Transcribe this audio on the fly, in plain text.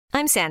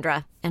I'm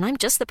Sandra, and I'm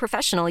just the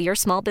professional your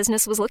small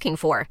business was looking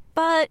for.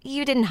 But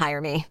you didn't hire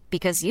me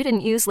because you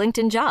didn't use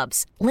LinkedIn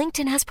Jobs.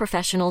 LinkedIn has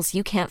professionals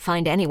you can't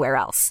find anywhere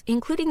else,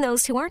 including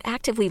those who aren't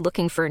actively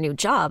looking for a new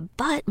job,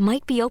 but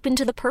might be open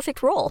to the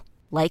perfect role,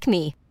 like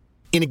me.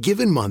 In a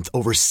given month,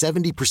 over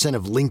 70%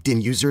 of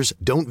LinkedIn users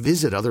don't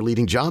visit other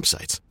leading job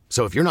sites.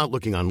 So if you're not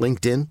looking on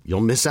LinkedIn,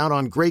 you'll miss out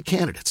on great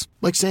candidates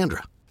like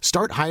Sandra.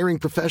 Start hiring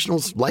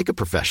professionals like a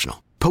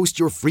professional. Post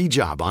your free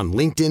job on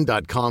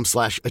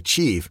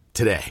linkedin.com/achieve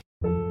today.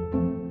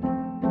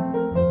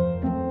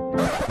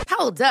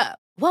 Hold up.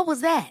 What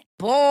was that?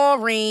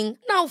 Boring.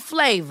 No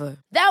flavor.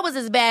 That was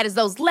as bad as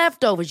those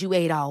leftovers you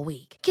ate all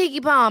week.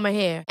 Keke Palmer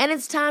here, and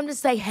it's time to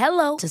say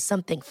hello to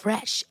something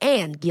fresh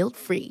and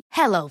guilt-free.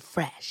 Hello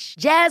Fresh.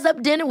 Jazz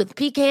up dinner with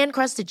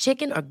pecan-crusted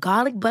chicken or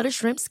garlic butter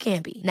shrimp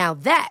scampi. Now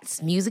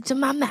that's music to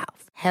my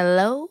mouth.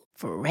 Hello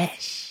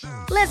Fresh.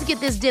 Let's get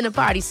this dinner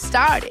party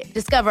started.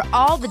 Discover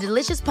all the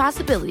delicious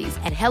possibilities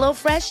at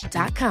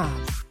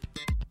hellofresh.com.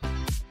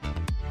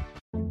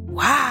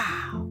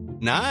 Wow.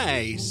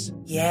 Nice.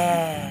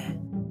 Yeah.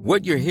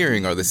 What you're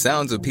hearing are the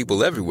sounds of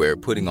people everywhere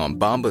putting on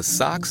Bombas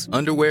socks,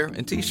 underwear,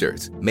 and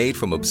T-shirts made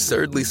from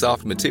absurdly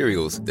soft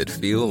materials that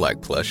feel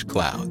like plush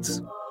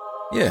clouds.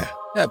 Yeah,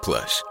 that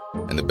plush.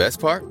 And the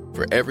best part?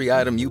 For every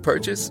item you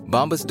purchase,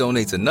 Bombas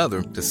donates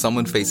another to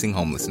someone facing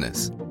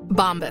homelessness.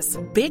 Bombas.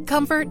 Big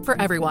comfort for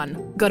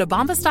everyone. Go to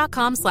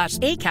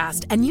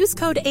bombas.com/ACAST and use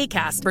code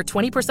ACAST for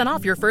 20%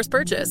 off your first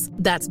purchase.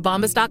 That's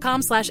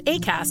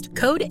bombas.com/ACAST.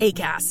 Code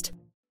ACAST.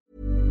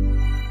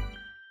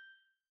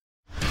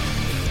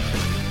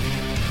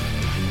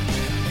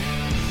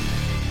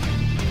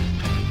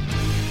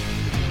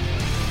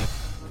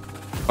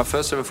 My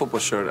first ever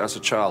football shirt as a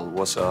child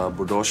was a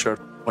Bordeaux shirt.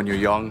 When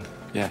you're young,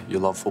 yeah, you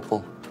love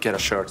football. Get a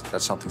shirt,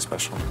 that's something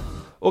special.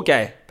 Ok,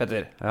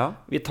 Petter. Ja.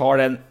 Vi tar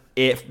den,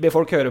 be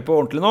folk høre på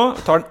ordentlig nå,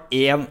 vi tar den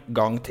en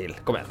gang til.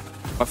 Kom igjen.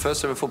 My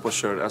first ever football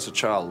shirt as a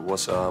child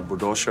was a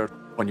Bordeaux shirt.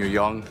 When you're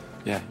young,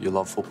 yeah, you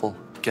love football.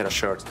 Get a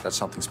shirt, that's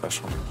something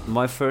special.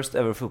 My first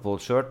ever football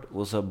shirt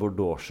was a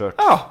Bordeaux shirt.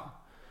 Ja.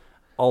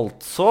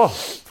 Altså,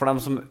 for dem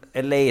som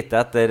leter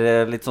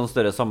etter litt sånn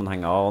større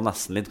sammenhenger og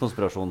nesten litt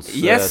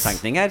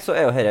konspirasjonstenkning her, så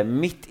er jo dette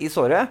midt i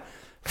såret.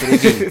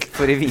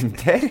 For i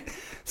vinter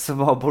så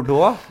var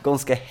Bordeaux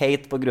ganske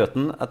heit på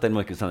grøten etter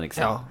Markus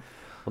Henriksen. Ja.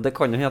 Og det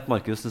kan jo hende at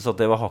Markus synes at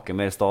det var hakket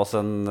mer stas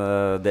enn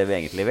det vi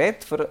egentlig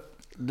vet, for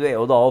du er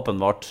jo da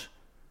åpenbart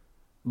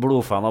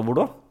blodfan av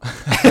Bordeaux.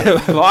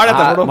 Hva er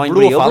dette for noe? Man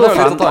blir jo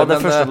blodfan av det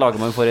første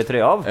laget man får i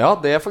trøya av. Ja,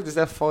 det er faktisk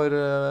det, for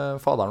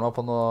faderen var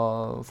på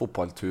noen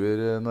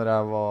fotballtur når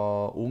jeg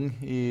var ung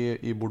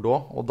i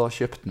Bordeaux, og da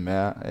kjøpte han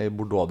med en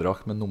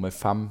Bordeaux-drakt med nummer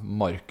 5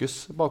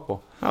 Markus bakpå.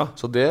 Ja.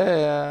 Så det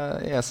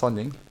er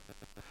sanning.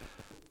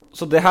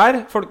 Så det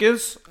her,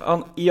 folkens,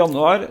 i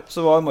januar så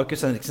var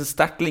Markus Henriksen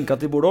sterkt linket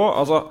til Bordeaux.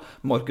 Altså,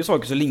 Markus var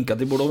ikke så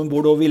linket til Bordeaux, men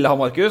Bordeaux ville ha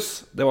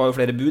Markus. Det var jo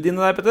flere bud inne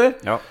der, Petter.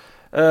 Ja.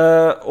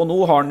 Og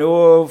nå har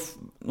jo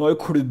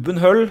klubben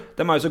Hull,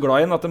 de er jo så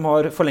glad i at de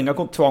har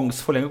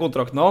tvangsforlenget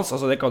kontrakten hans.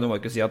 Altså det kan jo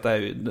Markus si at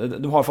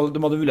de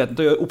hadde muligheten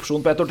til å gjøre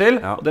opsjon på 1 år til,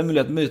 ja. Og den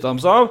muligheten benyttet de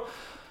seg av.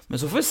 Men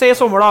så får vi se i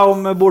sommer da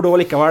om Bordeaux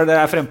likevel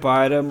det frempå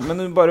her.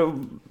 Men bare,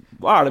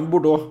 hva det med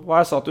Bordeaux?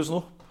 Hva status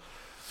nå?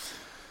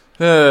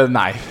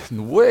 Nei,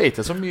 nå er det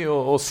ikke så mye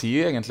å si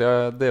egentlig.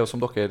 Det er jo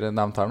som dere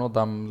nevnte her nå,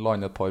 de la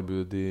inn et par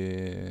bud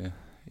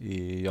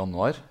i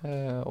januar,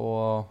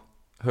 og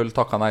Hull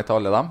takket nei til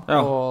alle dem, ja.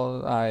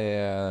 Og jeg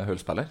er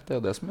Hull-spiller. Det er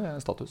jo det som er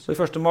status. Så i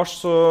 1. mars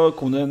så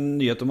kom det en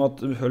nyhet om at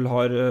Hull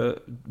har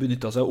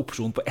benyttet seg av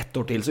opsjon på 1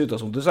 år til, så i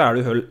utgangspunktet så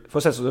det Hull.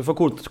 For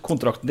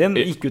kontrakten din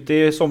gikk ut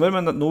i sommer,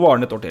 men nå var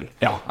den 1 år til.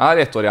 Ja, jeg har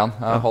 1 år igjen.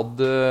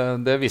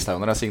 Det visste jeg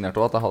jo når jeg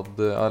signerte også,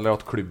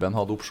 at klubben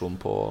hadde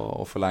opsjon på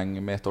å forlenge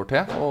med 1 år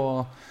til,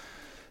 og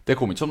det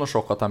kom ikke som noe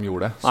sjokk at de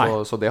gjorde det,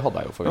 så det hadde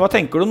jeg jo forventet. Men hva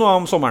tenker du nå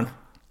om sommeren?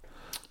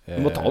 Du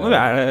må ta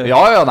det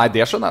Ja, nei,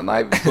 det skjønner jeg.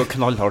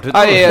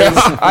 Nei,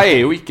 jeg er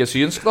jo ikke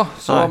synsk da,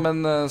 men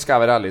skal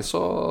jeg være ærlig,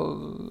 så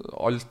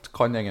alt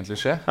kan egentlig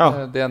skje.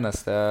 Ja. Det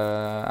eneste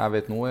jeg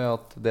vet nå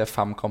at det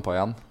 5 kamper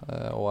igjen,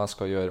 og jeg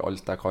skal gjøre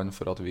alt jeg kan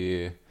for at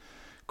vi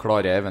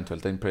klarer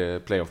eventuelt den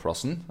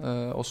playoff-plassen,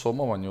 og så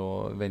må man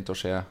jo vente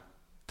og se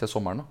til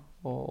sommeren da,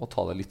 og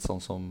ta det litt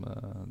sånn som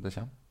det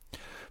kommer.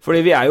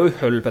 Fordi vi jo i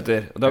Hull,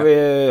 Petter. Og det har vi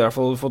i hvert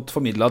fall fått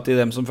formidlet til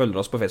dem som følger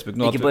oss på Facebook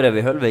nå. Ikke bare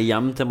vi i Hull, vi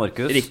hjem til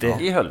Markus. Riktig.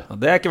 I Hull. Ja,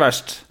 det ikke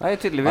verst. Nei,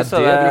 tydeligvis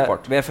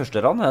vi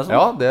første rand, sånn?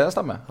 Ja, det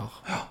stemmer.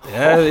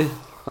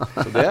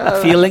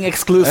 Feeling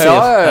exclusive.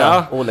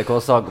 Ja. Ole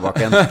K.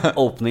 Sagbakken,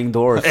 opening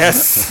doors.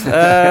 Yes.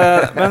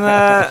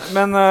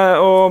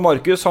 Og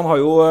Markus, han har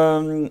jo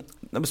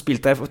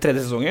spilt der for 3.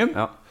 sesongen.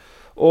 Ja.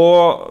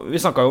 Og vi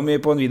snakket jo mye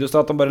på en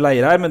videostat at han bare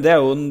leier her, men det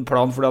jo en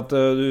plan fordi at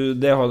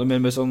det har jo mer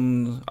med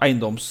sånn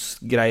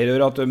eiendomsgreier å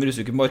gjøre, at de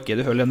rusker ikke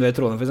markedet i Hull enn du i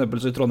Trondheim for eksempel,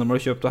 så i Trondheim har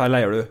du kjøpt og her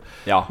leier du.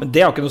 Ja. Men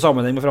det har ikke noe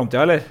sammenheng med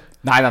fremtiden, eller?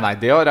 Nei,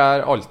 det har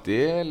jeg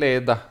alltid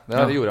leid det.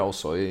 Det gjorde jeg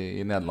også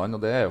i Nederland,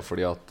 og det jo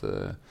fordi at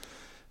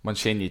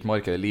man kjenner ikke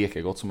markedet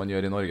like godt som man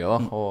gjør i Norge da.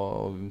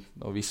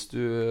 Og hvis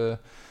du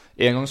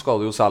en gang skal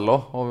du jo selge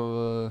også,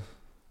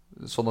 og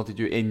sånn at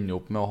du ikke ender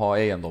opp med å ha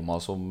eiendommer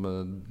som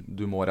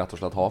du må rett og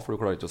slett ha, for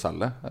du klarer ikke å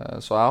selge.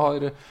 Så jeg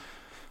har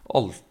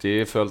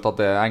alltid følt at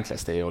det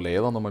enkleste å leie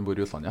da, når man bor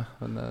i utlandet.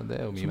 Men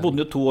det jo mye. Så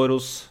bodde jo 2 år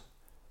hos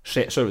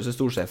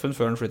service-storsjefen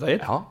før han flyttet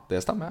hit? Ja,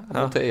 det stemmer. Jeg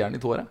bodde til eieren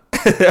i 2 år.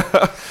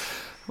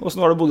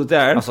 Hvordan var det bodde til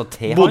eieren? Altså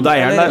til bodde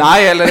eieren der?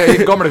 Nei, eller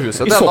i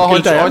gamlehuset.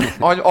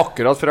 Han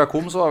akkurat før jeg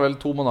kom, så var det vel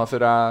 2 måneder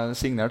før jeg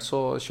signerte, så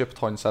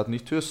kjøpte han seg et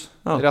nytt hus.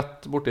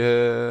 Rett borti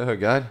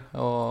høyet her.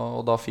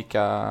 Og da fikk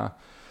jeg...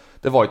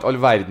 Det var ikke all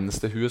verdens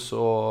til hus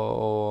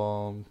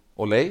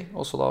å leie,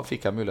 og så da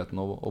fikk jeg muligheten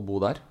å bo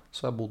der.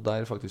 Så jeg bodde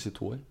der faktisk i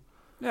 2 år.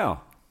 Ja.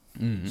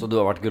 Så du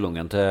har vært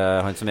gullungen til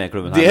han som er i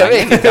klubben her? Det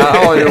vet jeg ikke.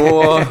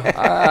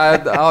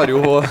 Jeg har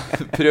jo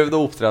prøvd å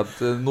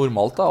opptrede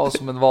normalt da,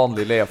 som en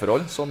vanlig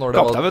leieforhold. Så når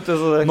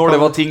det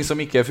var ting som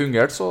ikke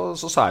fungerte, så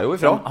sa jeg jo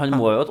ifra. Han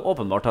må jo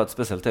åpenbart ha et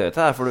spesielt øye til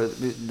deg, for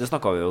det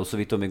snakket vi jo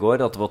så vidt om i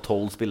går, at det var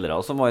 12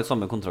 spillere som var i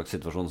samme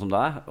kontraktsituasjon som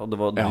deg, og du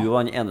var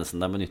den eneste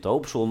de benyttet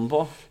opsjonen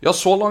på. Ja,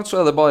 så langt så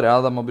er det bare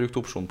jeg de har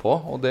brukt opsjonen på,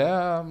 og det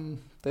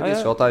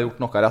viser jo at jeg har gjort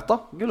noe rett da.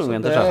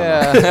 Gullungen til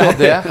sjefen.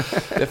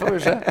 Det får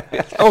vi se.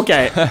 Ok,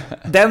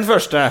 den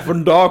første,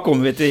 for da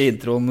kommer vi til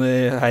introen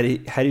her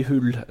i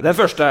hull. Den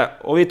første,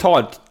 og vi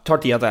tar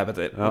tida til deg,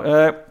 Petter.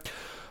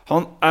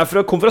 Han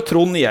kom fra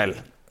Trond IL.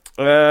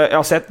 Jeg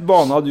har sett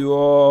bana du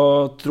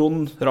og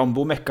Trond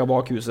Rambo mekka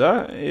bak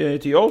huset i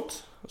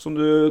Tyholt,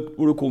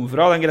 hvor du kom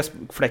fra, den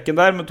gressflekken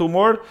der med 2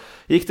 mål.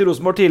 Gikk til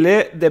Rosenborg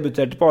tidlig,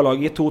 debuterte på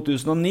A-laget i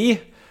 2009.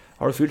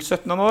 Har du fylt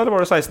 17 nå, eller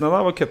var det 16 da?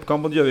 Det var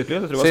cupkamp mot Gjøvikli,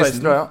 jeg tror det var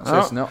 16.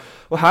 16, ja.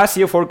 Og her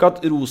sier folk at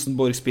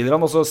Rosenborg-spillerne,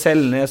 altså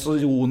Selnes og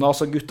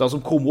Jonas og gutta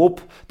som kom opp,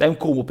 de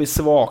kom opp i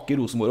svake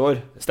Rosenborg-år.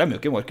 Det stemmer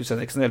jo ikke Markus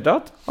Henriksen i hele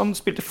tatt. Han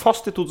spilte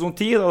fast i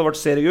 2010, det hadde vært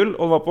seriegull,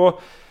 og det var på,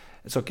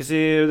 jeg skal ikke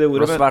si det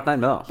ordet, svært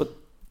nærme da. På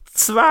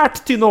svært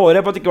tynne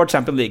håret på at det ikke var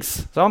Champions Leagues,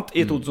 sant?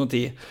 I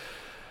 2010.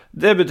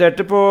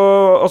 Debuterte på,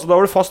 altså da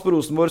var du fast på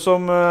Rosenborg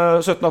som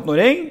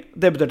 17-18-åring.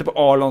 Debuterte på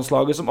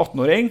A-landslaget som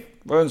 18-åring.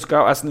 Var ønsket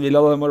av Aston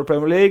Villa da de var i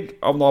Premier League,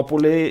 av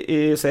Napoli i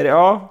Serie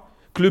A,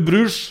 Club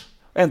Bruges,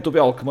 endte opp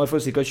i Alkmaar for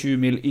ca. 20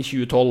 mil i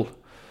 2012.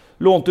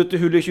 Lånte ut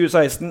til Hull i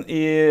 2016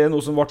 i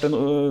noe som ble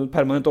en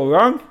permanent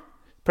overgang,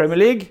 Premier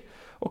League,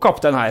 og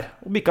kaptein her.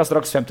 Og bikka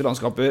straks 50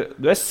 landskaper.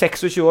 Du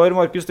 26 år,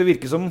 Markus, det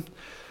virker som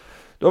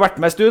du har vært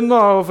med en stund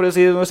da, for å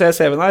si, når du ser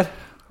CV-en her,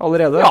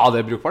 allerede. Ja,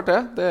 det brukbart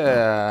det. Det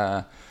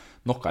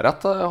noe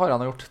rett har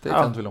han gjort, det ikke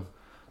en tvil om.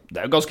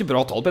 Det jo ganske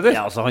bra tall, Petter.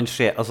 Ja,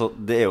 altså,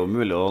 det jo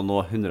mulig å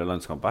nå 100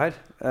 landskamper her.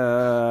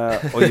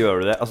 Og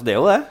gjør du det? Altså, det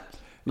jo det.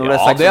 Når det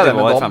det,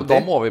 men da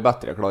må vi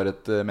bedre klare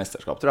et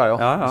mesterskap, tror jeg.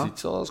 Ja. Hvis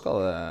ikke så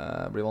skal det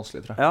bli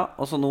vanskelig, tror jeg. Ja,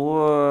 altså nå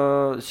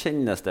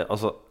kjennes det,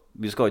 altså,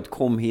 vi skal ikke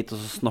komme hit og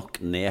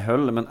snakke ned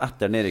Hull, men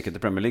etter nedrykket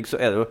til Premier League, så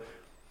det jo,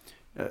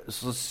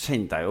 så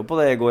kjente jeg jo på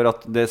det i går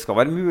at det skal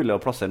være mulig å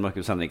plassere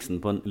Markus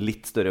Henriksen på en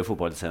litt større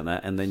fotballscene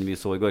enn den vi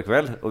så i går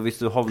kveld. Og hvis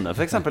du havner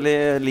for eksempel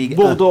i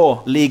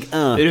Bordeaux, Ligue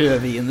 1,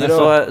 rødviner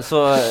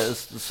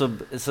så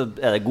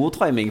det god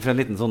timing for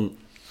en liten sånn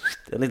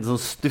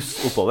stuss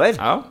oppover.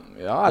 Ja,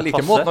 jeg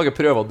liker måten dere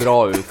prøver å dra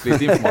ut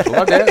litt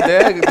informasjon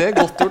der. Det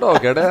godt gjort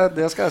av dere,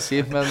 det skal jeg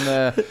si. Men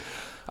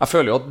jeg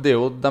føler jo at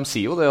de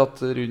sier jo det at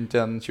rundt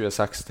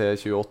 26 til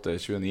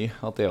 28-29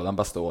 at det jo de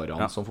beste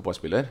årene som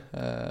fotballspiller.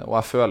 Og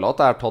jeg føler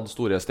at jeg har tatt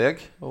store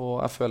steg,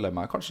 og jeg føler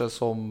meg kanskje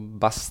som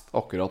best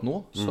akkurat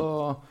nå. Så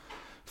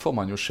får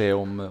man jo se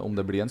om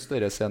det blir en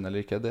større scene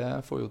eller ikke. Det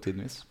får jo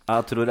tiden vise.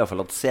 Jeg tror i hvert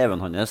fall at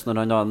CV-en hans,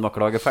 når han har en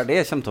makkerlag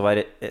ferdig, kommer til å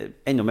være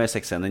enda mer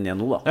sexy enn den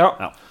nå da.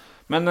 Ja.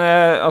 Men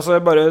altså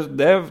bare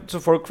det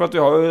så folk, for at vi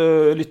har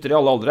jo lyttere i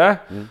alle aldre.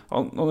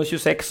 Han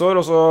 26 år,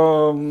 og så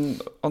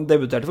han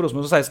debuterte for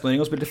Rosenborg som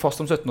 16-åring og spilte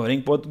fast som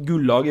 17-åring på et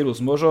gullag i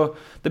Rosenborg. Så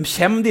de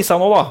kommer disse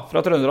nå da,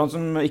 fra Trøndeland,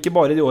 som ikke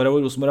bare i de årene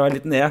hvor Rosenborg har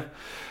vært litt nede.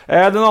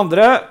 Den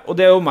andre, og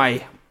det jo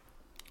meg.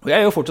 Og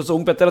jeg jo fortsatt så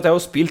ung, Petter, at jeg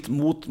har spilt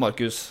mot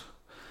Markus.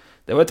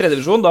 Det var i 3.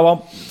 divisjon, da var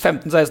han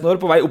 15-16 år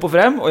på vei opp og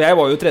frem, og jeg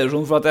var jo i 3.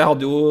 divisjon for at det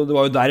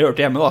var jo der jeg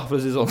hørte hjemme da, for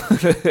å si sånn.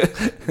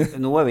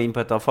 Nå vi inne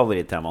på et av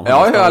favorittemaene. Ja,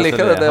 jeg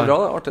liker det, det bra,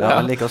 det er artig. Ja,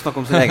 jeg liker å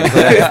snakke om sin egen.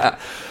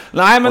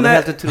 Nei, men og det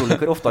helt utrolig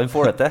hvor ofte han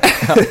får det til.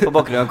 På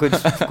bakgrunn av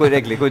hvor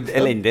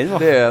elendig han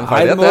var.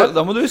 Nei,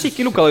 da må du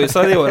kikke i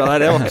lokalavisa de årene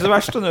der, det var ikke så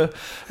verst nu.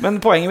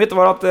 Men poenget mitt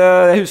var at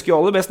jeg husker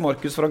jo aller best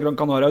Markus fra Gran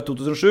Canaria i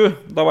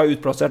 2007. Da var jeg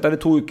utplassert der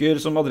i 2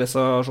 uker som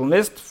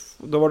adressajournalist.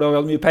 Da var det vi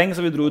hadde mye penger,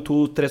 så vi dro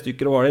 2-3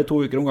 stykker og var det i 2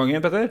 uker om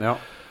gangen, Petter. Ja.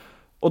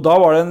 Og da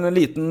var det en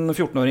liten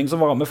 14-åring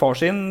som var med far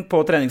sin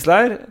på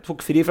treningsleir,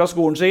 tok fri fra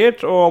skolen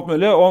sikkert, og alt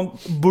mulig, og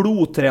han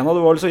blodtrena,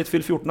 du var vel så vidt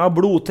fylt 14 av,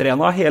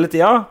 blodtrena hele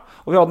tiden,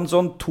 og vi hadde en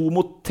sånn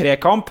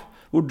 2-mot-3-kamp,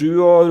 hvor du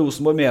og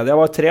Rosenborg Media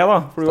var 3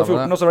 da, for du var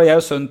 14, og så var det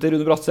jeg og sønnen til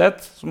Rune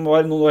Bratseth, som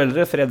var noen år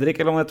eldre, Fredrik,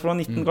 eller han het for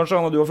 19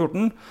 kanskje, han og du var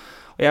 14,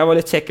 og jeg var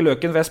litt kjekk i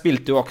løken, for jeg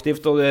spilte jo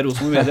aktivt, og det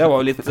Rosenborg Media var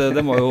jo litt,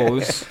 det var jo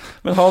over.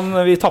 Men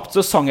vi tappte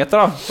så sang etter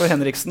da, for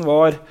Henriksen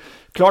var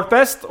klart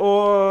best,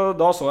 og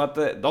da så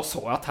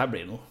jeg at her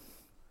blir noe.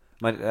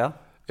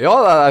 Ja,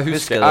 jeg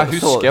husker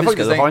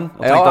faktisk han.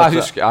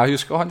 Jeg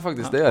husker han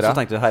faktisk, det gjør jeg. Så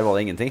tenkte du, her var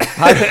det ingenting.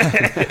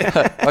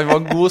 Han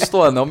var god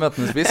stående og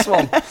møtende spiss,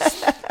 var han.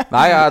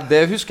 Nei,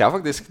 det husker jeg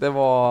faktisk. Det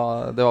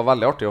var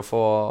veldig artig å få,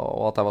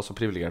 og at jeg var så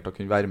privilegert å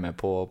kunne være med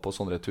på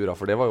sånne turer.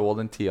 For det var jo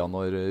også den tiden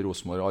når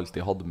Rosenborg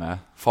alltid hadde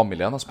med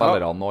familien, og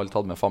spillerne og alt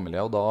hadde med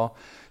familie. Og da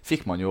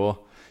fikk man jo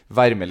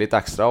være med litt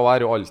ekstra. Og jeg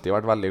har jo alltid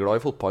vært veldig glad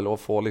i fotball.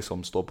 Og få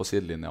liksom stå på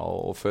sidelinja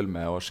og følge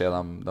med og se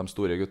de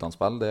store guttene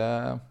spille,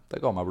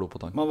 det ga meg blod på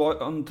tann.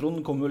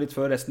 Trond kom jo litt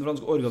før resten, for han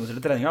skulle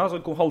organisere treninga.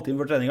 Så kom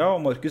halvtime før treninga,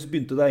 og Markus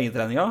begynte der ingen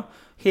treninga.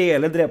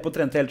 Drev på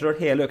trente helt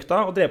rørt hele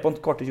økta, og drev på en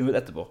kvart til 20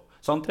 minutter etterpå.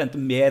 Så han trente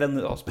mer enn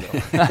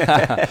A-spillere.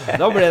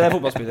 Da ble det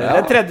fotballspiller.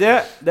 Det tredje,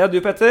 det du,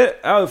 Petter.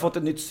 Jeg har jo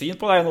fått et nytt syn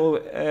på deg nå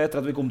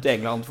etter at vi kom til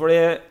England. Fordi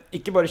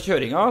ikke bare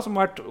kjøringa som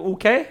har vært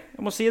ok.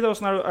 Jeg må si det,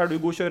 hvordan er du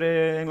god kjører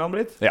i England,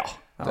 Britt? Ja,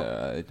 det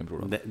er ikke noe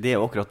problem. Det er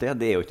jo akkurat det.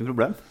 Det er jo ikke noe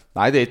problem.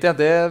 Nei, det er ikke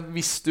det.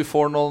 Hvis du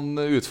får noen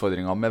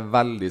utfordringer med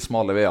veldig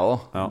smale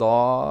veier, da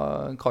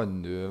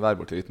kan du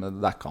være borti litt med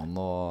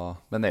dekkene.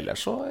 Men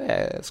ellers så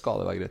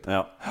skal det være greit.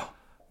 Ja.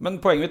 Men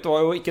poenget mitt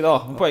var jo ikke da.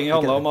 Poenget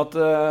handlet om at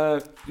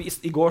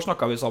i går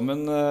snakket vi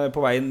sammen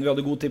på veien. Vi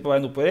hadde god tid på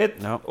veien oppover hit.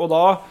 Ja. Og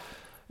da,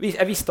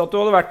 jeg visste at du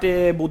hadde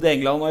bodd i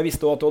England, og jeg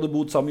visste også at du hadde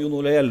bodd sammen med Jon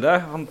Ole Gjelde,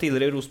 han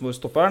tidligere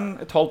Rosenborg-stopperen,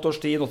 et halvt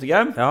års tid i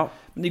Nottingham. Ja.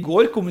 Men i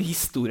går kom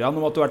historien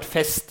om at du har vært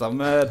festet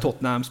med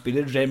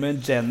Tottenham-spiller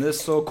Jermaine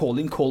Jenas og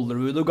Colin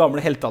Calderwood og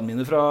gamle heltene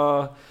mine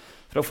fra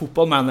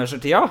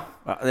fotballmanager-tida.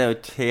 Ja, det er jo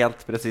ikke helt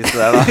precis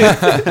det da.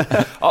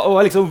 Og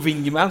var liksom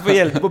wingman for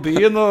Gjelde på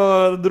byen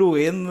og dro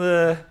inn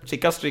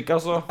chickas,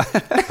 så...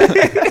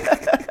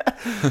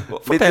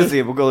 Litt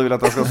usikker på hva du vil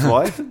at jeg skal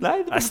svare. Nei,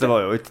 det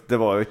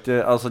var jo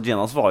ikke altså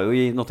Jenas var jo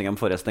i Nottingham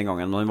Forest den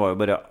gangen, men han var jo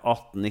bare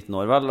 18-19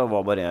 år vel, og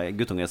var bare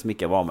guttunge som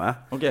ikke var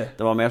med. Okay.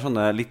 Det var mer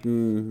sånne litt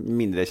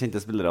mindre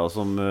kjente spillere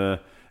som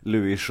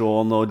Louis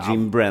Shawn og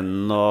Jim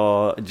Brennan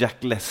og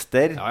Jack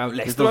Lester. Ja,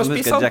 Lester var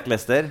spiss, Jack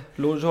Lester.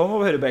 Louis Shawn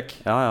og Høyrebekk.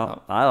 Ja.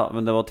 Nei da,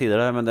 men det var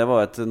tidligere. Men det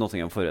var et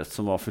Nottingham Forest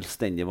som var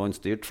fullstendig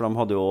vannstyrt. For de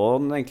hadde jo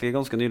egentlig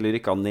ganske nylig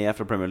rykket ned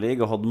fra Premier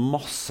League og hadde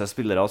masse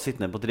spillere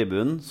sittende på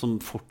tribunen som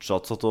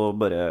fortsatt satt og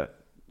bare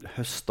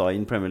høsta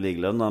inn Premier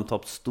League-lønn, og de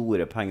tappte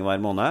store penger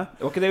hver måned.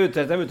 Det var ikke det ute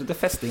etter. Jeg var ute til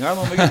festinga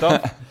nå med gutta.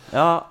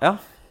 Ja.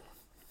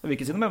 Jeg vil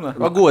ikke si noe mer om det.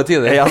 Det var gode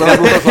tider. Ja, det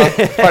var gode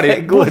tider. Ferdig.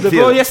 Gode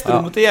på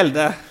gjesterommet til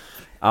Gjelde.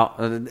 Ja,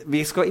 vi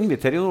skal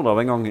invitere Jon Olav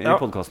en gang i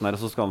podcasten her,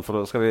 og så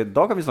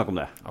da kan vi snakke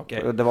om det.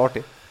 Okay. Det var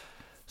artig.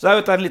 Så det er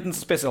jo en liten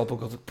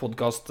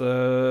spesialpodcast.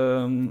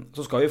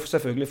 Så skal vi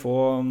selvfølgelig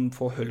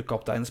få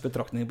Hull-kapteinens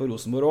betraktninger på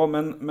Rosenborg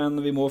også, men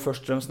vi må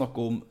først og fremst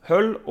snakke om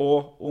Hull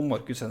og om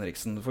Markus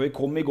Henriksen. For vi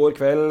kom i går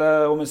kveld,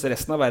 og mens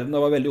resten av verden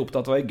var veldig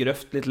opptatt av å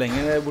grøft litt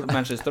lenger bort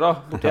Manchester da,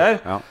 borti her,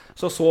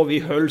 så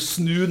vi Hull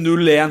snu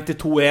 0-1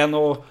 til 2-1,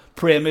 og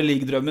Premier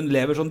League-drømmen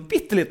lever sånn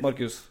bittelitt,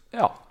 Markus.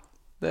 Ja.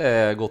 Det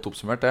er godt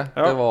oppsummert, det.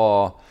 Ja.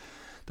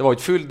 Det var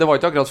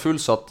ikke akkurat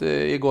fullsatt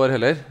i går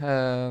heller.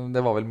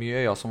 Det var vel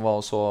mye øyne som var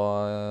så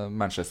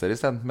Manchester i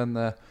stedet. Men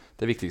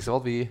det viktigste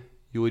var at vi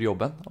gjorde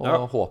jobben,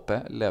 og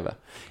håpet lever.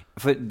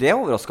 For det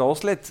overrasket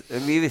oss litt.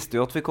 Vi visste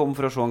jo at vi kom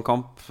for å se en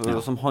kamp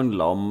som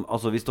handlet om,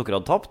 altså hvis dere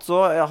hadde tapt,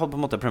 så hadde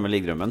på en måte Premier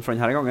League-drømmen for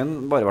denne gangen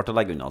bare vært å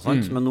legge unna,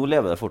 sant? Men nå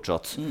lever det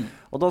fortsatt.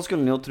 Og da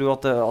skulle en jo tro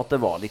at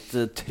det var litt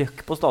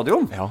trykk på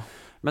stadion. Ja.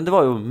 Men det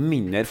var jo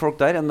mindre folk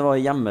der enn det var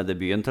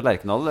hjemmedebuten til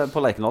Lerkendal på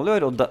Lerkendal i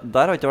år, og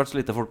der har ikke vært så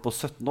lite folk på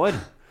 17 år.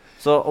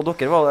 Og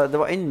det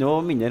var enda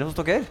mindre hos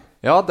dere?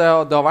 Ja, det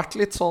har vært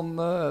litt sånn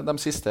de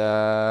siste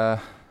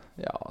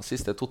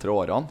 2-3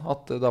 årene,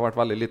 at det har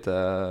vært veldig lite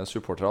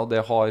supportere.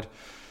 Det har,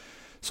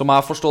 som jeg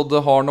har forstått,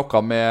 det har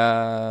noe med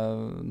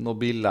noe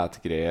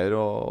billettgreier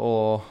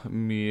og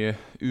mye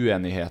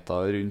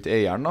uenigheter rundt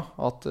eieren da.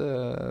 At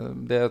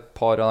det er et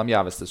par av de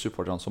gjeveste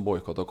supporterne som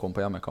boykottet å komme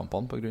på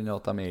hjemmekampene på grunn av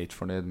at de er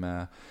ikke fornøyd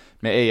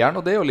med eieren,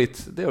 og det er jo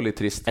litt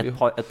trist. Et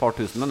par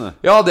tusen, mener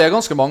du? Ja, det er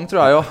ganske mange,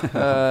 tror jeg.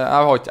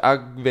 Jeg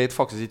vet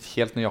faktisk ikke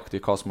helt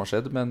nøyaktig hva som har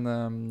skjedd, men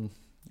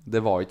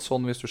det var ikke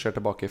sånn hvis du ser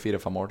tilbake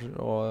 4-5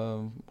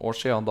 år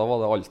siden. Da var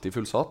det alltid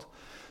fullsatt.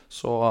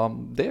 Så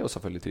det er jo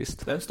selvfølgelig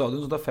trist. Det er en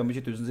stadion som tar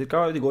 25 000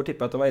 cirka. I går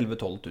tippet jeg at det var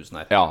 11-12 000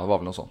 her. Ja, det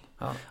var vel noe sånt.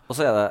 Ja. Og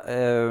så er det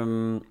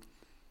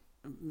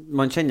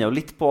man kjenner jo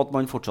litt på at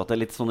man fortsatt er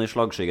litt sånn i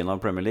slagskyggen av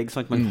Premier League,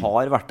 sant? Man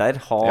har vært der,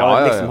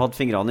 liksom hatt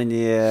fingrene inn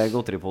i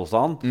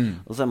godteriposene,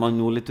 og så er man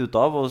nå litt ute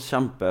av og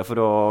kjemper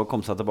for å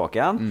komme seg tilbake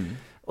igjen.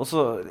 Og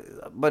så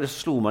bare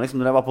slo meg liksom,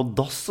 når jeg var på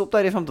dass opp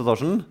der i 5.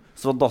 etasjen,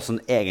 så var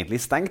dassen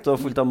egentlig stengt og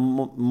fullt av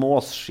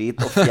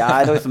måsskit og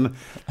fjær og liksom,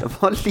 det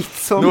var litt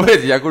sånn. Nå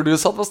vet jeg hvor du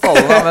satt på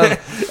stadion, men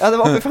ja, det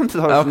var oppe i 5.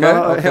 etasjen,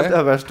 helt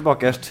øverst,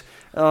 bakerst.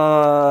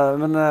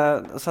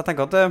 Så jeg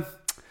tenker at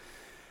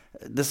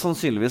det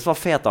sannsynligvis var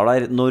fetere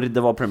der når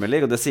det var Premier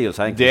League, og det sier jo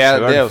seg egentlig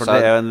selv, for det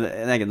er jo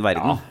en egen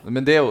verden. Ja,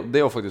 men det er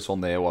jo faktisk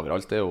sånn det er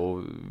overalt. Det er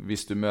jo,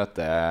 hvis du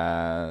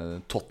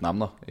møter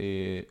Tottenham da,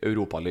 i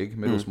Europa League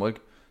med Rosenborg,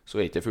 så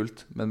er det ikke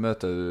fullt. Men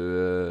møter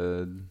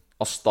du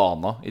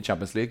Astana i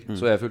Champions League,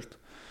 så er det fullt.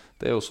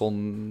 Det er jo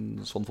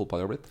sånn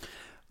fotball har blitt.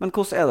 Men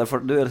hvordan er det, for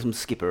du er liksom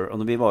skipper,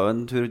 og vi var jo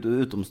en tur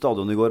utom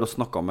stadion i går og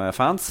snakket med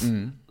fans.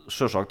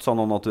 Selvsagt sa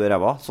noen at du er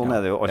ræva, sånn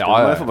er det jo alltid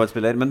når du er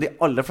fotballspiller. Men de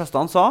aller fleste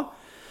han sa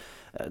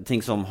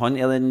ting som han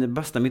den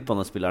beste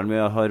midtbanespilleren vi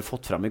har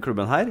fått frem I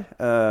klubben her.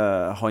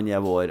 Han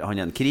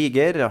en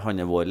kriger,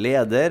 han vår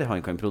leder,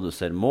 han kan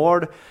produsere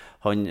mål.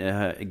 Han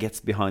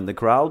gets behind the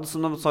crowd,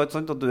 som de sa,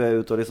 sant? At du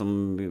ute og liksom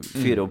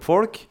fyrer opp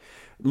folk.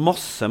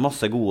 Masse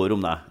gode ord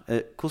om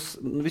deg.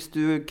 Hvis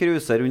du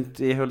cruiser rundt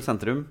I Høll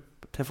sentrum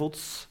til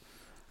fots,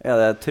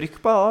 det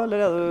trykk på da, eller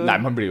du... Nei,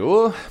 man blir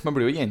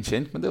jo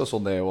gjenkjent, men det jo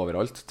sånn det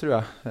overalt, tror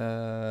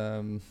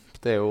jeg.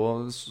 Det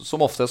jo,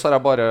 som oftest har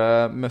jeg bare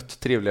møtt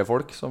trivelige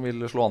folk som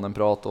vil slå an en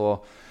prat,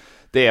 og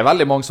det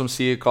veldig mange som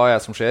sier hva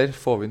som skjer.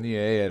 Får vi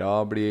nye eiere,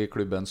 blir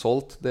klubben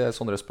solgt? Det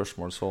sånne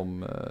spørsmål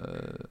som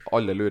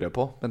alle lurer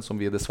på, men som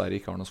vi dessverre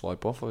ikke har noe svar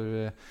på, for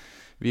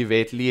vi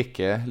vet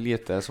like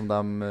lite som de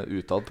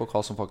utad på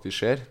hva som faktisk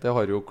skjer.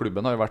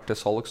 Klubben har jo vært til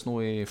salgs nå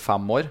I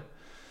 5 år,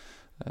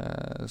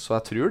 så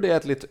jeg tror det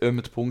et litt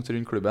ømt punkt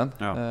rundt klubben.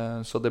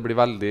 Så det blir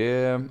veldig...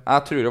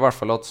 Jeg tror I hvert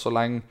fall at så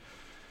lenge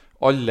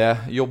alle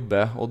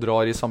jobber og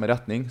drar I samme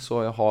retning,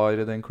 så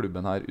har den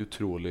klubben her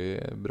utrolig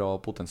bra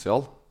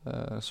potensial.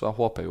 Så jeg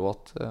håper jo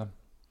at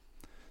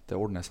det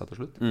ordner seg til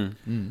slutt.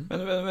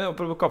 Men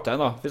på kaptein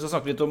da, vi skal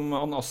snakke litt om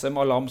Assem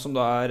Alam som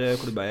da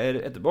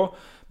klubbeier etterpå,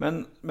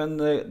 men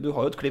du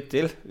har jo et klipp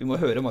til. Vi må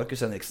høre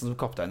Markus Henriksen som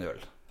kaptein I Høll.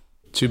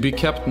 To be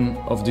captain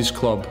of this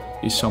club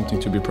is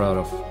something to be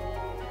proud of.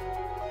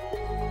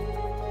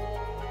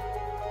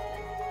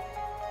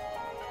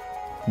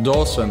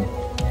 Dawson,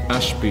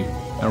 Ashby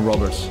and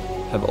Roberts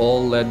have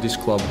all led this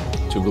club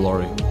to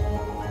glory.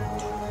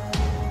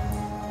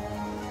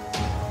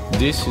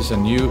 This is a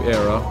new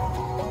era,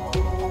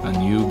 a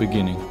new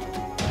beginning.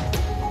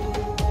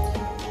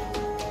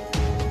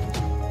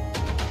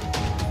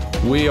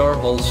 We are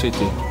Hull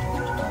City.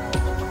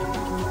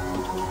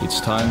 It's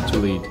time to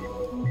lead.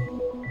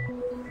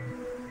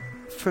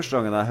 Første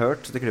gangen jeg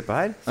hørte det klippet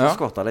her, så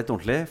skvatt jeg litt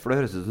ordentlig, for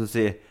det høres ut som du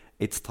sier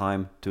It's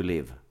time to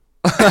leave.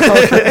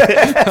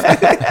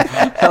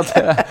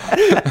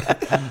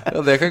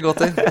 Det kan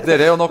godt hende. Det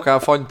jo noe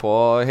jeg fant på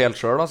helt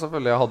selv da,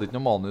 selvfølgelig. Jeg hadde ikke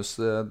noe manus.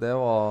 Det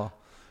var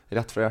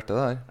rett fra hjertet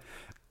det her.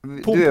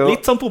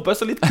 Litt sånn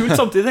pompøst og litt kult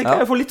samtidig.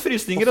 Jeg får litt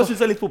frysninger og synes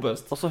det litt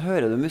pompøst. Og så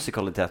hører du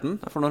musikaliteten.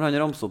 For når han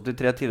ramser opp de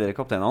 3 tidligere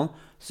kapteinene,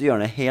 så gjør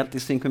han det helt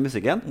I synk med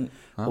musikken.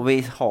 Og vi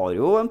har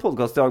jo en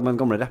podcast I dag med en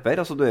gamle rapper.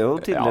 Altså du jo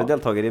tidligere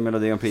deltaker I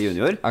Melodi Grand Prix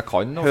Junior. Jeg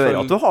kan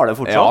hører at du har det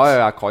fortsatt. Ja,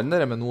 jeg kan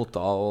det med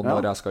noter og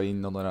når jeg skal inn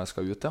og når jeg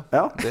skal ut.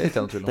 Det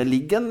ikke noe tvil om. Det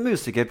ligger en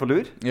musiker på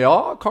lur. Ja,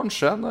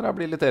 kanskje. Når jeg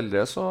blir litt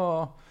eldre så...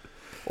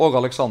 Åge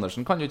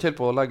Aleksandersen kan jo ikke helt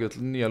på å legge ut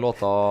nye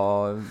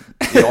låter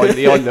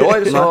I alle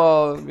år, så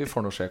vi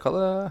får nå se hva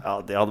det... Ja,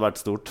 det hadde vært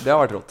stort. Det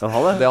hadde vært rått.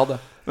 Det hadde.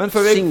 Men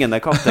syngende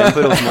kaptein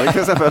på Rosenborg,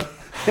 for eksempel.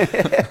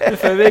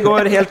 Før vi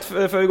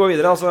går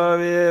videre, altså,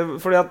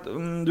 fordi at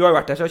du har jo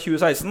vært her siden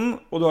 2016,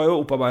 og du har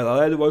jo opparbeidet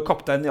deg, du var jo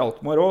kaptein I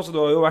Alkmaar også, så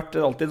du har jo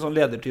vært alltid en sånn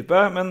ledertype,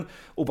 men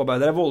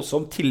opparbeidet deg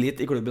voldsom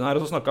tillit I klubben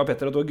her, og så snakket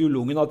Petter at du var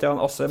gullungen til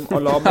han Assem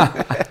Alam,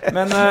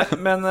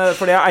 men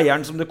for det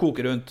eieren som det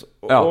koker rundt,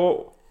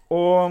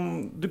 og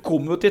du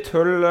kom jo til et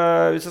høll,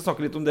 hvis jeg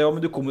snakker litt om det,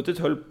 men du kom jo til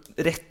et høll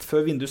rett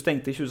før vinduet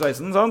stengte I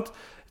 2016, sant?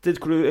 Til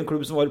en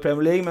klubb som var I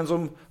Premier League, men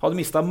som hadde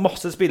mistet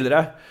masse spillere.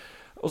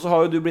 Og så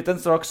har jo du blitt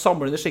en slags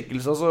samlende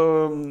skikkelse, så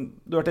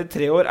du har vært I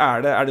 3 år,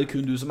 er det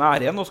kun du som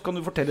igjen? Og så kan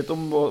du fortelle litt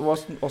om hva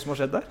som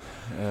har skjedd der?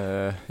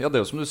 Ja, det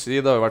jo som du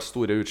sier, det har jo vært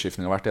store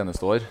utskiftninger hvert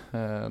eneste år.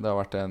 Det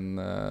har vært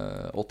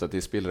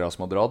 8-10 spillere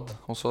som har dratt,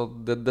 og så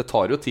det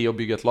tar jo tid å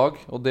bygge et lag,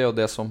 og det jo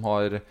det som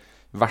har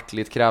vært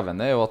litt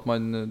krevende jo at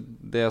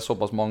det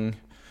såpass mange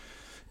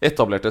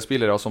etablerte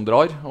spillere som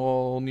drar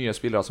og nye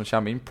spillere som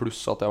kommer inn pluss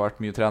at det har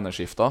vært mye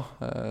trenerskifter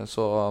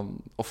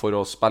og for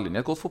å spille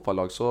inn et godt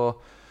fotballag så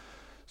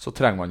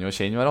trenger man jo å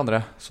kjenne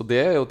hverandre så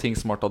det jo ting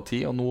som har tatt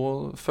tid og nå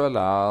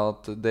føler jeg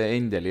at det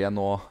endelig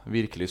noe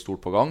virkelig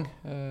stort på gang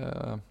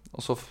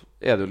og så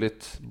det jo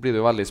blir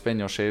det jo veldig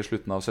spennende å se I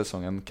slutten av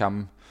sesongen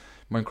hvem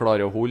man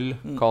klarer å holde,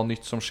 hva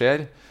nytt som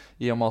skjer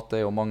I og med at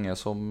det jo mange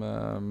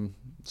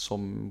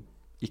som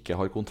ikke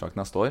har kontrakt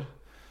neste år.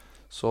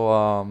 Så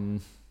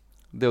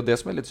det jo det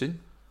som litt synd.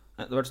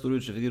 Det har vært stor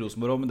utskiftning I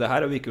Rosenborg, men det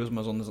her virker jo som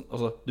en sånn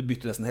altså, du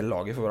bytter nesten hele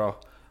laget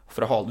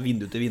fra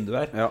vindu til vindu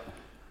her. Ja.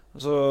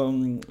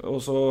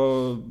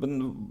 Men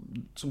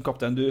som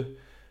kaptein,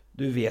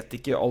 du vet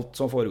ikke alt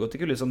som har foregått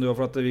I kulissen.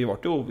 For at vi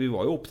var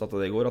jo opptatt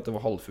av det I går, at det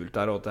var halvfullt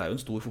der, og at det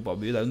jo en stor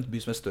fotballby. Det jo en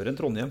by som større enn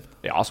Trondheim.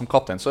 Ja, som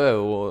kaptein så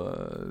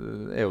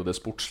jo det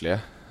sportslige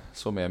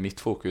som mitt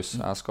fokus.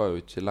 Jeg skal jo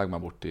ikke legge meg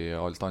bort I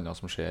alt annet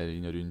som skjer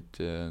inn og rundt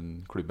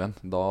klubben.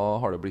 Da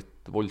har det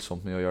blitt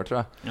voldsomt mye å gjøre, tror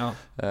jeg. Ja.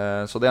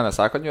 Så det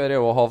eneste jeg kan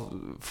gjøre å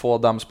få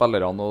de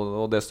spillerne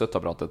og det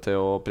støtteapparatet til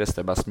å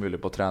prestere best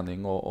mulig på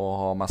trening og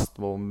ha mest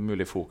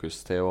mulig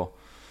fokus til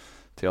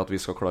at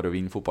vi skal klare å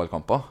vinne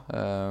fotballkamper.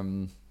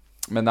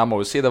 Men jeg må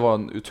jo si det var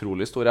en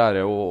utrolig stor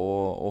ære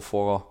å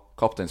få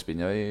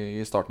kapteinspinnet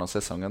I starten av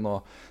sesongen.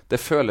 Og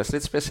det føles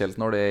litt spesielt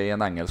når det I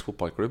en engelsk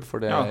fotballklubb,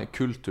 for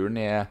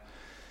kulturen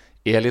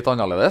litt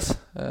annerledes.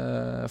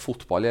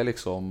 Fotball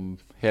liksom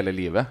hele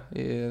livet.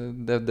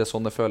 Det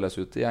sånn det føles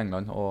ut I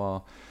England.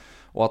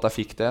 Og at jeg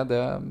fikk det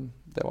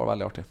var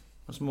veldig artig.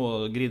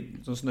 små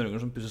snørringer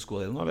som pusser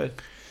skoene dine, eller?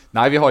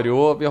 Nei, vi har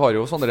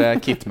jo sånne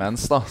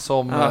kitmans da,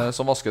 som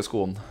vasker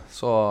skoen.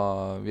 Så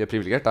vi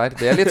privilegert der.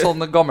 Det litt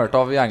sånn gammelt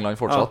av i England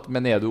fortsatt.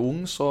 Men du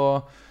ung,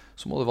 så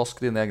må du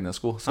vaske dine egne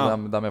sko. Så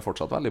de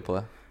fortsatt veldig på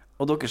det.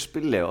 Og dere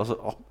spiller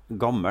jo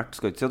gammelt,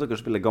 skal ikke si at dere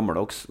spiller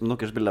gammeldags, men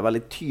dere spiller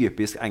veldig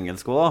typisk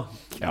engelsk også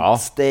da.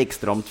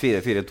 Stekstramt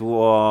 4-4-2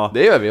 og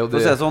det gjør vi jo.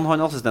 Sånn,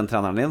 han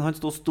assistenttreneren din, han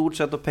stod stort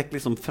sett og pekte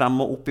liksom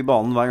frem og opp i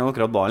banen hver gang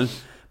dere hadde ballen.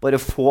 Bare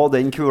få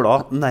den kula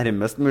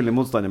nærmest mulig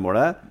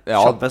motstandermålet,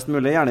 kjappest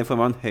mulig, gjerne i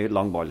form av en høy,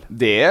 lang ball.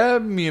 Det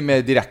mye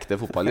mer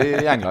direkte fotball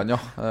i England,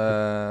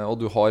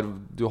 og du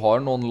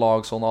har noen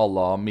lag sånn à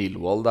la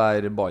Millwall,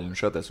 der ballen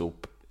skjøtes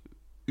opp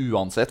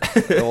uansett,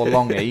 og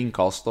lange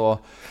innkast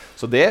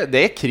så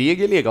det krig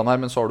i ligaen her.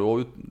 Men så har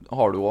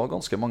du også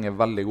ganske mange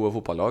veldig gode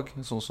fotballag,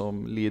 sånn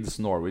som Leeds,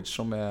 Norwich,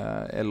 som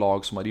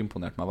lag som har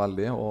imponert meg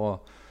veldig. Og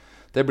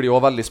det blir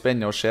jo veldig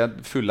spennende å se.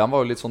 Fulham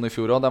var jo litt sånn i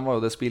fjor, og de var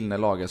jo det spillende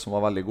laget som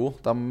var veldig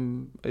god. De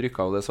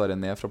rykket jo dessverre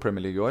ned fra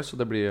Premier League i år,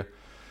 så det blir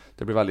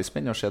veldig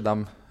spennende å se de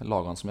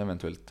lagene som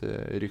eventuelt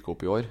rykker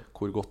opp i år,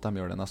 hvor godt de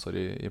gjør det neste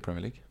år i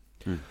Premier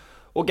League.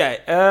 Ok,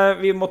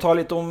 vi må ta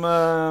litt om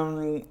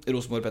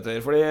Rosenborg, Petter.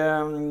 Fordi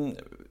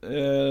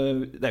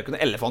det jo ikke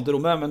en elefant i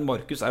rommet, men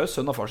Markus jo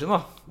sønn av far sin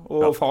da.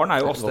 Og faren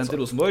jo assistent i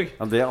Rosenborg.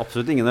 Ja, det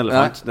absolutt ingen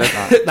elefant.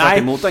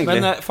 Nei,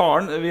 men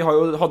faren,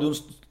 hadde jo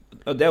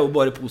det jo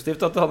bare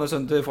positivt at han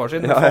sønn til far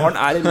sin. Faren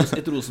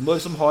et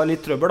Rosenborg som har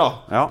litt trøbbel da.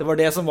 Det var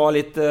det som var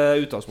litt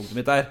utgangspunktet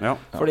mitt der.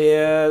 Fordi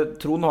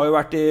Trond har jo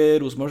vært i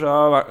Rosenborg, så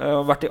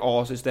har vært i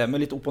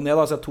A-systemet litt opp og ned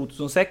da, siden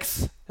 2006,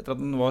 etter at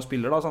han var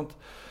spiller da, sant?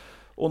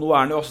 Og nå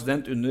han jo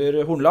assistent under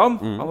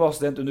Hornland. Han var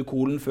assistent under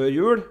Kolen før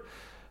jul.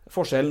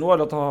 Forskjellen nå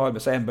at han har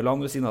med seg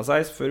Embeland ved siden av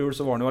seg. Før jul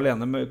så var han jo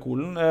alene med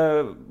Kolen.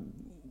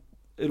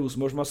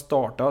 Rosenborg som har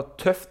startet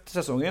tøft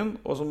sesongen,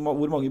 og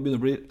hvor mange begynner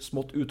å bli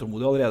smått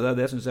utålmodige allerede.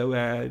 Det synes jeg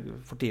jo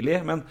for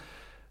tidlig. Men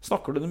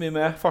snakker du mye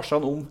med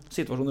farsan om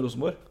situasjonen i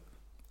Rosenborg?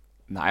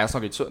 Nei, jeg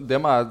snakker ikke det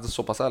må jeg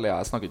såpass ærlig.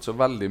 Jeg snakker ikke så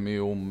veldig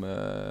mye om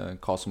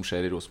hva som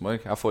skjer i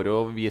Rosenborg. Jeg får jo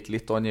vite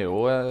litt, og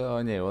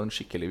han jo en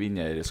skikkelig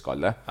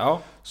vinnerskalle.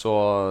 Så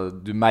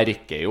du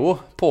merker jo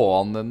på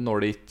han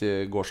når det ikke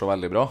går så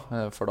veldig bra,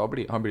 for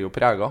han blir jo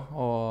preget,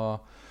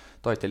 og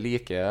da det ikke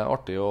like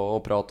artig å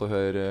prate og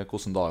høre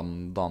hvordan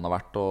dagen har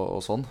vært og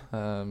sånn.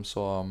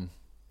 Så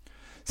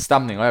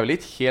stemningen vel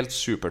ikke helt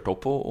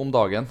supertopp om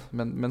dagen,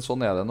 men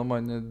sånn det når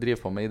man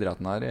driver på med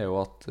idretten her,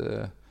 jo at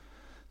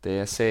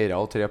det seier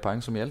og 3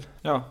 poeng som gjelder.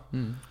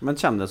 Men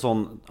kommer det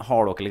sånn,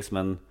 har dere liksom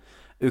en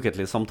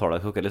ukentlig samtale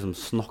der dere liksom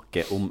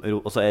snakker om,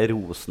 og så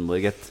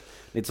Rosenborg et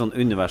litt sånn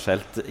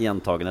universelt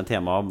gjentagende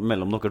tema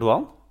mellom dere to?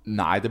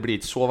 Nei, det blir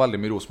ikke så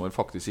veldig mye Rosenborg,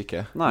 faktisk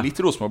ikke.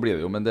 Litt Rosenborg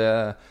blir det jo, men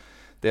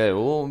det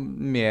jo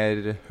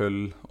mer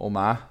Høll og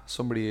meg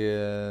som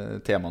blir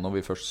tema når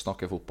vi først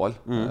snakker fotball.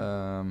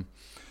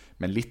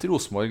 Men litt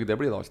Rosenborg, det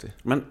blir det alltid.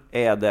 Men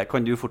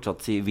kan du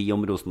fortsatt si vi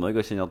om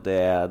Rosenborg og kjenne at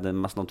det den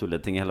mest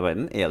naturlige ting i hele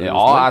verden? Det ja,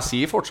 Rosenborg? Jeg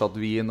sier fortsatt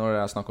vi når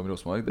jeg snakker om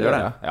Rosenborg. Det gjør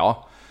det? Ja,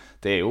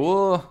 det jo...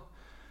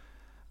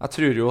 Jeg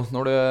tror jo,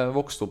 når du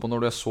vokste opp og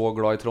når du så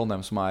glad i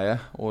Trondheim som jeg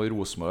og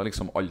Rosenborg har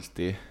liksom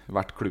alltid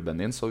vært klubben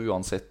din, så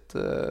uansett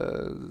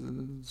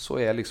så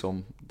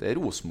liksom det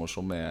Rosenborg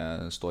som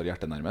står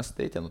hjertet nærmest.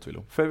 Det ikke noe tvil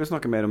om. Før vi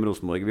snakker mer om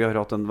Rosenborg, vi har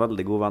hatt en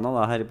veldig god venn av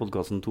deg her i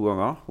podcasten 2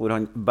 ganger, hvor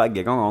han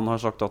begge gangene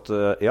har sagt at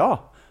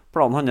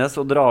planen hans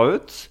å dra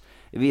ut,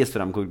 vise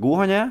frem hvor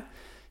god han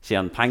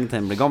tjene penger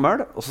til han blir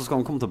gammel, og så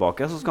skal han komme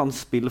tilbake, så skal han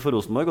spille for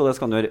Rosenborg, og det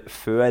skal han gjøre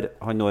før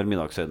han når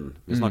middagssøvnen.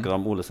 Vi snakket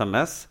om Ole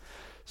Selnes.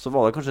 Så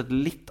var det kanskje et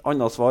litt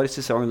annet svar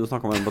siste gang du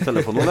snakket med ham på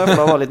telefonen, for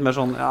da var det litt mer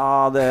sånn,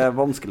 det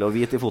vanskelig å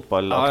vite i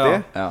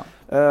fotballaktig.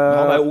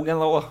 Han ung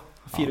ennå,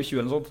 24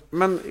 eller noe sånt.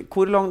 Men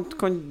hvor langt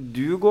kan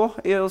du gå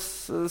i å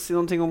si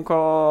noen ting om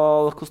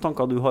hvilke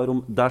tanker du har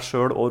om deg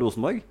selv og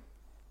Rosenborg?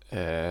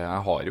 Jeg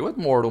har jo et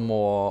mål om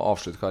å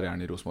avslutte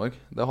karrieren i Rosenborg.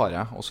 Det har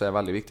jeg, og så det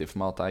veldig viktig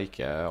for meg at jeg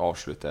ikke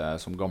avslutter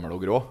som gammel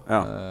og grå.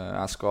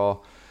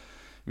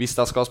 Hvis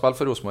jeg skal spille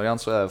for Rosenborg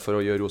igjen, så det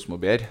for å gjøre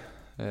Rosenborg bedre.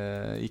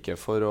 Ikke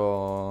for å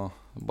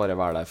bare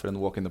være der for en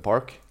walk in the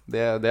park.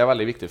 Det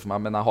veldig viktig for meg,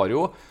 men jeg har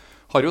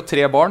jo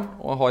 3 barn,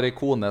 og har en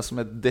kone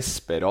som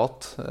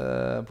desperat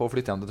på å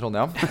flytte hjem til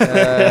Trondheim.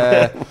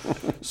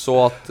 Så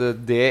at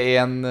det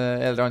en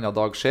eller annen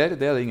dag skjer,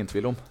 det det ingen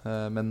tvil om.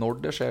 Men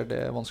når det skjer, det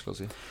vanskelig å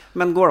si.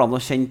 Men går det an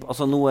å kjenne,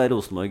 altså nå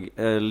Rosenborg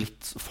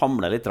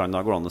famler litt, da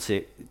går det an å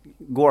si,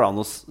 går det an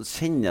å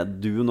kjenne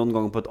du noen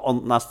gang på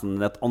nesten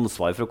et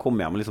ansvar for å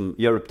komme hjem og liksom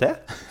hjelpe til?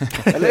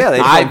 Eller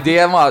det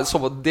ikke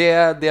Nei,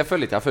 det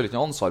føler ikke jeg. Føler ikke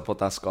noe ansvar på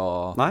at jeg skal...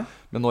 Nei?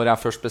 Men når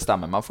jeg først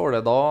bestemmer meg for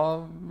det, da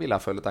vil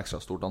jeg føle et ekstra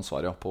stort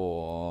ansvar på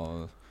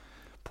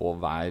å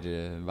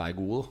være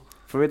god.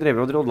 For vi drev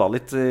og drodla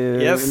litt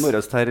i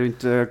morges her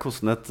rundt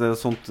hvordan et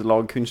sånt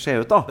lag kunne se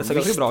ut da. Det ser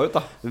ganske bra ut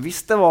da.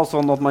 Hvis det var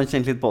sånn at man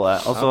kjente litt på det.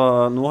 Altså,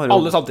 nå har jo,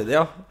 alle samtidig,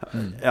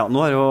 ja,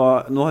 nå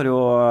har jo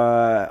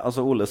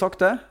altså Ole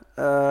sagt det.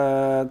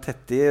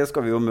 Tetti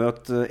skal vi jo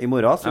møte i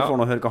morgen, så vi får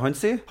nå høre hva han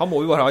sier. Han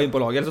må jo bare ha inn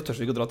på laget, ellers så tør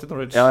vi ikke å dra til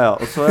Norwich. Ja,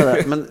 og så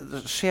det. Men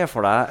se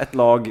for deg et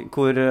lag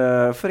hvor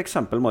for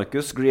eksempel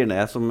Markus glir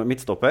ned som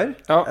midtstopper.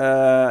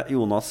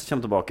 Jonas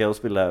kommer tilbake og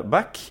spiller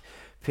back.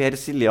 Per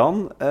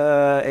Siljan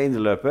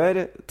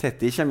indreløper.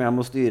 Tetti kommer hjem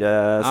og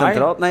styrer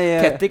sentralt.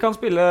 Tetti kan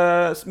spille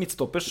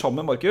midtstopper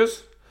sammen med Markus.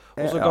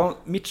 Og så kan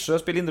Midtsjø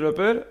spille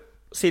indreløper,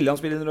 Siljan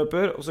spille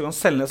indreløper, og så kan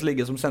Selnes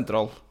ligge som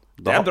sentral.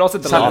 Det bra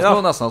sentral. Selnes er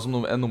jo nesten som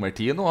nummer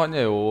 10 nå. Han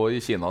er jo i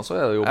Kina, så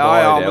er det jo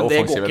bare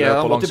offensive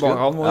på langskudd.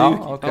 Han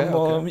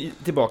må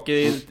tilbake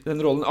i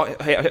den rollen.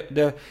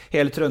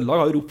 Hele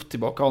Trøndelag har ropt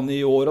tilbake han i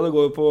år, og det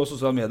går jo på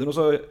sosiale medier, og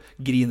så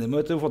griner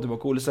vi til å få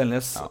tilbake Ole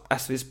Selnes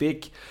as we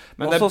speak.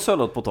 Og så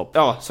Sørloth på topp.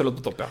 Ja, Sørloth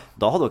på topp, ja.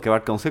 Da hadde dere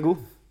vært ganske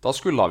gode. Da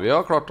skulle vi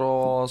ha klart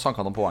å sanke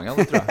noen poeng,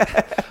 det tror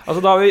jeg.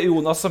 Altså da har vi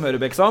Jonas som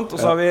høyrebekk, sant?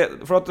 Og så har vi,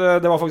 for at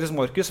det var faktisk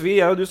Markus.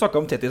 Du snakket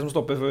om Tetti som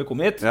stopper før vi kom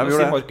hit. Så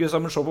sier Markus,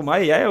 men se på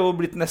meg, jeg er jo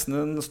blitt nesten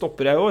en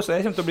stopper jeg også, så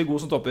jeg kommer til å bli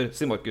god som stopper,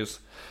 sier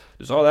Markus.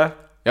 Du sa det.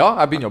 Ja,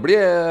 jeg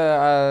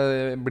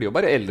blir jo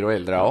bare eldre og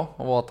eldre jeg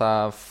også. Og at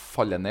jeg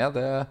faller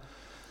ned, det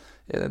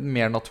er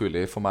mer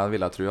naturlig for meg,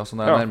 vil jeg tro. Altså,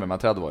 når jeg nærmer meg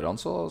 30-årene,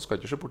 så skal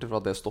jeg ikke se bort ifra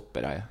at det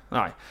stopper jeg.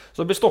 Nei,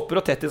 så det blir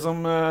stopper og Tetti som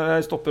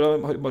stopper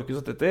av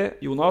Markus og Tetti.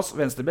 Jonas,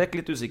 venstrebekk,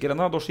 litt usikker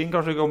ennå. Dorsin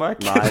kanskje ikke comeback?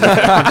 Nei,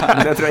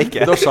 det tror jeg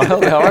ikke. Dorsa, ja,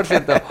 det har vært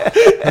fint, ja.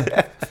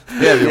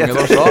 Det er vi unge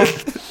Dorsa.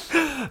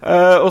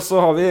 Og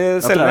så har vi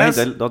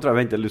Selnes. Da tror jeg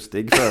vi henter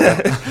Lustig før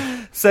det.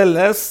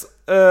 Selnes,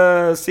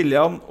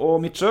 Siljan og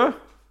Midtsjø.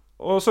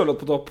 Og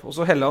Sørloth på topp. Og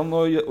så Helland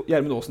og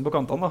Gjermund Aasen på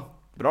kantene da.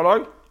 Bra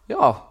lag.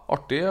 Ja,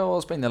 artig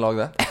og spennende lag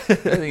det.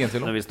 Det er ingen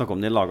tvil om. Når vi snakker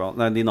om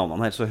de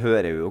navnene her, så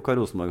hører vi jo hva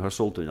Rosenborg har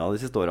solgt unna de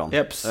siste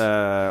årene.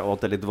 Og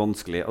at det er litt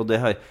vanskelig. Og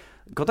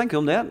hva tenker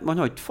du om det? Man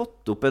har ikke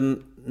fått opp en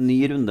ny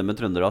runde med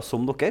trøndere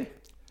som dere?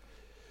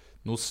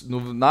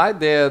 Nei,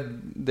 det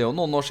er jo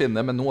noen år siden,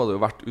 men nå har det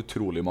jo vært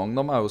utrolig mange,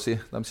 da må jeg jo si.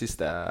 De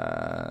siste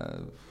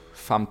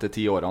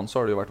 5-10 årene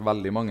så har det jo vært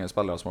veldig mange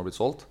spillere som har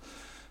blitt solgt.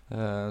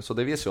 Så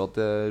det viser jo at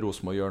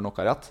Rosenborg gjør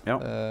noe rett.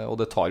 Og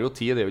det tar jo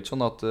tid. Det er jo ikke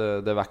sånn at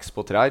det vokser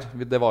på trær.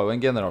 Det var jo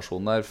en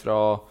generasjon der fra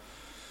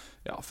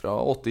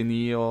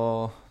 89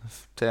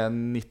 til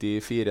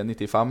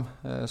 94-95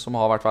 som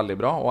har vært veldig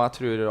bra. Og jeg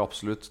tror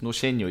absolutt, nå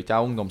kjenner jo ikke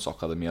jeg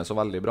ungdomsakademiet så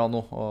veldig bra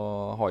nå,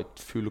 og har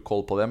ikke full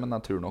koll på det, men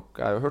jeg tror nok,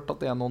 jeg har jo hørt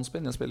at det er noen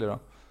spennende spillere.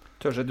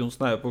 Tørseth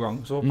Johnsen er jo på gang,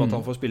 så håper at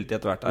han får spilt i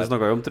etter hvert. Vi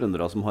snakket jo om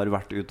trøndere som har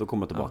vært ut og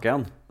kommet tilbake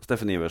igjen.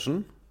 Steffen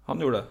Iversen.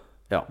 Han gjorde det.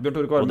 Bjørn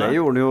Tore Kvarme. Og det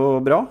gjorde han jo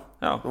bra.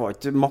 Det var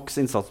ikke maks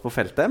innsats på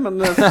feltet,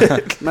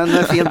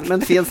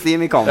 men fin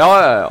stim i kamp.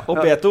 Og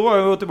Beto var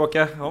jo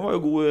tilbake. Han var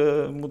jo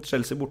god mot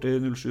Chelsea borte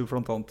i 07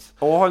 blant annet.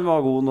 Og han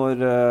var god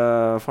når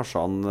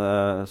farsan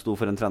sto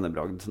for en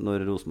trenerbragd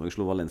når Rosenborg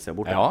slo Valencia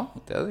borte. Ja,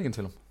 det er det ingen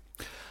tvil om.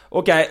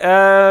 Ok,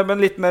 men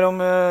litt mer om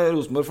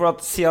Rosenborg. For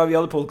at siden vi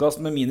hadde podcast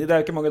med Mini, det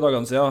er ikke mange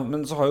dagene siden,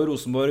 men så har jo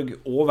Rosenborg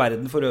og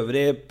verden for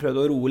øvrig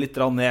prøvd å roe litt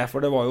ned.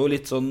 For det var jo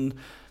litt sånn,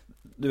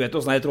 du vet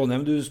jo sånn her i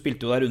Trondheim, du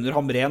spilte jo der under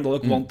Hamren, da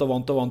dere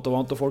vant,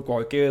 og folk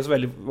var jo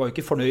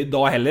ikke fornøyd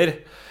da heller.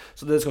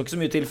 Så det skal ikke så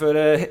mye til før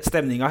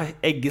stemningen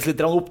egges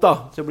litt opp da,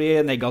 så det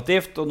blir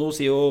negativt. Og nå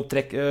sier jo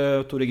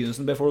Tore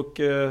Gunesen ber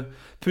folk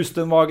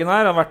puste en vagen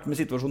her. Han har vært med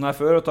situasjonen her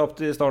før og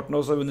tapt i starten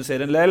og så vunnet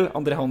serien lell.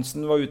 André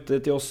Hansen var ute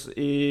til oss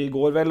i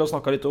går vel og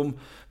snakket litt om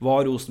hva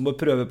Rosenborg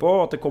prøver på,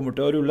 at det kommer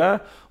til å rulle.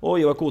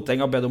 Og Ivar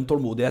Koteng har bedt om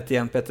tålmodighet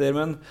igjen, Petter.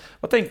 Men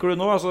hva tenker du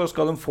nå? Altså,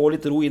 skal de få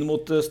litt ro inn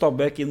mot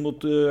Stabæk, inn mot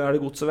er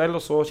det Godset vel,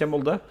 og så kommer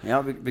Molde? Ja,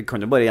 vi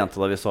kan jo bare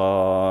gjenta det vi sa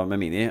med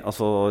Mini.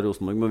 Altså,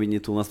 Rosenborg må vinne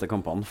de 2 neste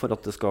kampene for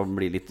at det skal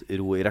bli litt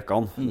ro i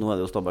rekkene. Nå er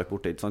det jo Stabæk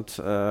borte, ikke sant?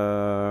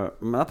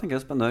 Men jeg tenker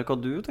det er spennende hva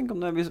du tenker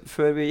om det.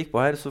 Før vi gikk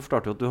på her, så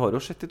fortalte du at du har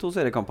jo sett de 2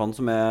 seriekampene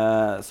som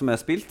er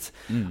spilt.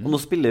 Og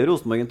nå spiller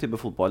Rosenborg en type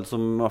fotball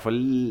som i hvert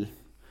fall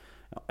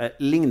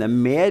ligner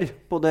mer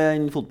på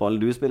den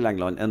fotballen du spiller i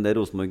England enn det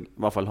Rosenborg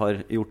i hvert fall har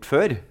gjort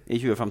før i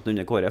 2015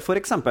 under Kåre. For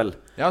eksempel,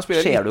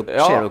 ser du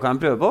hva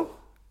de prøver på?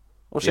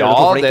 Og ser du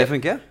hvorfor det ikke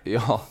funker?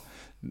 Ja,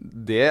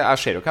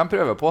 jeg ser jo hva de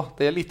prøver på.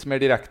 Det er litt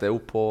mer direkte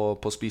opp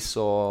på spiss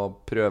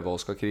og prøve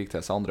å skal krige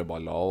til seg andre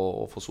baller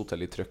og få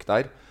suttet litt trykk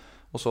der.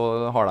 Og så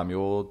har de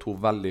jo 2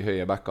 veldig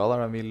høye backer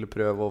der de vil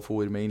prøve å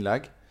fôre med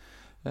innlegg.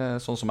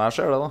 Sånn som jeg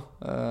ser det da.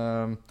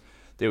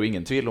 Det er jo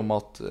ingen tvil om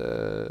at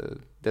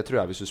det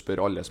tror jeg hvis du spør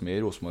alle som er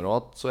i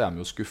Rosenborg, så er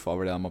de jo skuffet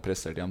over det de har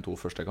prestert i de 2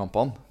 første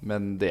kampene.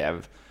 Men det er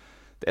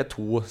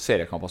 2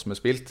 seriekamper som er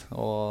spilt,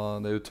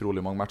 og det er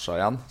utrolig mange matcher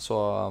igjen. Så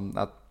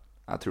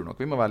jeg tror nok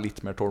vi må være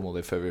litt mer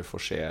tålmodige før vi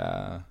får se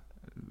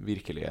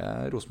virkelige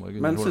Rosenborg.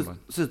 Men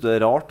synes du det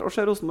er rart å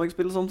se Rosenborg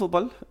spille sånn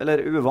fotball?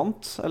 Eller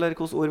uvant? Eller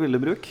hvilke ord vil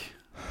du bruke?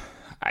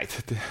 Nei,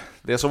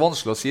 det er så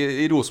vanskelig å si.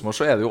 I Rosenborg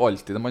så er det jo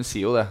alltid det. Man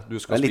sier jo det.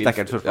 Det er litt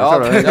ekkelt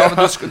spørsmål.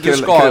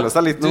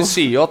 Du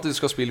sier jo at du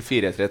skal spille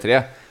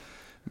 4-3-3.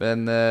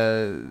 Men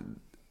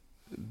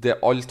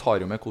alt har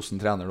jo med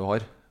hvordan trener du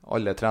har.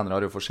 Alle trenere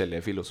har jo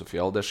forskjellige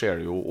filosofier, og det ser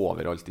du jo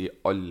overalt i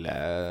alle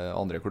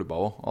andre klubber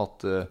også, at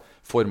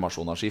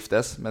formasjoner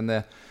skiftes. Men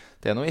det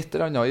er noe et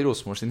eller annet i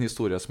Rosenborg sin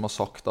historie som har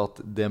sagt at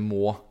det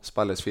må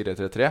spilles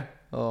 4-3-3.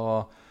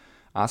 Og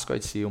Jeg skal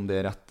ikke si om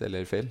det rett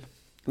eller feil.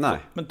 Nei.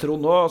 Men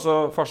Trond nå, altså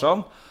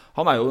farsan,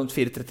 han jo en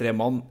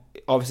 4-3-3-mann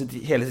av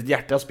hele sitt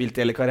hjerte, har spilt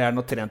hele karrieren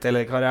og trent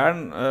hele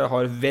karrieren,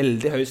 har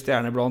veldig høy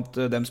stjerne blant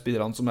de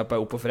spillerne som på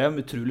opp og frem,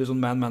 utrolig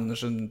sånn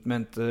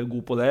man-management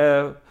god på det.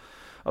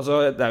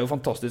 Altså, det jo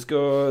fantastisk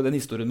den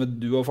historien med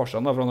du og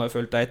farsan, for han har jo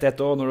følt deg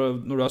tett også,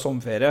 når du har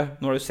sommerferie,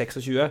 nå du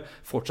 26,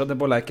 fortsatt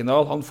på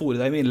Lerkendal, han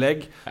forer deg med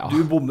innlegg, du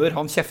bommer,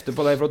 han kjefter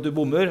på deg for at du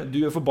bommer,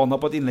 du forbannet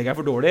på at innlegget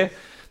for dårlig.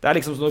 Det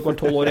liksom som når du var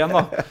 12 år igjen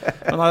da.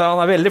 Men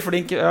han veldig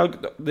flink.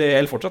 Det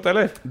gjelder fortsatt,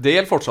 eller? Det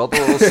gjelder fortsatt,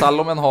 og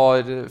selv om han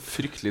har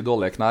fryktelig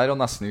dårlige knær og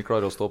nesten ikke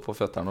klarer å stå på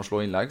føtterne og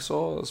slå innlegg,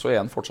 så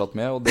han fortsatt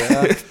med, og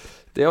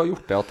det har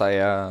gjort det at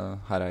jeg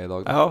her i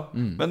dag. Ja,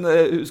 men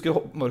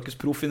husker Markus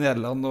Proff i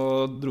Nederland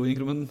og dro inn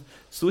krummen,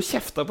 stod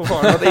kjefta på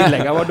faren at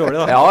innlegget var dårlig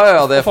da.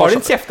 Ja, det faren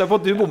din kjefta på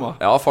at du bomma.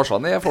 Ja,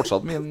 farsan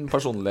fortsatt min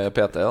personlige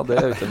PT, ja. Det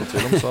jo ikke noe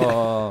tvil om, så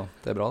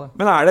det bra det.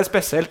 Men det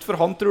spesielt for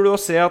han, tror du, å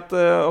se at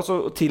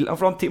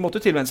for han måtte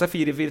jo tilvenne seg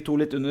 4-4-2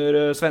 litt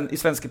under i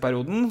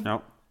svenskeperioden. Ja.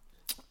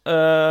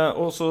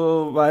 Og så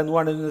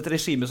nå det et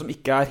regime som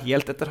ikke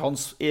helt etter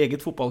hans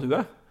eget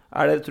fotballhue.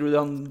 Tror du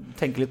han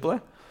tenker litt på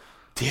det?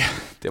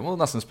 Det må du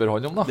nesten spørre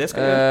han om da. Det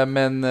skal jeg.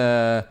 Men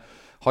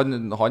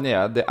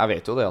jeg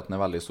vet jo det at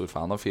han veldig stor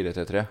fan av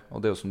 4-3-3.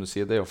 Og det jo som du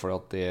sier, det jo fordi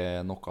at det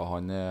noe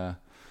han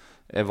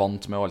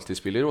vant med å alltid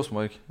spille i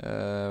Rosenborg.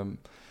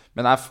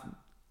 Men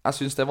jeg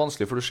synes det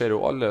vanskelig, for du ser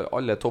jo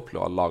alle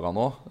topplagene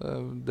nå.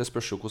 Det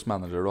spørs jo hvilken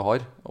manager du har.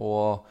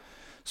 Og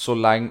så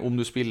lenge om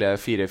du spiller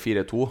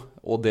 4-4-2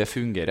 og det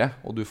fungerer,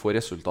 og du får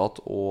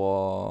resultat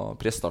og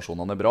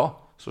prestasjonene bra,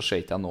 så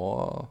ser ikke jeg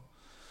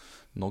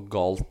noe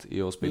galt i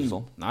å spille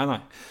sånn. Nei.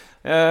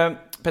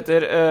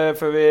 Petter,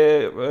 før vi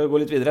går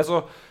litt videre,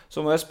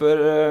 så må jeg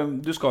spørre,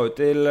 du skal jo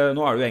til,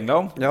 nå du i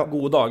England,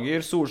 gode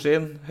dager,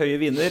 solskinn, høye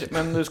viner,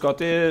 men du skal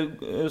til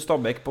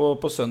Stabæk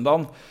på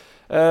søndagen.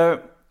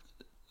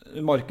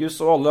 Markus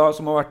og alle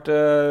som har vært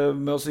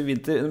med oss i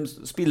vinter,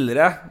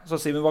 spillere, så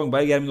Simen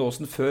Wangberg, Gjermund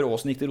Aasen, før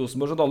Aasen gikk til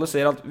Rosenborg, så alle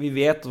ser at vi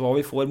vet hva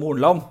vi får med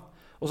Hornland.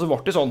 Og så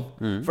ble det sånn.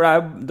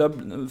 For det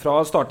fra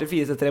å starte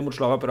 4-3 mot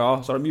Slavia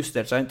Praha, så har de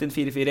justert seg inn til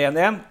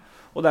 4-4-1-1.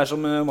 Og det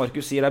som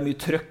Markus sier, det mye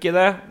trøkk i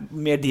det,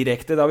 mer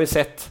direkte, det har vi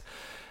sett.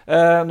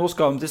 Nå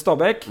skal de til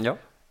Stabæk. Ja.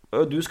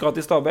 Du skal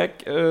til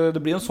Stabæk.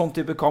 Det blir en sånn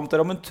type kamp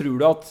der, men tror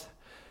du at,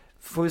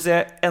 får vi se,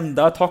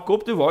 enda et hakk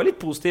opp? Du var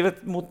litt positiv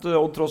mot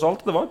Odd tross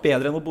alt. Det var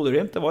bedre enn mot Bodø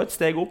Glimt. Det var et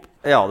steg opp.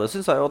 Ja, det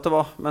synes jeg jo at det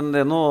var. Men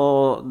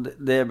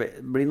det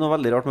blir noe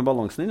veldig rart med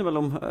balansen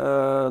innimellom.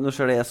 Nå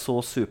ser det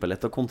så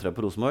superlett å kontre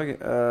på Rosenborg.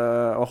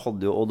 Og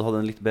hadde jo Odd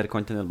en litt bedre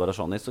kant enn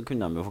Barashani, så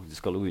kunne de jo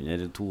faktisk gå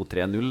under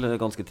 2-3-0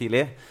 ganske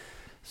tidlig.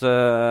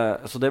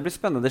 Så det blir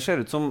spennende. Det ser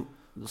ut som,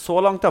 så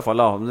langt i hvert fall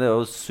da, men det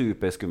jo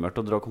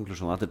superskummelt å dra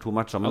konklusjoner etter 2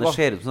 matcher, men det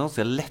ser ut som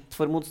det er lett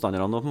for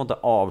motstanderne å på en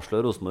måte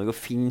avsløre Rosenborg og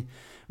finne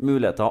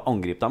muligheter å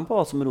angripe dem på,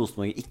 som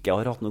Rosenborg ikke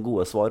har hatt noen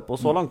gode svar på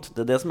så langt.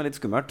 Det det som litt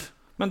skummelt.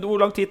 Men hvor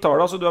lang tid tar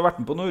det? Altså, du har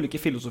vært med på noen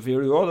ulike filosofier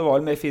du også. Det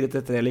var mer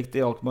 4-3-3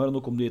 likt i Alkmaar, og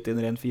nå kom du ut i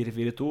en ren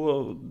 4-4-2.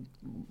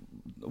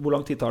 Hvor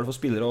lang tid tar det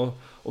for spillere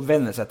å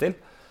venne seg til?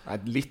 Nei,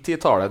 litt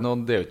tid tar det.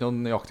 Det jo ikke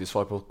noen nøyaktig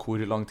svar på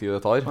hvor lang tid det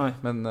tar. Nei.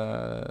 Men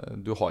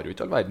du har jo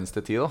ikke all verdens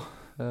til tid da.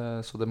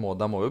 Så de må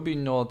jo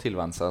begynne å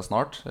tilvenne seg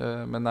snart.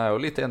 Men jeg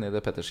jo litt enig i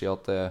det Petter sier,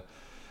 at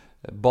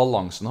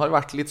balansen har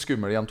vært litt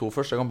skummel i de 2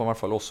 første kampene, i hvert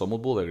fall også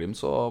mot Bodø Glimt.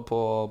 Så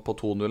på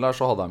 2-0 her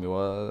så hadde de jo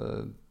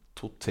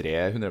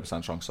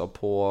 2-300% sjanser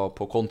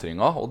på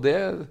kontringer. Og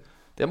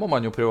det må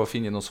man jo prøve å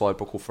finne noe svar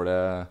på hvorfor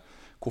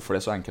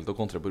det så enkelt å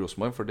kontre på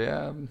Rosenborg. For det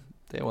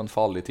jo en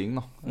farlig ting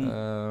da.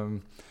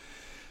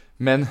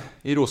 Men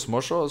i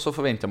Rosenborg så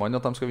forventer man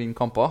at de skal vinne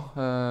kamper.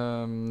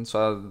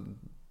 Så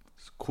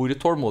hvor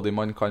tålmodig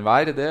man kan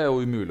være, det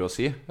jo umulig å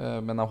si.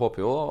 Men jeg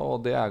håper jo,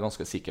 og det jeg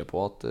ganske sikker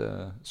på, at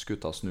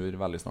skuta snur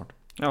veldig snart.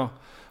 Ja,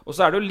 og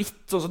så det jo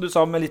litt, sånn som du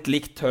sa, med litt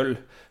likt høll.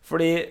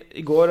 Fordi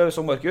i går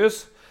så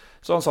Markus,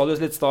 så han sa det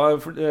jo litt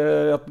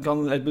at han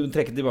kan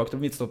trekke tilbake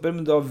til midtstopper,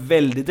 men du har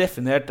veldig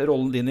definert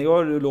rollen din i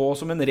går. Du lå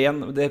som en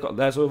ren, det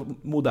så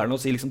moderne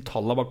å si liksom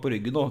tallet bak på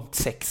ryggen nå.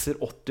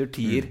 6er, 8er,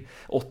 10er.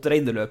 8er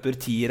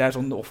inderløper, 10er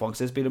sånn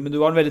offensiv spiller. Men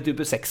du var en veldig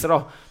type 6er da.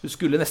 Du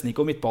skulle nesten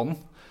ikke om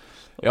midtbanen.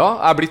 Ja,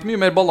 jeg blitt mye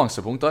mer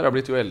balansepunkt der. Jeg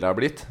blitt jo eldre jeg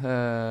blitt.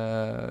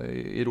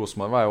 I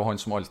Rosenborg var jeg jo han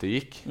som alltid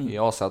gikk. I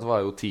AZ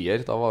var jeg jo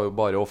 10er. Da var jo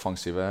bare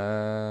offensive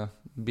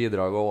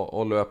bidrag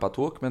og løp jeg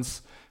tok.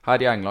 Mens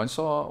her i England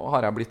så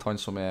har jeg blitt han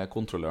som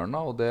kontrolløren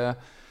da, og det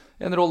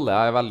en rolle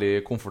jeg veldig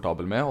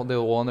komfortabel med, og det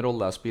også en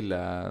rolle jeg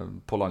spiller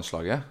på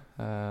landslaget.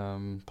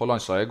 På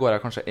landslaget går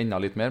jeg kanskje enda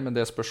litt mer, men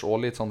det spørs også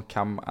litt sånn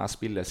hvem jeg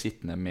spiller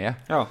sittende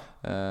med. Ja.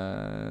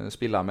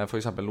 Spiller jeg med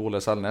for eksempel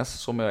Ole Selnes,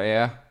 som jo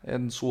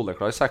en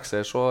soleklar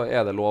 6er, så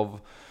det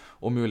lov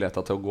og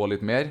muligheter til å gå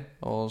litt mer.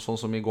 Og sånn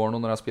som i går nå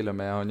når jeg spiller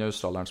med han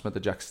australieren som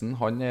heter Jackson,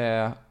 han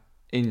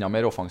enda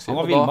mer offensiv.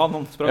 Han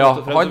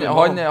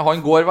var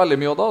han går veldig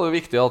mye, og da det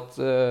viktig at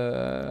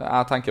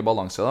jeg tenker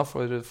balanse da,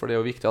 for det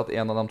jo viktig at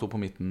en av de 2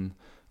 på midten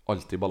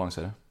alltid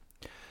balanserer.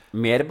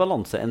 Mer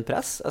balanse enn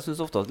press. Jeg synes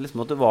ofte at, liksom,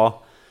 at det var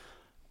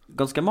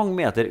ganske mange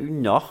meter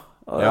unna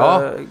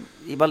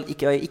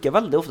Ikke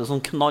veldig ofte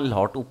sånn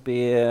knallhardt opp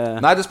i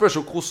Nei, det spørs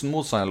jo hvordan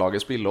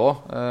motstanderlaget spiller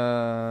også.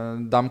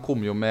 De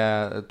kom jo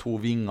med 2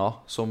 vinger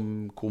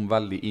som kom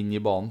veldig inn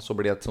i banen, så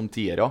ble det som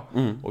tiere.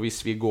 Og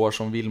hvis vi går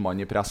som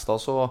villmann i press da,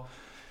 så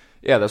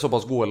det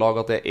såpass gode lag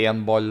at det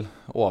 1 ball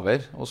over,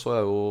 og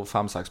så jo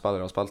 5-6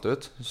 spillere spilt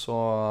ut. Så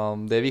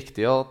det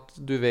viktig at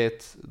du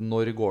vet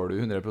når går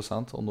du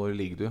 100%, og når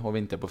ligger du og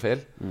venter på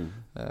feil.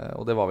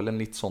 Og det var vel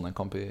en litt sånn en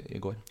kamp i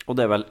går. Og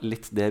det vel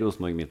litt det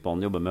Rosenborg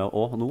midtbanen jobber med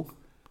også nå?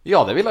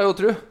 Ja, det vil jeg jo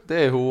tro.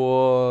 Det jo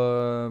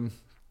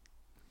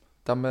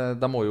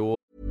de må jo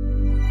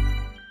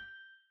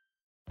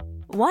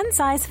One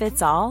size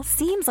fits all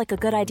seems like a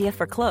good idea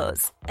for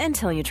clothes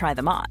until you try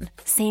them on.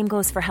 Same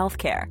goes for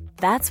healthcare.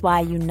 That's why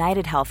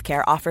United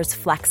Healthcare offers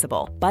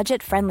flexible,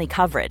 budget-friendly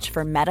coverage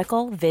for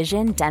medical,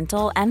 vision,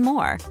 dental, and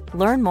more.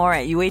 Learn more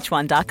at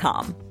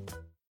uh1.com.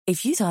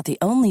 If you thought the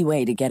only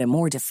way to get a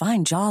more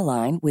defined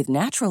jawline with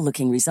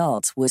natural-looking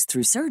results was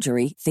through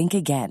surgery, think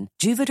again.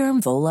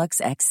 Juvederm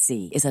Volux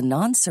XC is a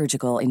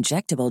non-surgical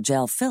injectable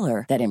gel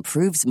filler that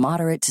improves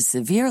moderate to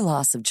severe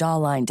loss of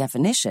jawline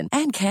definition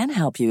and can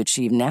help you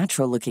achieve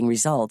natural-looking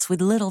results with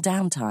little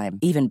downtime.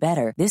 Even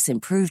better, this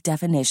improved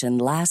definition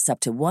lasts up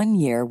to 1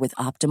 year with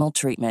optimal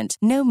treatment.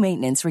 No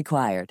maintenance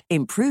required.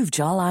 Improve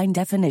jawline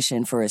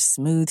definition for a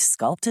smooth,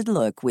 sculpted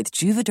look with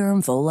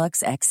Juvederm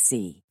Volux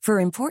XC. For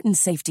important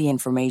safety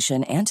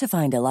information and to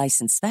find a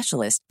licensed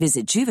specialist,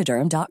 visit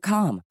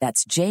Juvederm.com.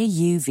 That's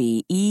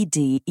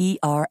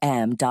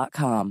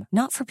JUVEDERM.com.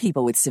 Not for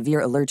people with severe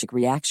allergic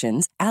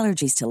reactions,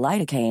 allergies to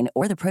lidocaine,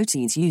 or the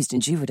proteins used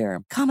in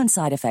Juvederm. Common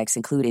side effects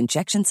include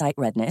injection site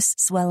redness,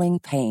 swelling,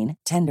 pain,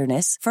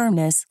 tenderness,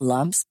 firmness,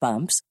 lumps,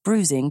 bumps,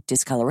 bruising,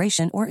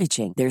 discoloration, or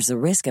itching. There's a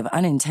risk of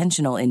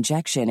unintentional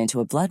injection into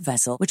a blood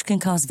vessel, which can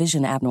cause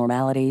vision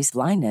abnormalities,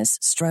 blindness,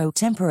 stroke,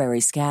 temporary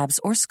scabs,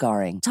 or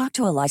scarring. Talk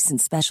to a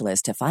licensed specialist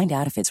to find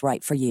out if it's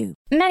right for you.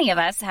 Many of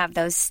us have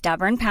those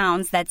stubborn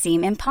pounds that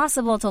seem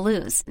impossible to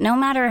lose, no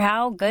matter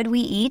how good we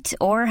eat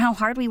or how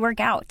hard we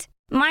work out.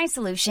 My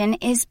solution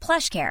is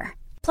PlushCare.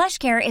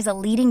 PlushCare is a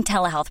leading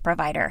telehealth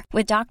provider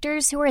with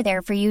doctors who are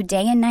there for you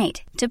day and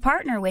night to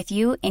partner with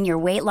you in your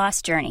weight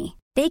loss journey.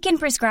 They can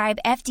prescribe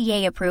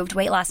FDA-approved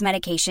weight loss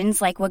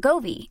medications like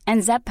Wegovy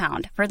and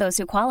Zepbound for those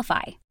who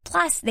qualify.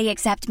 Plus, they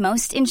accept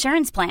most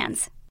insurance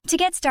plans. To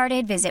get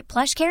started, visit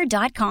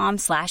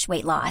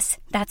plushcare.com/weightloss.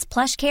 That's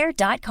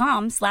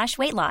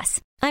plushcare.com/weightloss.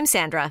 I'm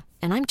Sandra,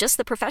 and I'm just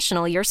the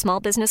professional your small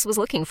business was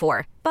looking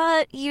for.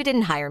 But you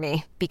didn't hire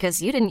me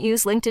because you didn't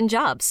use LinkedIn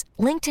Jobs.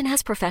 LinkedIn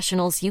has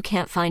professionals you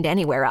can't find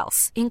anywhere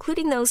else,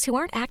 including those who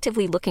aren't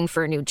actively looking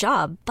for a new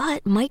job,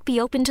 but might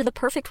be open to the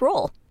perfect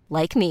role,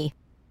 like me.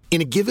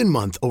 In a given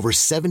month, over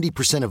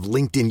 70% of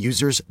LinkedIn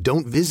users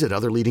don't visit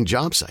other leading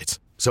job sites.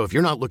 So if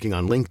you're not looking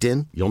on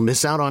LinkedIn, you'll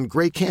miss out on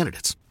great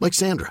candidates, like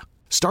Sandra.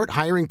 Start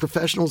hiring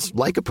professionals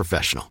like a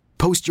professional.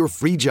 Post your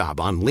free job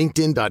on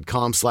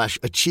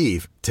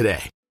linkedin.com/achieve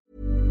today.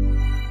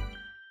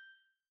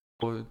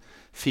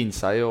 Finne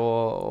seg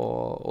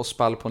og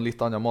spille på en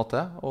litt annen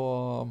måte.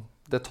 Og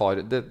det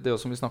jo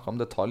som vi snakket om,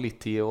 det tar litt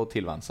tid å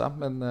tilvenne seg.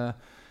 Men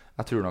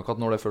jeg tror nok at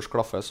når det først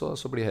klaffer,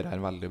 så blir dette her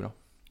veldig bra.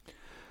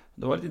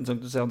 Det var litt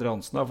interessant å se André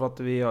Hansen da, for at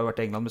vi har vært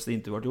i England mens det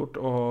intervjuet ble gjort.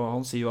 Og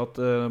han sier jo at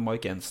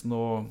Mike Jensen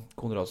og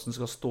Konradsen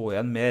skal stå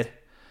igjen mer.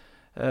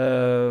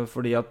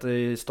 Fordi at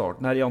i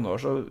starten her i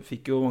januar så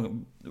fikk jo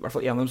mange, i hvert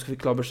fall en av dem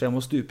fikk klar beskjed om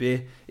å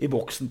stupe i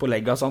boksen på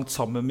legga, sant,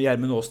 sammen med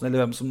Gjermund Aasen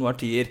eller hvem som nå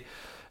tier.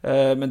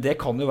 Men det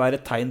kan jo være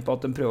et tegn på at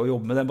de prøver å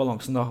jobbe med den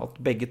balansen da, at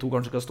begge to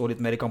kanskje skal stå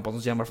litt mer i kampene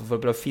som kommer, i hvert fall for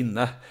å prøve å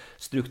finne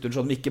strukturen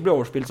så de ikke blir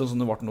overspilt sånn som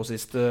det ble nå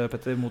sist,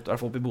 Petter, mot i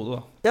hvert fall oppe i Bodø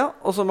da. Ja,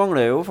 og så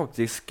mangler jo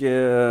faktisk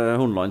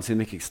Hornland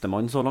sin viktigste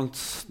mann så langt.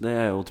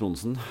 Det jo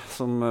Tronsen,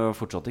 som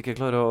fortsatt ikke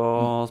klarer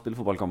å spille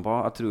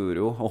fotballkamper. Jeg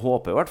tror jo, og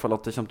håper i hvert fall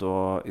at det kommer til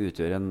å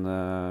utgjøre en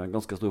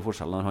ganske stor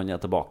forskjell når han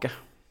tilbake.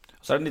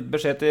 Så det en liten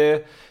beskjed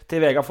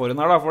til Vega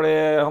Forhen her da,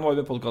 fordi han var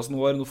jo med podcasten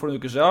vår for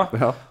noen uker siden.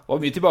 Ja. Det var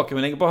mye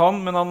tilbakemeldinger på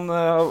han, men han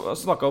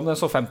snakket om den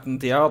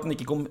SO15-tida, at han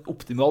ikke kom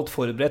optimalt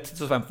forberedt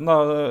til SO15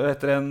 da,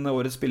 etter en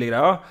årets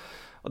spillegreia.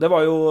 Og det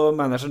var jo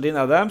manageren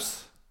din,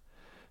 Adams,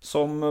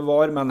 som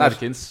var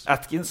manager...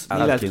 Atkins.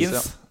 Neil Atkins.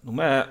 Ja. Nå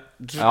må jeg...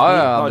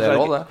 Ja, det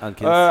også det.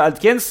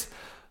 Atkins.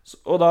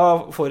 Og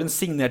da Forhen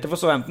signerte for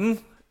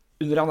SO15,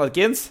 under han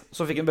Atkins,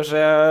 så fikk han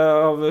beskjed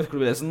av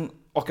klubbledelsen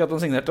akkurat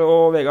han signerte,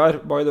 og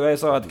Vegard, by the way,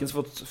 så har Atkins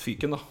fått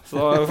fyken da. Så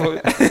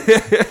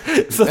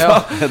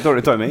da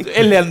dårlig timing.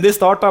 Elendig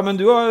start da, men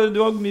du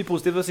har mye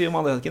positivt å si om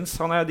Atkins.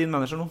 Han din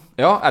manager nå.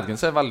 Ja, Atkins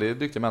en veldig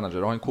dyktig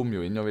manager, og han kom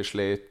jo inn og vi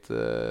slet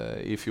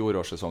i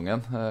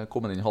fjorårssesongen.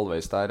 Kom inn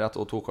halvveis der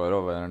og tok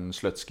over en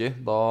Slutsky.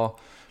 Da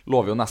lå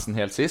vi jo nesten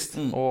helt sist,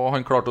 og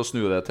han klarte å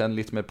snu det til en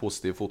litt mer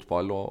positiv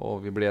fotball, og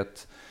vi ble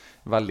et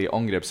veldig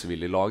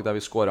angrepsvillig lag der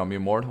vi skåret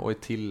mye mål, og i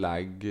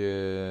tillegg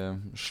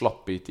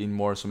slapp ikke inn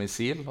mål som i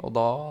sil, og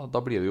da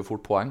blir det jo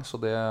fort poeng. Så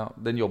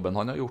den jobben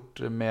han har gjort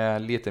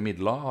med lite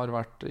midler har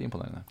vært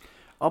imponerende.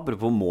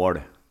 Apropos mål,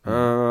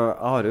 Jeg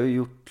har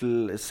jo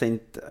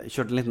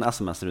kjørt en liten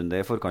SMS-runde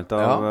I forkant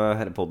av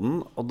Herrepodden.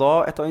 Og da,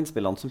 et av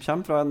innspillene som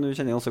kommer fra en du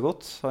kjenner ganske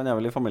godt, han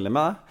vel I familie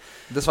med deg.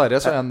 Dessverre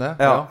så han det.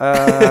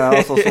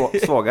 Altså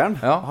svågeren.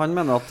 Han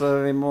mener at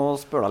vi må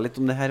spørre deg litt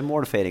om det her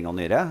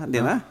målfeiringene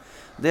dine.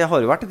 Det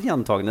har jo vært et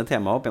gjentagende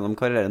tema opp gjennom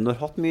karrieren. Du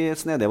har hatt mye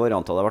snedige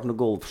varianter. Det har vært noe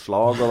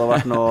golfslag, og det har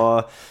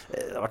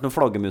vært noe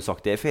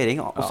flaggermusaktige feiring.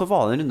 Og så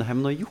var det en runde her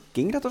med noe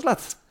jokking, rett og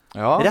slett.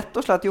 Rett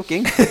og slett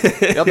jokking.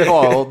 Ja, det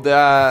var jo det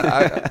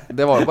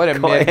var jo bare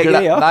mer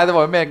glede. Nei, det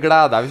var jo mer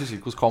glede. Jeg husker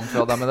ikke hvordan kamp vi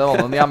hadde, men det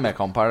var en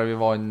hjemmekamp her der vi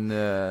vant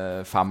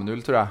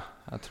 5-0, tror jeg.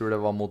 Jeg tror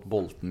det var mot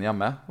Bolton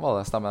hjemme, var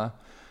det, stemmer det.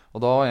 Og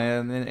da var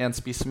en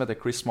spiss som heter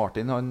Chris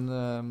Martin. Han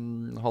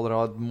hadde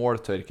hatt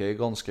måltørke I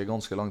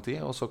ganske lang tid,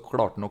 og så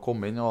klarte han å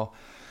komme inn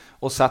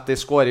og sette I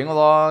scoring, og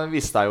da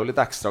visste jeg jo litt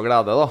ekstra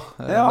glede da.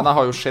 Men jeg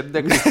har jo sett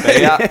det klippet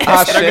Jeg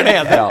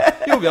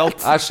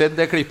har sett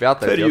det klippet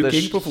etter og det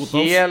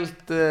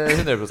helt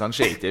 100%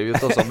 shady ut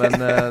også, men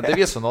det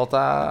viser nå at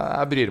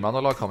jeg bryr meg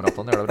når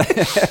lagkameratene gjør det bra.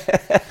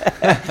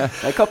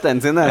 Det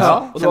kapteinen sin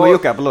og så må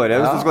jukke på låret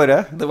hvis du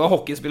scorer. Det var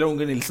hockeyspiller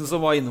Unger Nilsen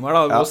som var innom her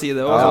da, vi må si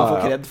det, og så få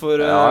kred for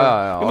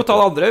vi må ta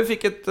det andre. Vi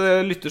fikk et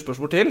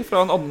lytterspørsmål til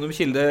fra en anonym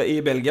kilde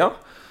I Belgia.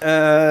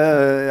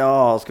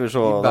 Skal vi se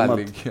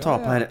ta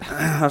opp her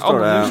står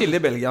det Anonym kilde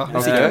I Belgia,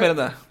 sikkert mer enn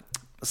det.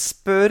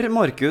 Spør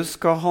Markus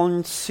hva han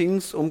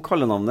syns om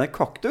kallenavnet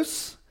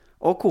Kaktus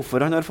og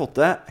hvorfor han har fått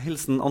det.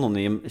 Hilsen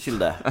anonym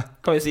kilde.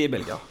 Kan vi si I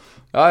Belgia?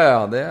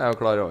 Ja, det jeg jo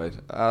klar over.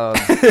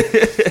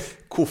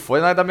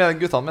 Hvorfor? Nei,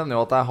 guttene mener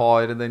jo at jeg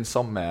har den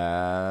samme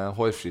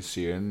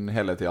hårfrisyren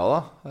hele tiden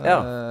da.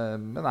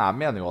 Men jeg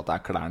mener jo at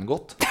jeg klær den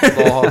godt.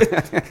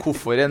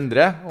 Hvorfor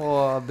endre?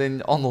 Og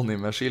den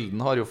anonyme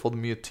skilden har jo fått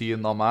mye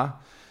tyn av meg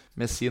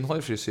med sin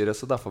hårfrisyre,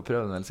 så derfor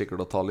prøver den vel sikkert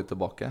å ta litt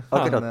tilbake.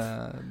 Men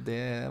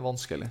det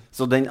vanskelig.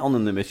 Så den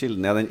anonyme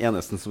kilden den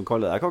eneste som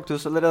kaller deg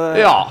kaktus, eller det?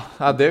 Ja,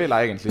 det vil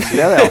jeg egentlig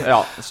si.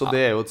 Så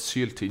det jo et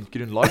syltynt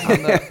grunnlag,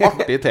 men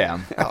artig til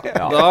en.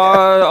 Da,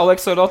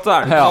 Alex Sørloth,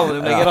 det ikke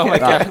anonym lenger,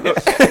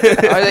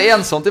 da, det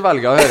ensomt I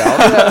velget å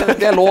høre.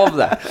 Det lov,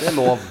 det. Det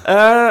lov.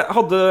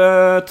 Hadde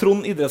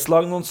Trond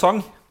idrettslag noen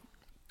sang?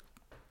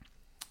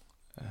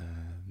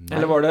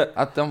 Eller var det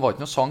den var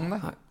ikke noe sang,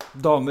 det.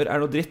 Damer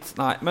noe dritt.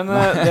 Nei, men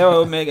det var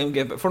jo med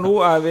game. For nå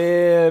vi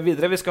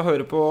videre. Vi skal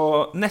høre på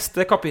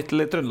neste kapittel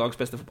I Trøndelags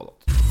beste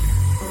fotballåt.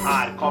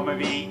 Her kommer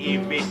vi I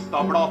hvitt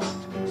og blått,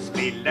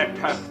 spiller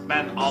tøft,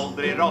 men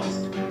aldri rått.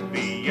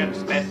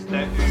 Byens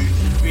beste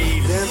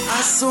utspill. Den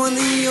så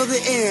ny, og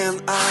det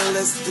en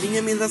alle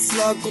stringer mindre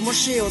slag om å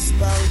skje og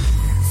spill.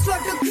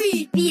 Svart og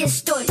hvit, vi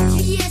stolt,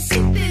 vi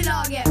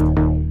superlaget.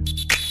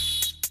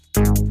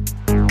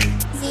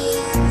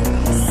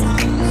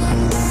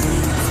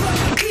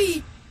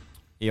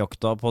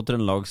 Jakta på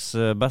Trøndelags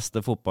beste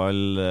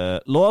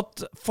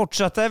fotballåt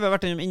fortsetter. Vi har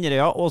vært innom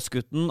Inderøya,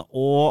 Åsgutten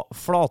og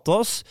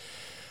Flatås.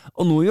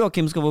 Og nå,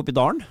 Joachim, skal vi opp I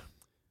Dalen.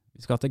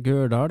 Vi skal til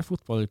Gørdal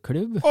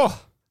fotballklubb.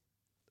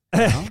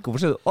 Hvorfor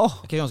sier du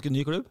Ikke ganske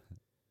ny klubb?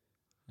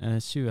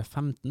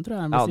 2015, tror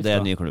jeg. Ja, det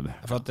en ny klubb.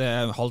 For at det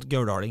halvt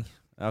Gørdaling.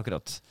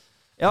 Akkurat.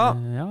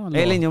 En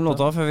linje om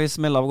låta før vi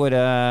smeller av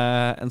gårde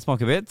en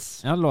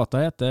smakebit. Ja,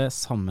 låta heter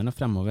Sammen og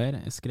fremover,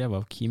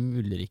 skrevet av Kim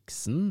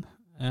Ulriksen.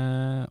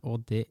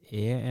 Og det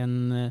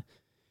en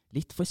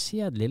litt for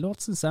kjedelig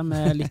låt, synes jeg,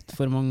 med litt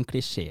for mange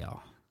klisjeer.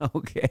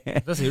 Ok.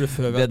 Det sier du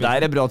før det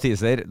der bra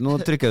teaser. Nå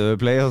trykker du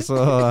play, og så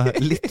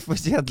litt for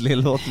kjedelig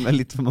låt med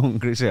litt for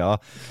mange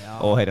klisjeer.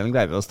 Og her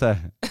gleder vi oss til.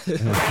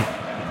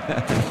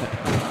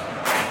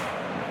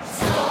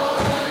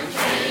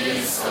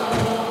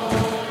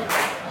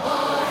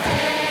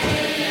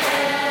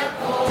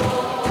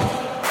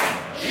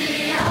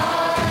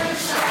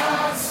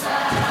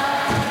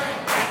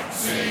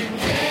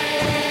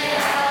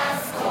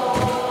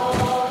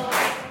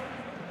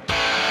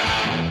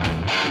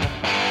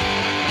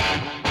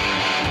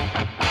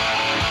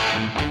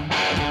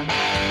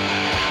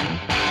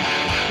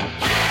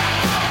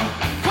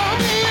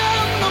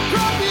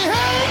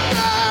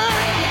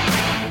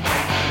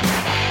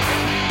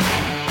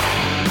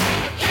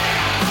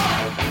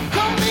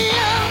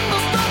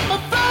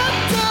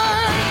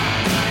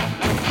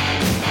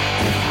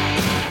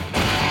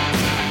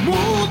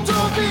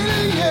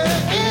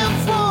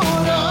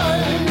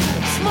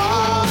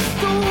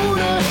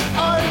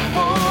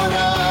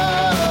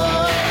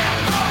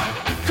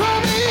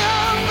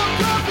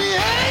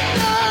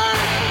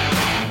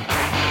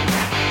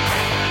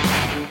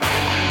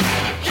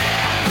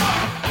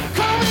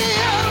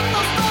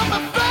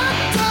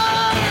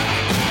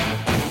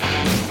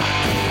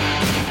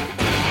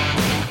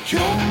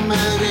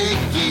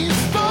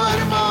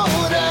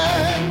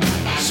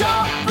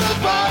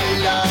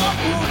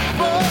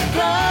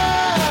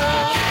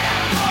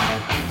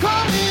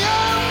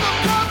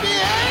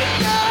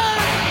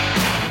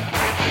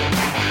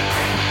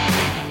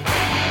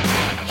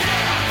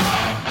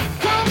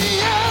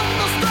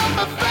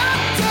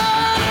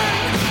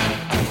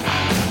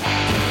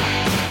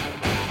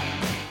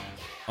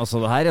 Altså,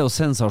 det her jo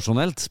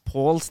sensasjonelt.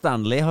 Paul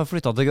Stanley har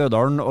flyttet til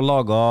Gaudalen og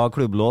laget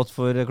klubblåt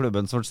for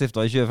klubben som ble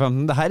stiftet i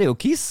 2015. Det her jo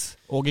Kiss.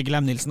 Åge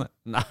Glem Nilsen.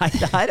 Nei,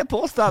 det her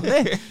Paul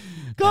Stanley.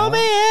 Kom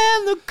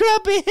igjen og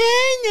klapp i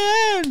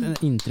hendene!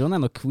 Introen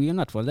noe Queen i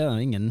hvert fall. Det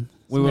jo ingen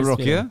We Will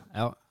Rock You.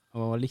 Ja,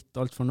 og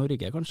litt alt for Norge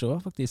kanskje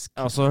også, faktisk.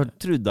 Altså,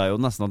 trodde jeg jo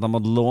nesten at de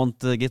hadde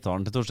lånt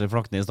gitaren til Torstein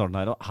Flakne i starten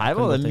her. Og her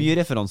var det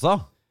mye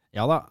referanser.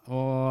 Ja da,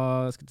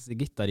 og skal jeg si,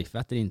 gitarriffet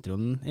etter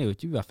introen jo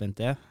ikke UFNT.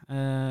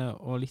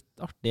 Og litt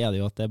artig det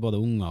jo at det både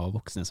unger og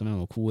voksne som med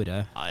å kore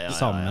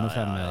sammen og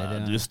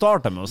fremmer. Du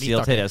startet med å si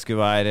at dette skulle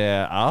være...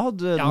 Nå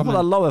hadde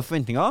jeg lave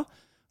forventninger,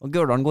 og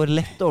Gaurdalen går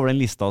lett over den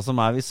lista som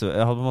jeg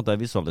hadde på en måte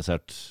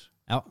visualisert.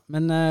 Ja,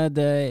 men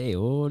det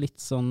jo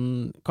litt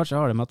sånn... Kanskje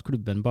har det med at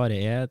klubben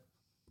bare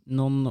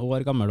noen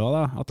år gammel også,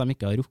 da. At de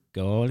ikke har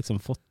rukket å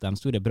liksom fått de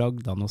store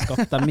bragdene og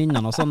skapt de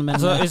minnene og sånn. Men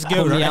altså, hvis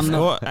Gaurdalen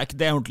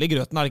det ordentlig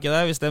grøten, det ikke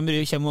det? Hvis de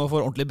kommer og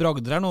får ordentlig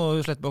bragder her nå,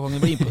 slett på kongen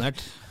blir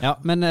imponert. Ja,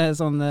 men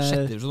sånn...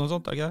 Sjettivisjon og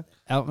sånt, det ikke det?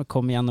 Ja,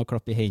 kom igjen og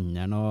klapp i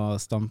hendene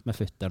og stamp med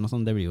føtterne og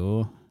sånn, det blir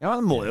jo... Ja,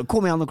 men må jo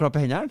komme igjen og klappe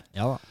i hendene.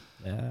 Ja da.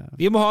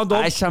 Vi må ha en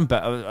dom. Jeg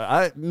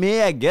er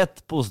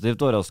meget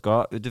positivt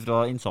overrasket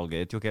utifra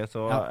innsalget ditt, okay?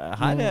 Så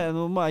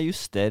nå må jeg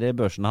justere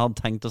børsen jeg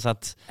hadde tenkt å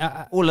sette.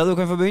 Ole, du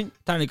kan få begynne.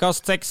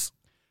 Terningkast 6.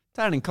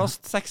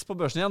 Terningkast 6 på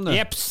børsen igjen, du.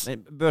 Jeps.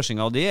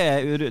 Børsinga di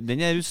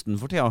den rusten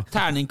for tida.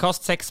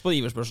 Terningkast 6 på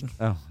Iversbørsen.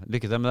 Ja,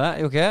 lykke til med det,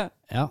 okay?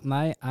 Ja,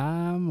 nei,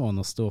 jeg må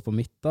nå stå på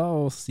mitt da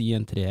og si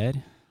en 3.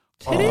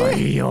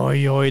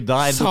 Oi,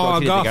 der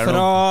Saga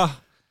fra...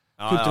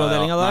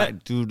 kulturavdelingen der.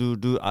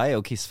 Jeg jo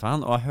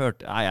Kiss-fan, og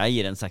jeg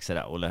gir en 6,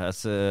 Ole.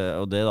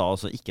 Og det da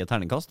altså ikke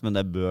terningkast, men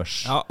det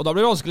børs. Ja, og da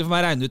blir det vanskelig for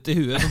meg å regne ut i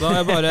huet, så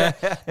da bare...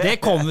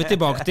 Det kommer vi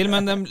tilbake til,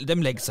 men de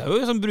legger seg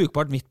jo som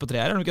brukbart midt på 3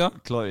 her, er det ikke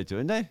da? Klarer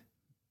ikke den der?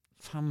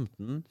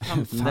 15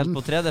 delt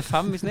på 3, det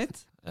 5 i snitt?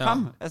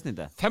 5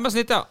 snittet. 5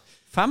 snitt, ja.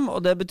 5, og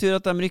det betyr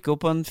at de rykker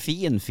opp på en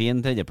fin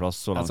tredjeplass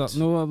så langt. Altså,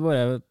 nå må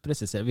jeg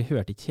presisere, vi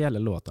hørte ikke hele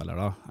låta eller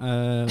da.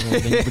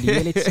 Den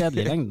blir litt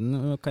kjedelig i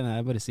lengden, kan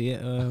jeg bare si.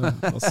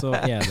 Og så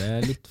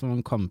det litt for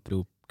noen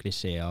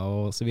kamprop-klisjeer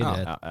og så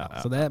videre.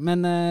 Så det,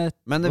 men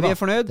vi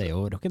fornøyd. Det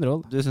jo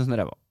rock'n'roll. Du synes den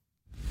ræva.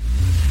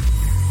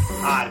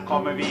 Her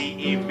kommer vi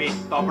i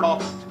hvitt og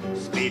blått,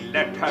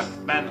 spiller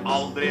tøft, men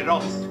aldri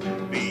rått.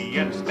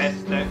 Byens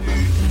beste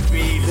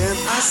utspill. Den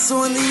så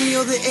 9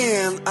 og det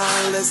en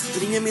alles.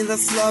 Ringer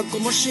middagslag,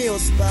 kom og se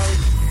oss spill.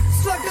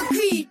 Svart og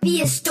hvit, vi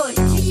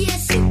stolt, vi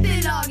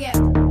superlaget.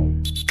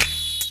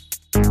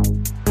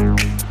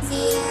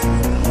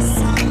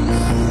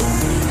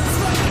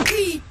 Svart og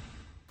hvit.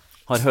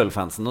 Har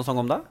Høl-fansen noe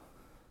sang om deg?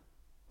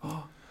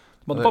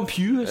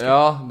 Bampu,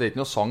 ja, det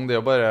ikke noe sang,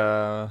 det jo bare...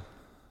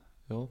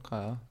 Jo,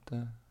 hva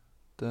det?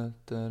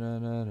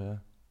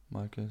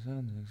 Markus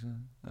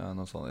Henriksen. Ja,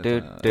 noe sånt. Jeg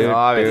vet ikke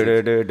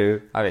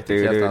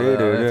helt.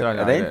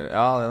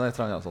 Ja, det er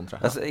Trondheim sånn,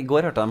 tror jeg. I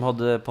går hørte de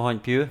hadde på han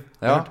Pew.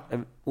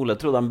 Ole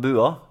trodde de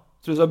bua.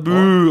 Trodde de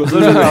bu. Og så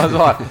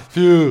var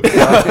Pew.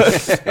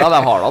 Ja,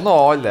 de har da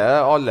noe.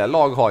 Alle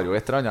lag har jo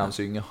et eller annet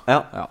de synger.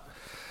 Ja.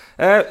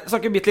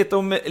 Snakker bitte litt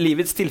om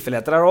livets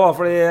tilfeldigheter her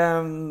også, fordi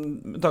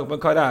med tanke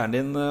på karrieren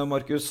din,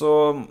 Markus,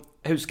 så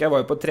jeg husker jeg var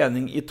jo på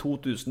trening i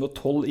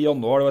 2012 i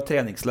januar. Det var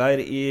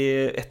treningsleir i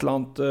et eller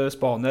annet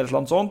Spania eller et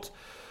eller annet sånt.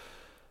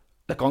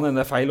 Det kan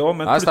hende feil også,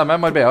 men stemmer,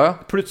 Marbella, ja.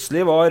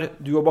 Plutselig var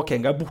du og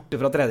Bakenga borte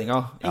fra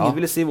treninga. Ingen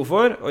ville si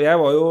hvorfor, og jeg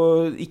var jo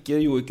gjorde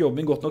ikke jobben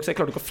min godt nok, så jeg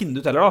klarte ikke å finne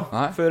det ut heller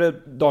da. Før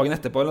dagen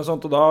etterpå eller noe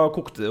sånt, og da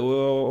kokte det jo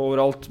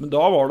overalt. Men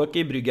da var det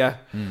ikke i brygget.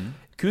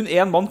 Kun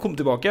en mann kom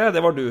tilbake, det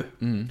var du.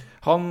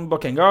 Han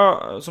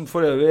Bakenga, som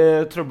for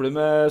øvrig trøbler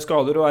med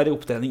skader og i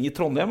opptrening i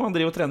Trondheim. Han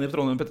driver og trener i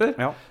Trondheim, Petter.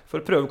 Ja.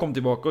 For å prøve å komme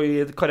tilbake og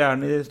gi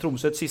karrieren i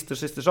Tromsø et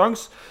siste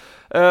sjans.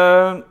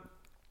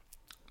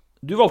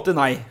 Du valgte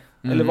nei.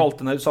 Eller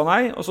valgte nei, du sa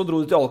nei. Og så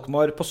dro du til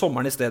Alkmaar på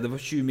sommeren i stedet for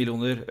 20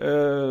 millioner.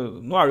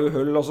 Nå det jo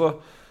Høll, altså.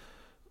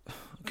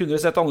 Kunne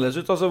det sett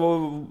annerledes ut? Altså,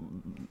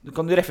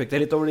 kan du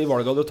reflektere litt over de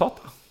valgene du har tatt?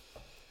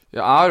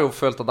 Ja, jeg har jo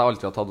følt at jeg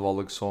alltid har tatt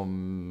valg som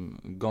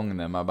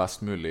gagner meg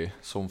best mulig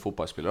som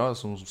fotballspiller,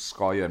 som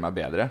skal gjøre meg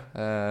bedre.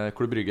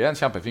 Klubb Brygge en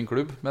kjempefin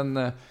klubb, men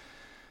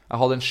jeg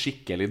hadde en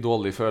skikkelig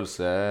dårlig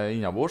følelse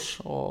innabords,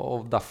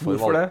 og derfor...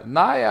 Hvorfor det?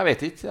 Nei, jeg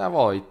vet ikke. Jeg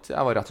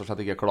var rett og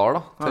slett ikke klar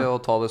da, til å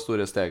ta det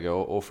store steget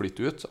og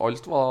flytte ut.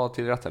 Alt var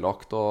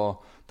tilrettelagt,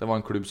 og det var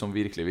en klubb som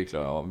virkelig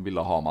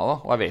ville ha meg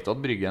da. Og jeg vet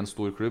at Brygge en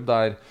stor klubb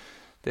der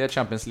det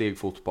Champions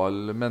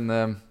League-fotball,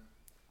 men...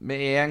 Med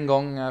en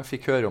gang jeg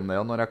fikk høre om det,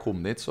 og når jeg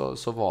kom dit,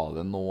 så var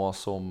det noe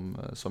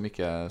som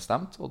ikke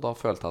stemte, og da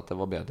følte jeg at det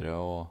var bedre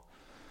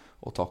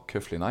å takke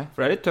høflig nei.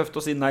 For det litt tøft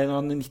å si nei når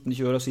han er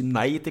 19-20 år og si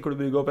nei til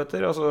Klubb Brygge,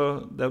 Petter.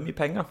 Altså, det jo mye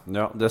penger.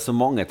 Ja, det så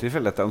mange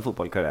tilfeldigheter i en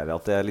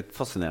fotballkarriere at det litt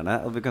fascinerende.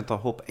 Og vi kan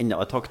hoppe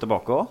enda et takk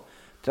tilbake også.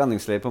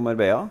 Treningsleir på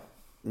Marbella.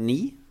 9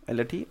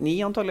 eller 10? 9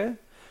 antagelig.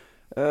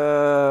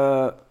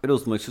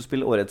 Rosenborg skulle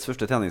spille årets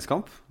første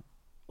treningskamp,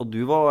 og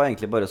du var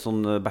egentlig bare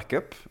sånn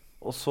backup.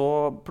 Og så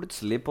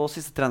plutselig på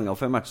siste treninga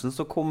før matchen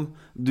så kom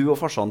du og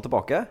farsan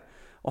tilbake,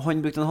 og han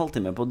brukte en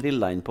halvtime på å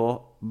drille deg inn på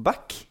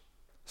back.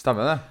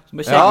 Stemmer det.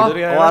 Og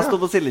jeg stod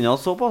på sidelinja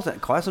og så på,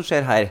 hva det som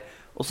skjer her?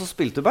 Og så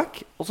spilte du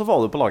back, og så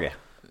var du på laget.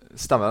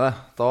 Stemmer det.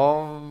 Da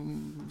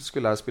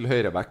skulle jeg spille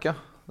høyreback, ja.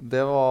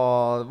 Det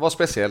var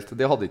spesielt.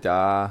 Det hadde ikke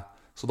jeg.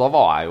 Så da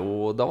var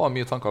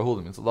mye tanker i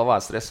hodet mitt, så da var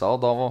jeg stresset.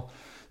 Og da var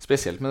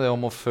spesielt med det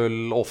om å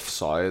følge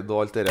offside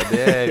og alt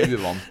det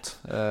uvant.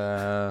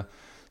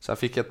 Så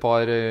jeg fikk et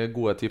par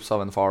gode tips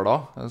av en far da,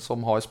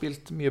 som har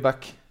spilt mye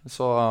back.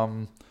 Så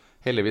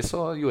heldigvis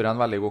så gjorde jeg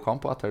en veldig god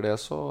kamp, og etter det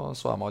så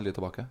jeg meg aldri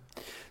tilbake.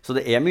 Så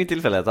det mye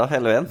tilfeldigheter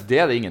hele veien?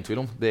 Det det ingen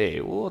tvil om. Det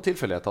jo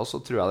tilfeldigheter, så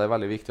tror jeg det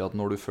veldig viktig at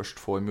når du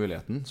først får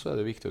muligheten, så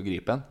det viktig å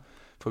gripe den.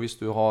 For hvis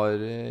du har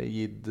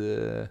gitt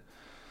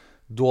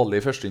dårlig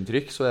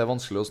førsteinntrykk, så det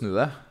vanskelig å snu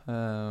det.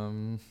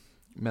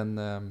 Men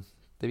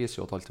det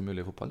viser jo at alt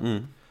mulig i fotball.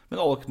 Men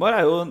Alkmaar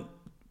jo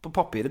på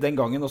papiret den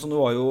gangen, altså nå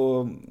var jo,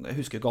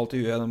 jeg husker ikke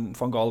alltid huet,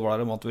 Van Gaal var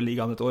der og vant vel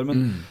ligaen et år,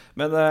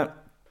 men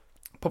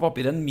på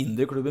papiret en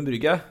mindre klubb enn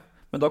Brygge.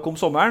 Men da kom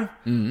sommeren,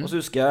 og så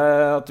husker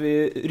jeg at vi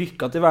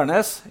rykket til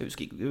Værnes. Jeg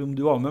husker ikke om du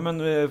var med, men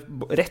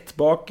rett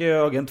bak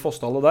agent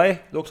Fossdal og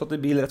deg. Du også satt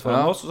i bil rett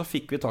foran oss, og så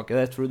fikk vi tak i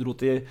det rett før du dro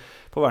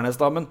på Værnes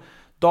da. Men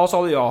da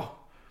sa du ja.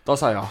 Da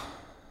sa jeg ja.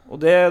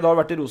 Og det da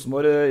har vært i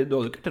Rosenborg, du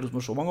hadde ikke vært i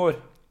Rosenborg så mange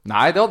år.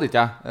 Nei, det hadde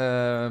ikke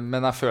jeg.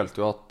 Men jeg følte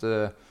jo at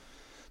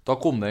da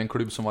kom det en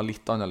klubb som var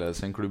litt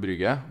annerledes enn Klubb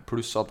Brygge.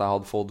 Pluss at jeg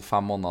hadde fått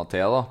 5 måneder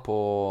til da, på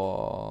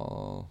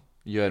å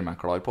gjøre meg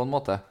klar på en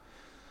måte.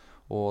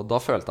 Og da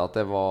følte jeg at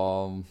det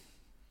var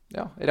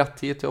rett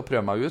tid til å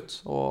prøve meg ut.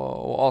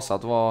 Og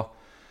Aset var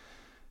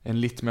en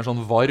litt mer sånn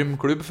varm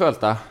klubb,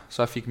 følte jeg.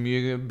 Så jeg fikk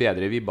mye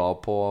bedre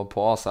vibber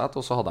på Aset.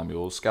 Og så hadde de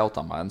jo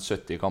scoutet meg en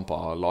 70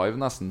 kamper live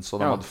nesten.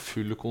 Så de hadde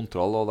full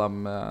kontroll. Og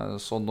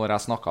så når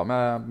jeg snakket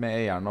med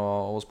eieren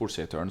og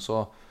sportsdirektøren,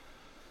 så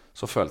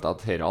følte jeg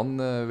at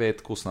herrene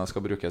vet hvordan jeg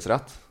skal brukes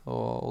rett.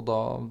 Og da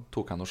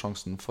tok jeg nå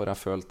sjansen, for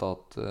jeg følte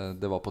at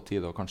det var på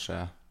tide å kanskje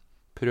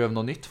prøve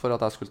noe nytt for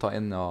at jeg skulle ta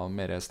enda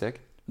mer steg.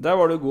 Der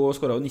var du god og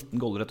skåret 19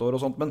 goller et år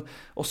og sånt,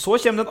 og så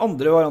kommer den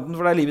andre varianten,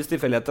 for det livets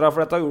tilfeldigheter,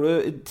 for dette gjorde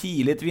du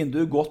tidlig et vindu,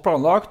 godt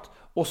planlagt,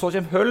 og så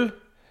kommer Hull,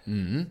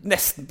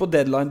 nesten på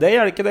deadline day,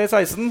 det ikke det i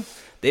 16?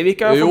 Det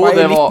virker for meg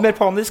litt mer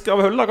panisk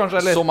av Hull da,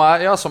 kanskje? Eller? Som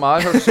jeg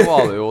har hørt, så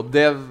var det jo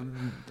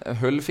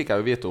Hull fikk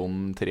jeg jo vite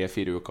om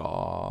 3-4 uker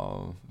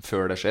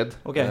før det skjedde,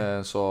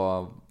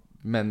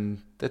 men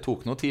det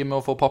tok noe tid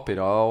med å få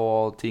papirer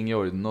og ting i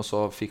orden, og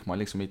så fikk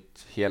man liksom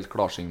ikke helt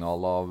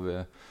klarsignal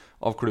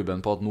av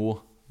klubben på at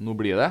nå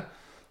blir det.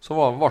 Så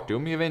ble det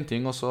jo mye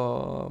venting, og så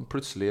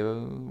plutselig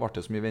ble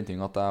det så mye venting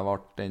at jeg ble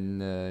den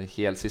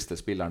helt siste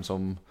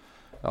spilleren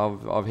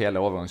av hele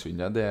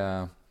overgangsvinduet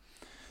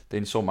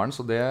den sommeren.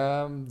 Så det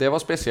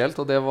var spesielt,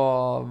 og det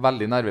var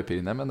veldig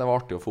nervepirrende, men det var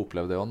artig å få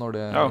oppleve det også når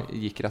det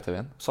gikk rett til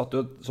veien. Satt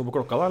du så på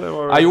klokka da?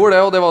 Eller Jeg gjorde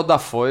det, og det var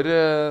derfor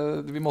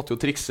vi måtte jo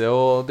trikse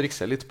og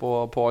drikse litt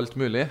på alt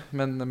mulig,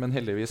 men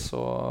heldigvis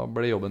så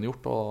ble jobben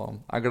gjort,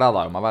 og jeg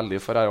gledet meg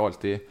veldig, for jeg jo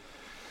alltid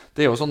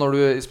det jo sånn når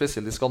du,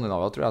 spesielt i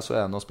Skandinavia, tror jeg, så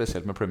det noe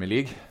spesielt med Premier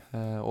League,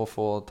 og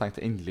få tenkt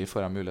endelig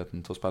får jeg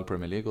muligheten til å spille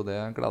Premier League, og det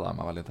gleder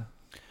jeg meg veldig til.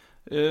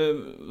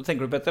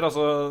 Tenker du, Petter,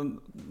 altså,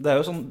 det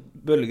jo sånn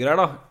bølger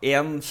her da.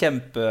 En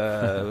kjempe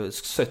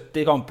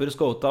 70 kamper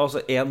skåta, og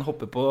så en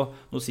hopper på.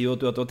 Nå sier jo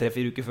at du var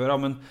 3-4 uker før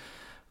da, men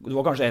du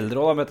var kanskje eldre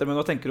også da, Petter, men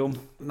hva tenker du om?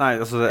 Nei,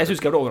 altså, jeg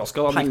synes jeg ble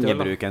overrasket da.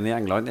 Pengebruken i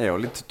England jo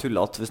litt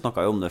tullet. Vi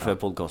snakket jo om det før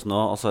podcasten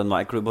også. Altså,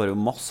 en klubb har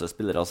jo masse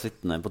spillere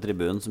sittende på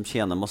tribunen som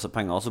tjener masse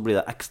penger, og så blir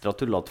det ekstra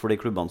tullet for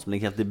de klubbene som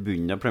ligger helt i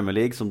bunnen av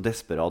Premier League, som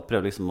desperat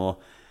prøver liksom å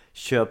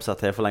kjøpe seg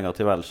til forlenget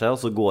tilværelse, og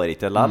så går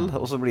ikke det lell,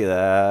 og så blir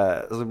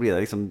det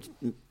liksom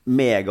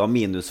mega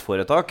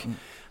minusforetak.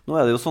 Nå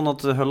det jo sånn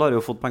at Hull har jo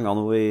fått penger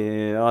nå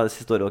i det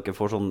siste året, dere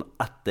får sånn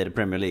etter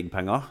Premier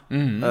League-penger.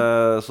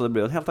 Så det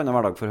blir jo en helt annen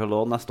hverdag for Hull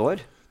også neste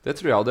år. Det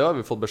tror jeg, og det har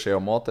vi fått beskjed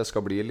om, at det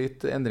skal bli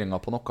litt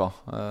endringer på noe.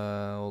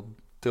 Og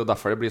det jo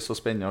derfor det blir så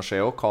spennende å se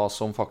hva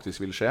som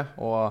faktisk vil skje.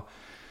 Og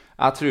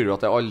jeg tror jo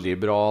at det aldri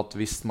bra at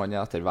hvis man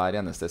etter hver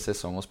eneste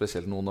sesong, og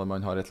spesielt nå når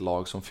man har et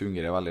lag som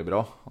fungerer veldig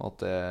bra, at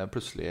det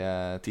plutselig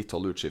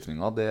 10-12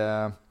 utskiftninger,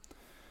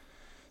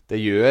 det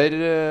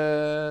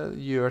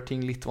gjør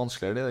ting litt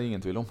vanskeligere, det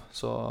ingen tvil om.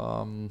 Så,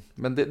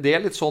 men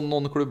det litt sånn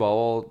noen klubber,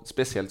 og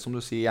spesielt som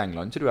du sier i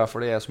England, tror jeg,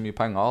 for det så mye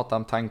penger at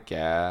de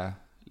tenker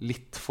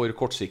litt for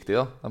kortsiktig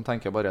da. De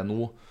tenker bare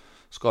nå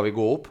skal vi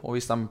gå opp, og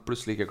hvis de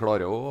plutselig ikke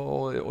klarer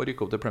å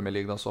rykke opp til Premier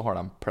League da, så har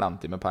de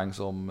plenty med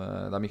penger som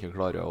de ikke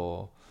klarer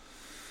å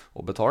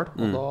betale,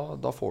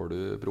 og da får du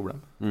problem.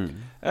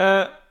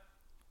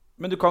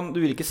 Men du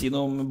vil ikke si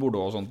noe om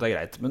Bordeaux og sånt, det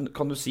greit, men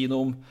kan du si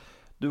noe om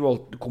du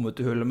kom ut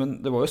til hullet,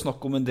 men det var jo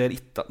snakk om en del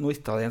noe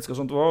italiensk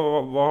og sånt.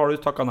 Hva har du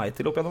takket nei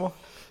til opp igjennom?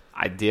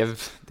 Nei,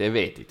 det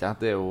vet ikke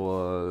jeg. Det jo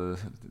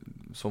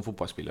som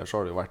fotballspiller så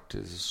har det jo vært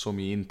så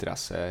mye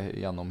interesse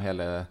gjennom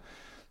hele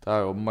det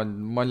jo,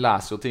 man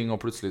leser jo ting,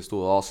 og plutselig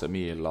stod det AC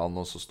Milan,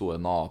 og så stod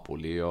det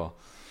Napoli,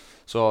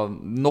 så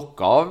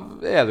noe av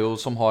det jo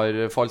som har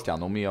falt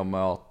gjennom i og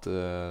med at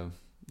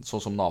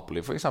sånn som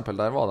Napoli for eksempel,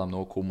 der var de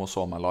nå kom og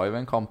så meg live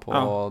en kamp,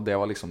 og det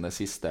var liksom det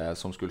siste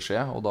som skulle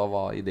skje, og da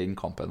i den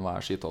kampen var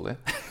jeg skitdårlig.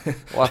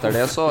 Og etter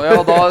det så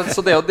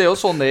så det er jo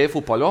sånn det i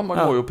fotball også.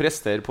 Man må jo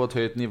prestere på et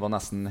høyt nivå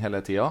nesten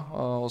hele tiden,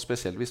 og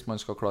spesielt hvis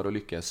man skal klare å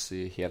lykkes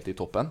helt i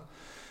toppen.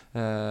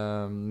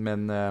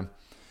 Men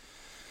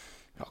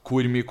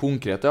hvor mye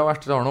konkret det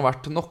har nå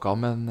vært noe,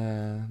 men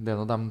det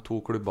nå de to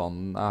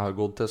klubbene jeg har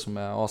gått til, som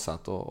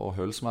Aset og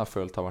Hull, som jeg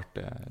følt har vært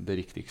det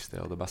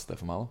riktigste og det beste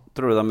for meg da.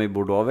 Tror du de i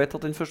Bordeaux vet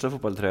at den første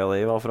fotballtrøya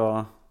di var fra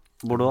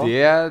Bordeaux?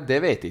 Det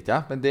vet ikke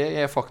jeg, men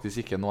det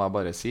faktisk ikke noe jeg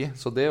bare sier.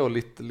 Så det jo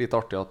litt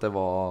artig at det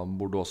var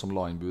Bordeaux som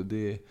la inn bud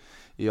i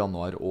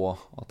januar, og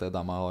at det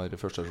dem jeg har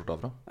første skjorta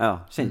fra. Ja,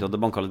 kjente du at det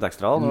banket litt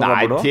ekstra?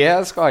 Nei,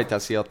 det skal jeg ikke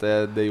si at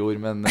det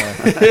gjorde, men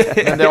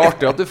det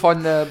artig at du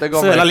fant det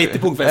gamle... Søla litt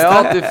i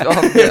punktfestet.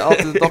 Ja,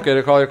 at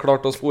dere har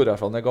klart å spore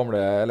fra det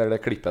gamle, eller det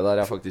klippet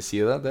der jeg faktisk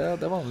sier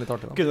det var litt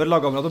artig da. Kunne vel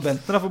lage om på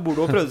Bentner, for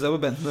Bordeaux prøvde seg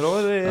på Bentner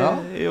over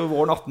i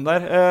våren 18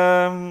 der.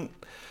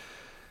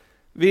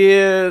 Vi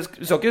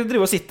skal ikke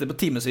drive og sitte på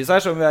timesvis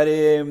her, som vi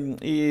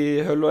i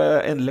Hull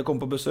og endelig kom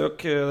på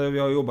besøk.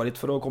 Vi har jobbet litt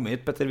for å komme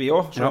hit, Petter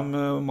Vio, som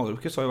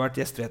Malrukus har jo vært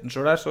gjestfriheten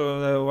selv der, så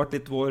det har jo vært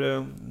litt vår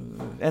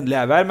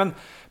endelige her. Men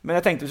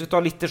jeg tenkte vi skulle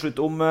ta litt til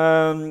slutt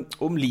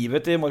om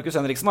livet til Markus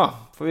Henriksen da,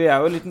 for vi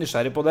jo litt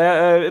nysgjerrige på det.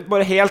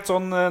 Bare helt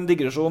sånn en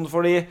digresjon,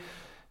 fordi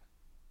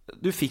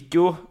du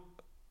fikk jo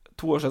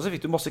 2 år siden så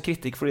fikk du masse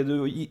kritikk fordi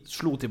du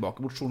slo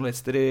tilbake mot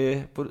journalister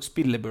på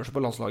spillebørser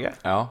på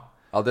landslaget.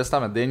 Ja, det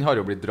stemmer. Den har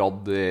jo blitt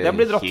dratt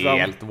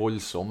helt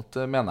voldsomt,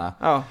 mener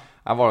jeg.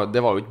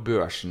 Det var jo ikke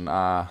børsen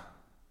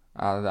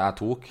jeg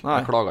tok.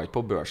 Jeg klaget ikke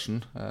på børsen,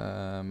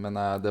 men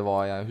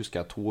jeg husker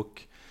jeg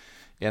tok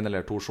 1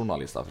 eller 2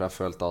 journalister, for jeg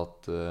følte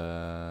at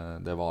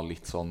det var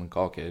litt sånn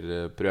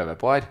kaker prøve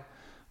på her.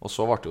 Og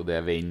så ble jo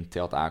det vendt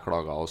til at jeg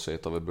klaget og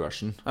søyt over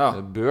børsen.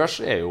 Børs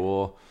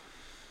jo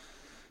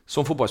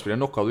som fotballspiller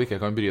noe du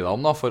ikke kan bry deg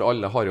om da, for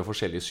alle har jo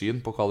forskjellig syn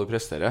på hva du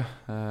presterer.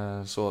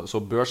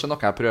 Så børs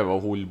noe jeg prøver å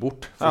holde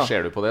bort. For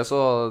ser du på det, så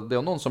det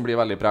jo noen som blir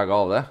veldig preget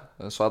av det.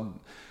 Så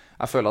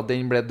jeg føler at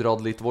den ble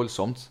dratt litt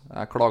voldsomt.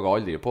 Jeg klager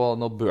aldri på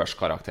noen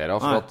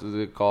børskarakterer, for at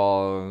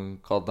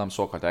hva de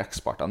såkalte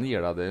ekspertene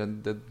gir deg,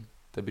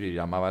 det bryr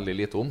jeg meg veldig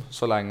lite om,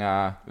 så lenge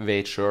jeg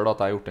vet selv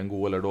at jeg har gjort en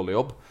god eller dårlig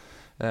jobb.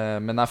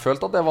 Men jeg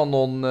følte at det var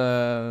noen,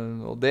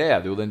 og det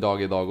det jo den dag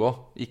i dag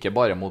også, ikke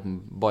bare mot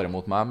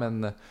meg,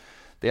 men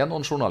det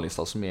noen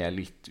journalister som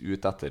litt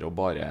ute etter å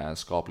bare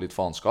skape litt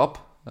faenskap.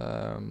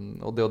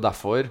 Og det jo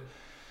derfor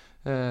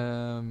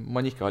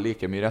man ikke har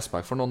like mye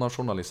respekt for noen av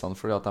journalistene,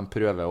 fordi at de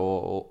prøver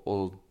å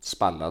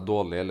spille deg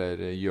dårlig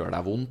eller gjøre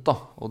deg vondt da.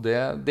 Og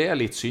det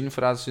litt synd,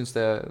 for jeg synes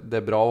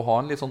det bra å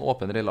ha en litt sånn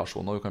åpen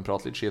relasjon, og du kan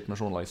prate litt skit med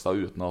journalister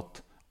uten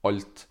at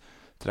alt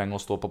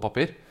trenger å stå på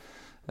papir.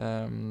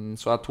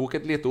 Så jeg tok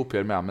et lite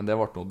oppgjør med, men det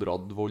ble noe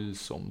dratt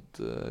voldsomt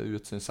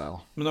ut, synes jeg da.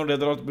 Men når det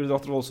blir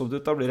dratt voldsomt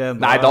ut, da blir det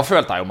enda... Nei, da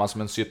følte jeg jo meg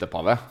som en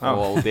sytepave,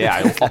 og det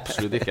jo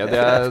absolutt ikke.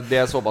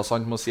 Det såpass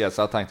sant må sies,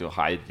 så jeg tenkte jo,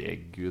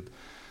 herregud,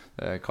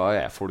 hva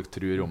folk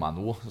tror om meg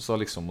nå? Så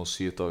liksom å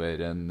syte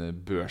over en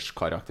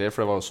børskarakter,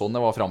 for det var jo sånn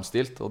det var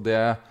fremstilt, og det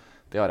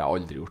har jeg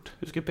aldri gjort.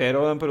 Husker Per,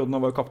 og den perioden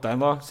han var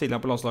kaptein da,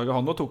 Siljan på landslaget,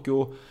 han tok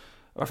jo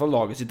i hvert fall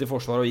laget sitt i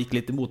forsvar og gikk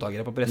litt i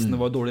mottagere på pressen. Det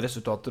var dårlige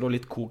resultater og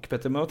litt kok,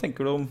 Petter. Men hva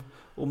tenker du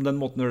om den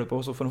måten du gjør det på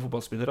så for en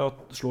fotballspiller,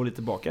 å slå litt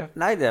tilbake?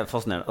 Nei, det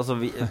fascinerende. Altså,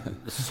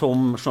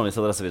 som journalist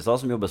i Adresseavisen,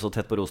 som jobber så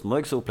tett på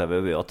Rosenborg, så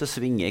opplever vi at det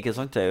svinger, ikke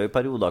sant? Det jo i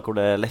perioder hvor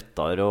det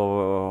lettere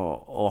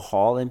å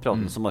ha den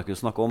praten som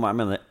Markus snakker om. Jeg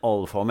mener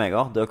alfa og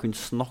omega, det å kunne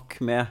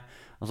snakke med...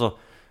 Altså,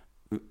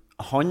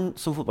 han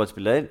som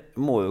fotballspiller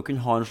må jo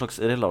kunne ha en slags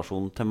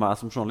relasjon til meg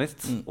som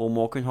journalist, og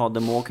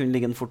det må kunne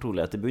ligge en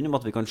fortrolighet i bunnen om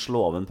at vi kan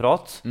slå av en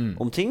prat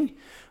om ting,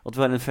 at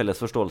vi har en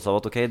felles forståelse av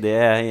at ok,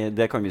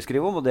 det kan vi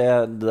skrive om, og det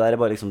der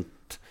bare liksom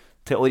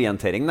til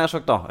orientering, nær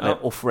sagt da,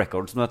 eller off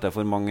record som det heter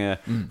for mange,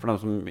 for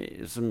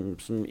dem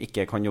som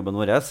ikke kan jobben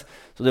vår.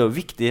 Så det jo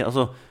viktig,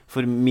 altså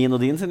for min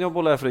og din sin jobb,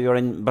 eller for å gjøre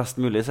den best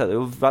mulig, så det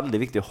jo veldig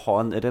viktig å ha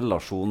en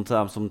relasjon til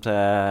dem som til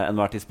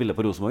enhver tid spiller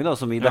på Rosenborg da,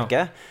 som vi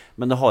dekker.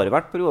 Men det har jo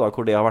vært perioder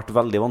hvor det har vært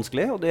veldig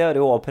vanskelig, og det har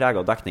jo også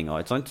preget dekninga,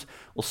 ikke sant?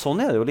 Og sånn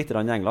det jo litt i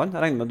England.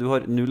 Jeg regner med at du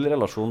har null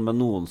relasjon med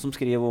noen som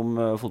skriver om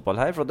fotball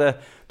her, for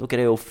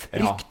dere jo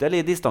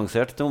fryktelig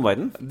distansert til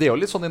omverden. Det jo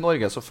litt sånn i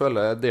Norge, så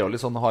føler jeg, det jo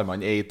litt sånn, har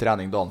man en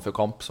trening dagen før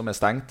kamp som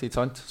stengt, ikke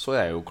sant? Så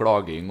jo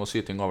klaging og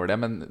syting over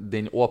det, men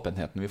den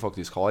åpenheten vi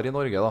faktisk har i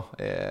Norge da,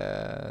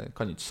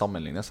 kan ikke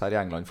sammenlignes. Her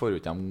i England får jo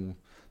ikke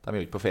de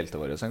jo ikke på feltet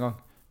vårt en gang,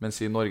 mens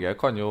i Norge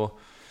kan jo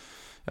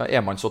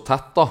man så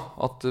tett da,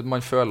 at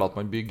man føler at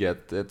man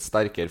bygger et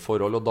sterkere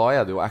forhold, og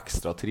da det jo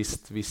ekstra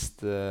trist hvis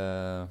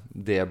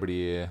det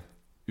blir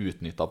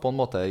utnyttet på en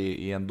måte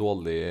i en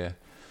dårlig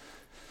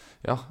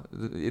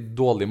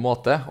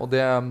måte, og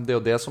det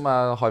jo det som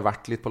har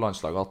vært litt på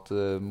landslaget,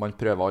 at man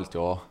prøver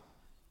alltid å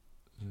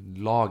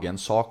lage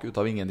en sak ut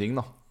av ingenting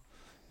da,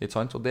 ikke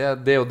sant? Og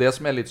det jo det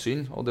som litt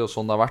synd, og det jo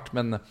sånn det har vært,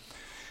 men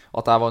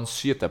at jeg var en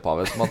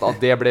sytepave, som at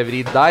det ble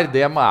vridd der,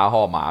 det må jeg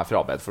ha meg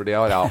frabedt, for det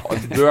har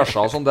jeg,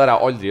 børser og sånn,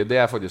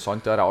 det faktisk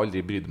sant, det har jeg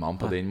aldri brydd meg om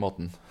på den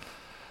måten.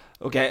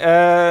 Ok,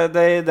 det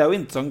er jo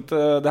interessant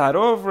det her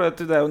også, for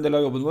det er jo en del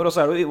av jobben vår. Og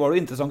så var det jo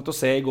interessant å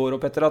se i går,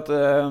 Petter,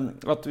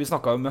 at vi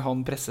snakket med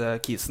han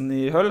pressekisen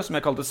i Hull, som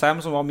jeg kalte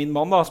Sam, som var min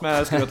mann da, som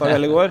jeg skrøt av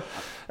hele går.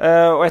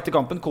 Og etter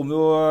kampen kom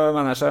jo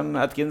manageren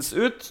Atkins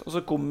ut, og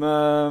så kom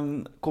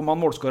han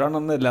målskåreren,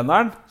 den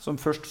nederlenderen,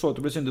 som først så ut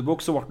til å bli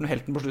syndebukk, så ble han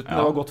helten på slutten.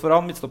 Det var godt for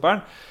han,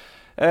 midtstopperen.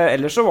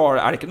 Ellers så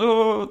er det ikke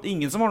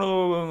ingen som har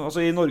noe.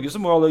 Altså i Norge så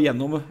må alle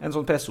gjennom en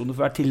sånn pressezone for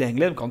å være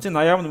tilgjengelig. De kan si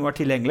nei, ja, men de må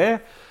være tilgjengelig.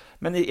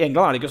 Men i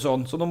England er det ikke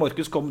sånn. Så når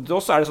Markus kom til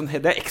oss, er det sånn,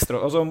 det er ekstra.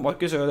 Altså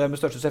Markus gjør det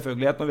med største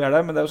selvfølgelighet når vi er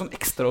der, men det er jo sånn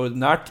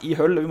ekstraordinært i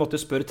Hull. Vi måtte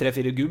spørre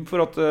 3-4 gubb for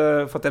at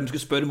de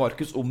skulle spørre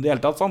Markus om det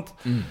hele tatt, sant?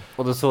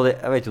 Og det så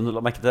jeg vet ikke om du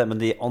la merke til det, men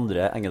de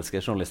andre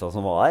engelske journalister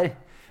som var her,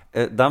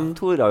 de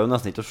torde jo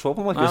nesten ikke å se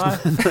på Markus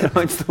når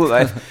han stod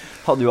der.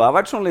 Hadde jo jeg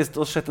vært journalist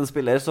og sett en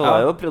spiller, så hadde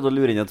jeg jo prøvd å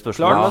lure inn et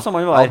spørsmål.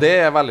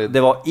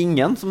 Det var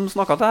ingen som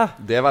snakket til deg.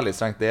 Det er veldig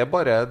strengt. Det er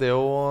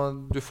jo,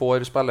 du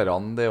får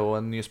spillerne, det er jo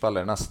en ny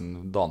spiller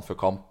nesten dagen før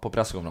kamp på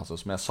pressekonferanse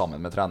som er sammen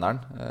med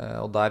treneren,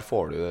 og der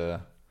får du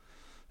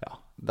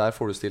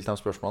stilt de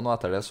spørsmålene, og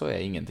etter det så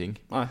er ingenting.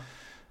 Nei.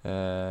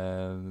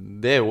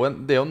 Det er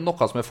jo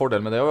noe som er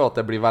fordel med det, at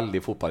det blir veldig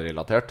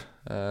fotballrelatert,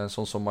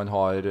 sånn som man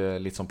har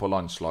litt sånn på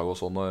landslag og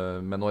sånn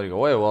med Norge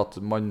også, er jo at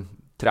man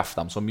treffer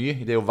dem så mye.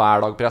 Det er jo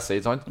hver dag presse,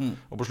 ikke sant?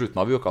 Og på slutten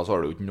av uka så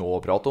har du jo ikke noe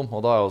å prate om, og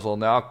da er jo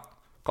sånn, ja,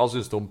 hva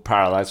synes du om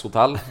Paradise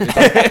Hotel?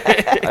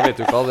 Jeg vet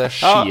jo hva, det er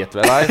skit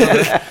ved deg. Nei, det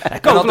er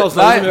ikke alle som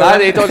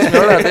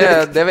gjør det,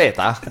 det vet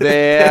jeg.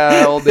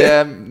 Og det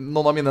er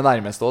noen av mine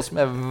nærmeste også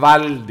som er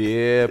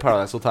veldig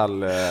Paradise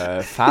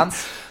Hotel-fans.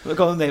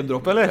 Kan du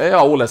name-droppe, eller?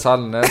 Ja, Ole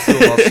Selnes,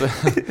 Jonas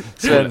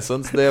Svensson.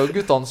 Det er jo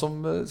guttene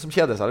som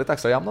kjeder seg litt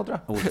ekstra hjem da, tror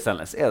jeg. Ole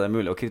Selnes, er det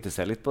mulig å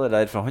kritisere litt på det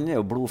der? For han er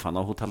jo blodfan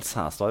av Hotel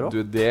Cæsar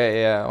også. Du,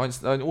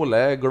 han Ole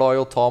er glad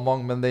i å ta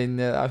mange, men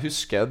jeg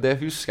husker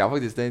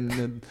faktisk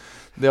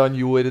det han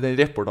gjorde i den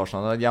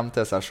reportasjen han hjem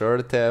til seg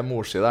selv, til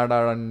morsi der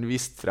han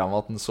visste frem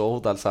at han så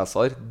Hotel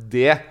Cæsar.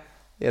 Det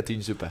er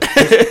tynn suppe.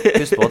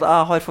 Husk på at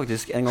jeg har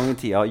faktisk en gang i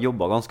tida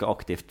jobbet ganske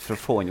aktivt for å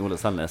få inn Ole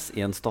Selnes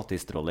i en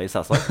statistrolle i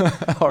Cæsar.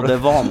 Og det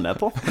var han med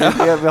på. Vi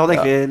hadde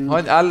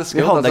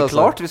det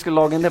klart. Vi skulle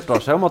lage en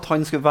reportasje om at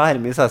han skulle være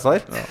med i Cæsar.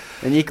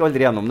 Den gikk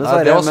aldri gjennom det, men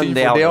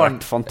det hadde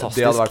vært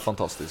fantastisk. Det hadde vært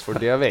fantastisk, for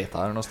det vet jeg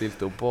han har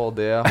stilt opp på, og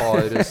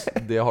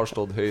det har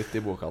stått høyt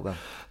i boka det.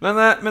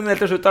 Men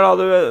helt til slutt her da,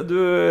 du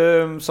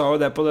sa jo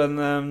det på den,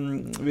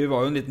 vi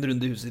var jo en liten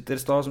runde i huset ditt i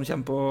sted som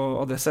kommer på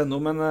adresse.no,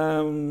 men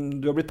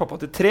du har blitt pappa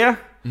til 3,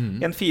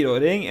 en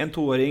 4-åring, en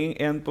 2-åring,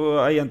 en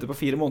jente på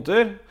 4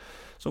 måneder,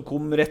 som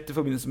kom rett i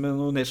forbindelse med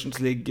noe Nations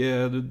League.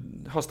 Du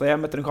hastet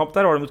hjem etter en kamp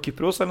der, var det mot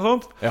Kypros eller noe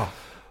sånt? Ja.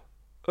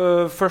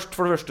 For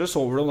det første,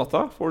 sover du om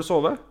natta? Får du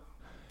sove?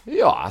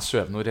 Ja, jeg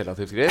sover noe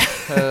relativt greit,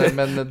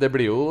 men det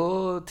blir jo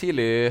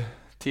tidlig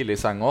i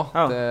seng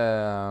også.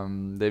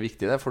 Det er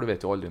viktig det, for du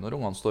vet jo aldri når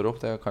ungene står opp.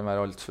 Det kan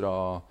være alt fra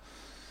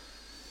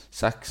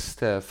 6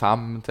 til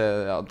 5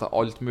 til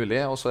alt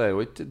mulig, og så er det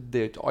jo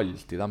ikke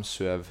alltid de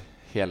sover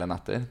hele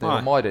netter. Det er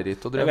jo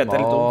mareritt og drømmer,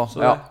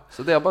 så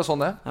det er bare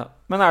sånn det. Ja.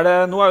 Men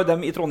nå er jo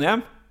dem i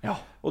Trondheim,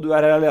 og du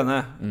er her alene.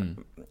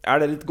 Er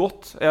det litt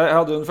godt? Jeg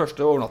hadde jo den første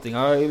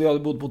overnattinga. Vi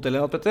hadde bodd på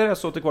hotellet, Petter. Jeg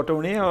så til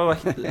 8:15, og det var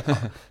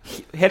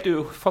helt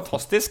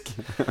fantastisk.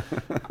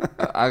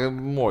 Jeg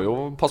må jo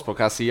passe på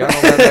hva jeg sier nå.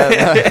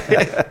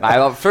 Nei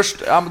da,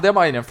 det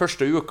må jeg innrømme.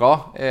 Første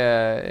uka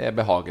er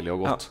behagelig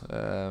og godt,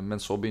 men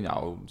så begynner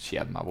jeg å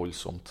kjede meg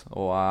voldsomt.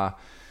 Og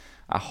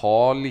jeg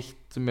har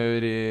litt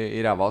maur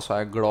i ræva, så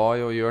jeg er glad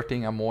i å gjøre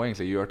ting. Jeg må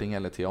egentlig gjøre ting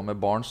hele tiden. Med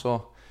barn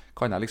så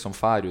kan jeg liksom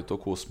fære ut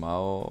og kose meg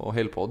og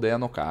holde på. Det er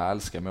noe jeg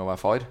elsker med å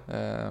være far.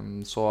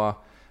 Så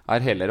jeg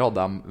har heller hatt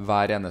dem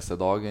hver eneste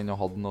dag enn å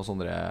ha noen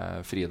sånne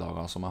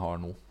fridager som jeg har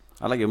nå.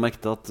 Jeg legger jo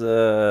merke til at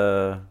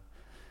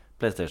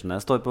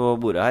PlayStationet står på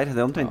bordet her. Det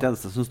er omtrent det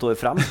eneste som står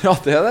frem. Ja,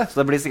 det er det. Så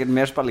det blir sikkert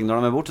mer spilling når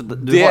de er borte.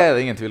 Det er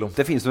det ingen tvil om.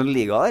 Det finnes jo en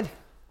liga der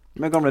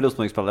med gamle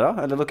Rosenborg-spillere.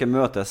 Eller dere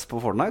møtes på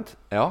Fortnite?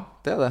 Ja,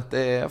 det er det.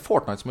 Det er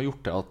Fortnite som har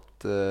gjort det at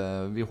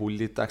vi holder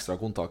litt ekstra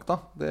kontakt da.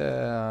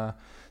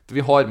 Vi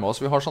har med oss,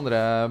 vi har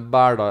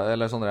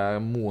sånne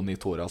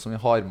monitorer som vi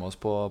har med oss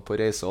på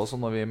reise også.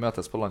 Når vi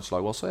møtes på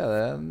landslag også, er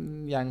det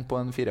en gjeng på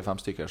 4-5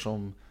 stykker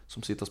som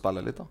sitter og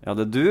spiller litt da. Ja,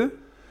 det er du?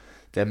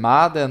 Det er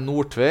meg, det er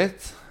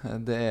Nordtveit,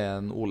 det er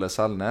en Ole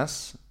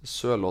Selnes.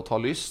 Sørloth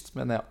har lyst,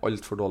 men er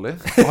alt for dårlig.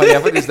 Og han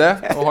er faktisk det,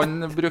 og han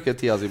bruker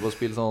tida si på å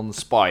spille sånn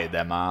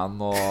Spider-Man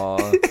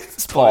og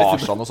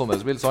Tarzan og sånne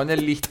spill. Så han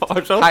er litt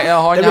Tarzan?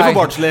 Det blir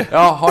for barnslig.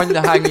 Ja, han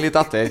henger litt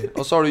etter.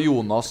 Og så har du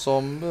Jonas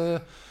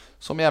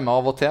som er med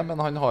av og til, men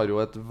han har jo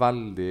et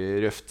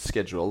veldig røft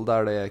schedule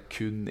der det er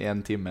kun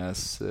 1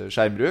 times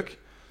skjermbruk.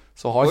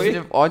 Så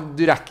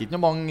du rekker ikke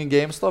noe mange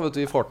games da, vet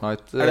du, i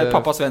Fortnite. Er det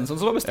pappa Svensson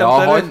som har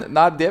bestemt det?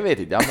 Nei, det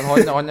vet jeg ikke,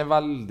 men han er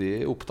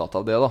veldig opptatt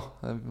av det da.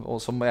 Og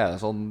som er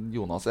det sånn,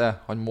 Jonas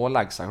han må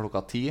legge seg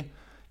klokka 10,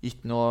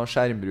 ikke noe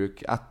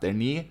skjermbruk etter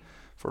 9,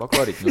 for da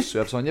klarer ikke noe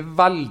søv. Så han er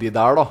veldig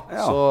der da.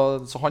 Ja.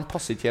 Så han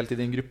passer ikke helt i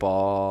den gruppa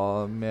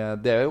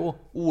det er jo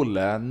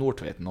Ole,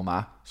 Nordtveiten og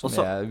meg som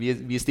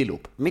vi stiller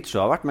opp.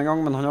 Mitchell har vært med en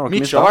gang, men han har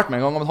Mitchell har vært med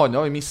en gang, men han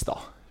har vi mistet.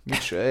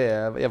 Mykje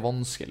er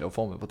vanskelig å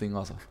få med på ting,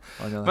 altså.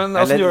 Men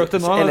altså, gjør dere det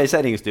nå? Eller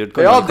kjæringstyrt.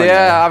 Ja,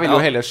 jeg vil jo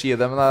heller si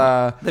det, men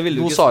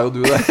nå sa jo du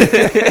det.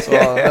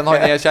 Men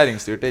han er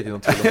kjæringstyrt, det er ikke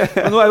noe tvil om.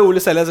 Men nå er jo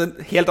Ole Selnes en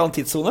helt annen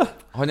tidszone.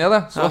 Han er det,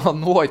 så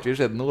nå har ikke vi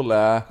sett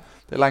Ole.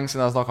 Det er lenge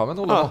siden jeg snakket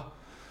med Ole nå.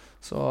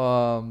 Så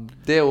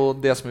det er jo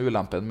det som er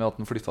ulempen med at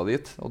han flyttet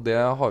dit. Og det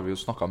har vi jo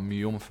snakket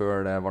mye om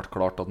før det ble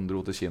klart at han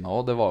dro til Kina.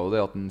 Og det var jo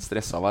det at han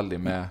stresset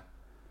veldig med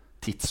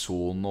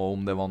tidszonen og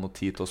om det var noe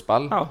tid til å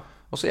spille.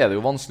 Og så er det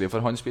jo vanskelig, for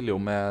han spiller jo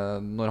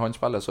med, når han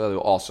spiller så er det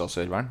jo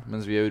Asia-serveren,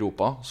 mens vi er i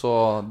Europa. Så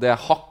det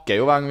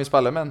hakker jo hver gang vi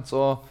spiller med han,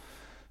 så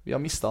vi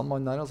har mistet en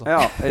mann der, altså.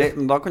 Ja,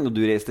 da kan jo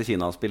du reise til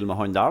Kina og spille med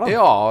han der, da?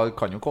 Ja,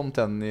 kan jo komme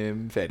til han i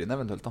ferien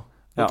eventuelt, da.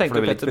 Ja,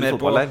 tenker du Petter mer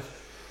på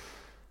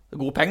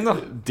god peng, da?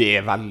 Det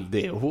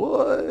er jo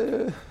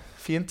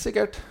fint,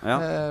 sikkert.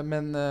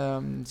 Men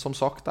som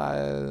sagt,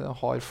 jeg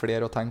har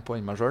flere å tenke på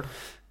enn meg selv.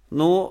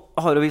 Nå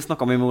har vi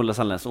snakket mye med Ole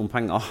Selnes om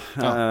penger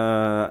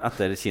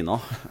etter Kina.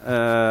 Det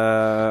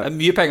er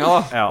mye penger,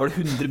 da. Var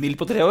det 100 mil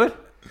på 3 år?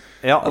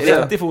 Ja, det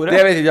vet ikke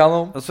jeg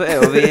noe om. Så er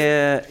jo vi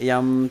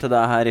hjem til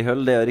deg her i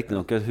Høll. Det er jo riktig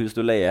nok et hus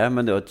du leier,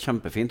 men det er jo et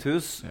kjempefint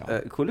hus.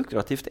 Hvor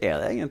lukrativt er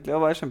det egentlig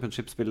å være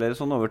championship-spiller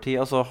sånn over tid?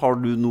 Altså, har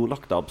du nå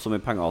lagt opp så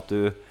mye penger at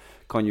du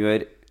kan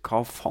gjøre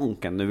hva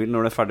fanken du vil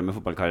når du er ferdig med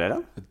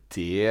fotballkarrieren?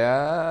 Det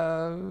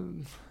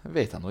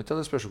vet jeg nå ikke.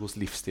 Det spørs hvilken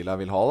livsstil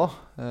jeg vil ha, da.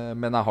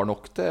 Men jeg har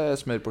nok til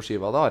smør på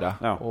skiva, det har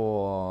jeg.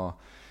 Og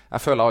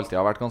jeg føler jeg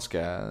alltid har vært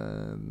ganske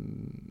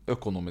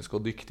økonomisk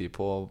og dyktig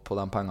på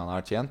de pengene jeg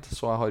har tjent.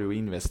 Så jeg har jo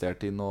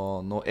investert i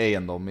noe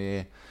eiendom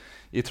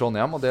i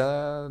Trondheim, og det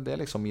er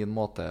liksom min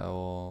måte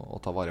å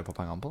ta vare på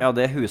pengene på. Ja,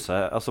 det er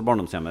huset, altså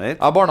barndomshjemmet ditt?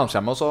 Ja,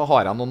 barndomshjemmet, og så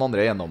har jeg noen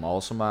andre eiendommer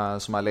som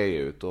jeg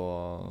leier ut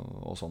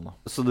og sånn da.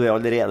 Så du er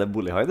allerede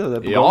bolighai, du?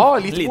 Ja,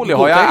 litt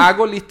bolighai. Jeg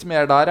går litt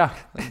mer der,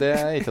 jeg. Det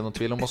er ikke noe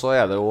tvil om, og så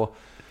er det jo,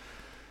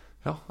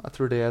 ja, jeg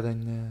tror det er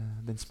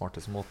den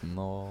smarteste måten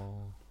å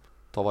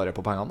ta vare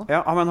på pengene, da.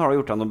 Ja, men har du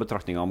gjort deg noen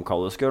betraktninger om hva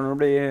du skal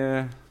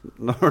gjøre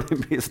når du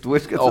blir stor,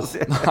 skal du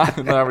si? Nei,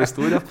 når jeg blir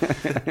stor, ja.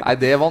 Nei,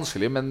 det er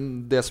vanskelig, men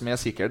det som er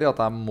sikkert er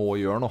at jeg må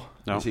gjøre noe.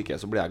 Hvis ikke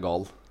så blir jeg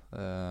gal.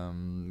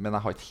 Men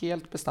jeg har ikke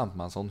helt bestemt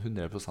meg sånn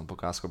 100% på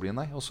hva jeg skal bli,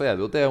 nei. Og så er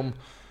det jo det om,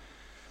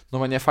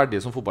 når man er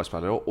ferdig som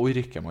fotballspiller, og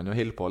orker man jo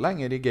holde på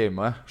lenger i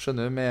gamet,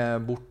 skjønner du,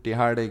 med bort i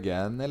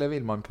helgen, eller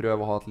vil man prøve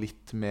å ha et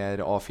litt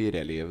mer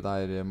A4-liv,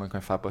 der man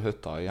kan fære på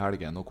høtta i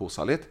helgen og kose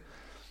seg litt?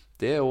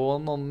 Det er jo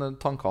noen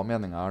tanker og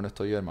meninger jeg er nødt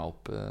til å gjøre meg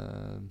opp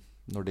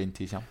når den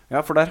tid kommer. Ja,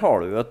 for der har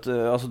du jo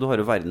du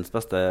har jo verdens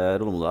beste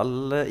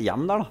rollemodell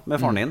hjem der da, med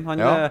faren din.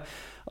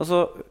 Altså,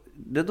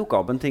 det dukket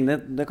opp en ting,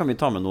 det kan vi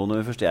ta med nå når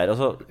vi først er her.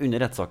 Altså,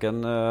 under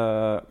rettssaken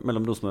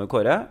mellom Rosenborg og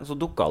Kåre, så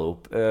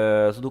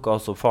dukket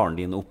også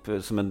faren din opp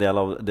som en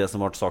del av det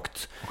som ble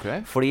sagt.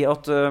 Fordi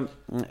at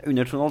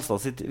under Trond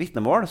Alstad sitt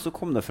vitnemål så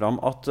kom det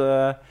fram at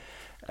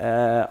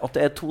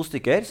det er 2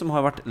 stykker som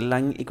har vært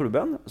lenge i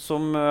klubben,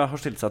 som har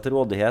stilt seg til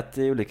rådighet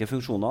i ulike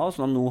funksjoner,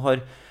 som de nå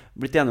har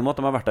blitt enige om at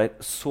de har vært der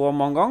så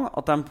mange ganger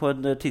at de på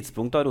et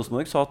tidspunkt av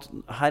Rosenborg sa at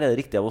her er det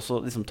riktig av oss å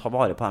liksom ta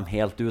vare på dem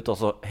helt ut,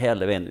 altså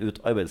hele veien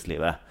ut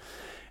arbeidslivet.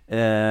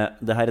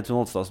 Det her er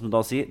Trond Alstad som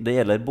da sier det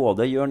gjelder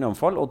både Jørn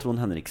Jamfall og Trond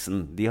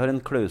Henriksen. De har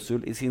en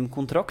klausul i sin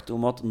kontrakt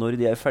om at når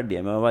de er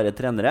ferdige med å være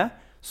trenere,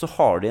 så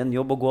har de en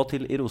jobb å gå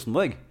til i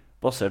Rosenborg,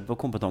 basert på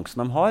kompetansen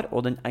de har,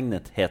 og den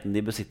egnetheten de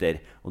besitter,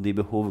 og de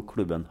behov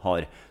klubben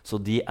har. Så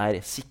de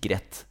er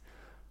sikret.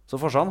 Så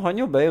Farsan, han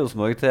jobber i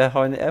Rosenborg til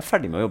han er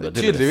ferdig med å jobbe.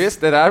 Tydeligvis,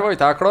 det der var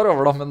ikke jeg klar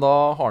over da, men da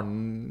har han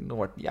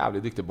vært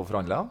jævlig dyktig på å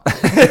forhandle.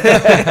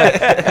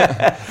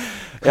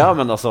 Ja,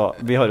 men altså,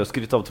 vi har jo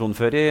skrytt av Trond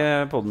før i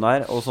podden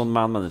her, og sånn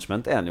man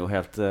management er han jo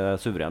helt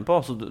suveren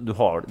på. Så du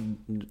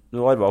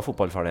arvet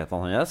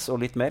fotballferdighetene hans, og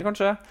litt mer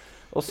kanskje.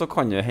 Og så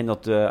kan det hende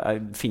at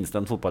finnes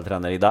det en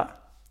fotballtrener i deg?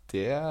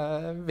 Det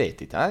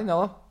vet ikke jeg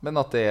ennå, da. Men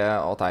at jeg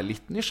er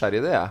litt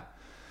nysgjerrig, det er.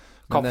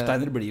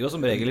 Kapteiner blir jo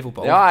som regel i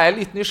fotball. Ja, jeg er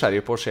litt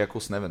nysgjerrig på å se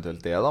hvordan eventuelt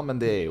det er, da. Men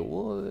det er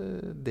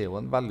jo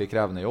en veldig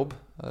krevende jobb.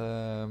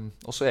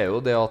 Og så er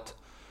jo det at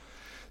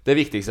det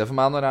viktigste for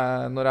meg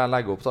når jeg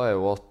legger opp, da, er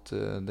jo at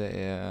det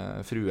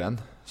er fruen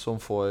som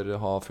får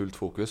ha fullt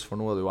fokus. For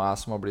nå er det jo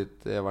jeg som har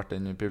vært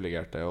den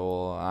privilegerte,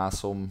 og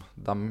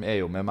de er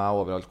jo med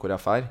meg overalt hvor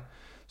jeg fer.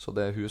 Så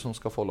det er hun som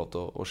skal få lov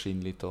til å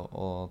skinne litt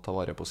og ta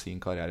vare på sin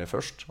karriere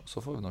først. Og så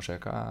får vi nå se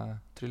hva jeg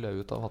tryller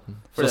ut av hatten.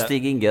 Så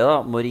Stig Inge da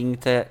må ringe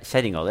til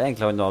kjerringa di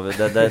egentlig.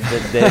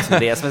 Det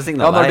er som er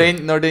signalet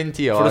her. Når den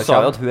tida for du sa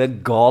jo at hun er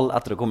gal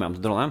etter å komme hjem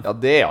til Trondheim. Ja,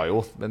 det er jeg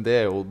jo. Men det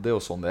er jo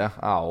sånn det er.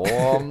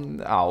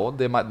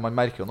 Man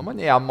merker jo når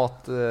man er hjemme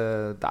at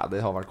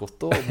det har vært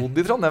godt å bo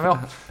i Trondheim, ja.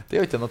 Det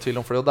er jo ikke noe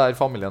tvil om, for det er jo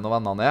der familien og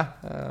vennene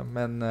er.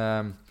 Men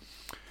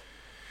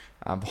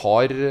jeg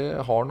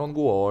har noen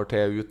gode år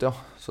til ut, ja.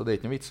 Så det er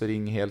ikke noe vits å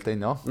ringe helt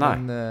ennå.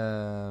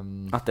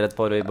 Etter et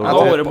par år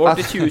året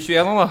bort i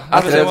 2021 da.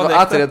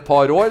 Etter et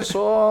par år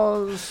så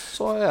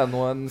er det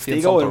noe en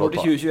fin samtale. Stig av året bort i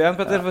 2021,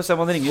 Petter, for å se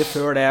om man ringer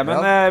før det. Men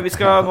nå er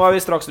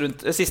vi straks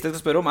rundt. Siste jeg skal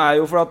spørre om er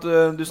jo for at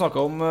du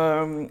snakket om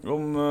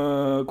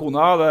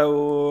kona. Det er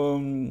jo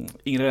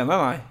Ingrid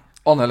Rene, nei?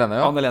 Anne-Helene,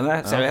 ja. Anne-Helene,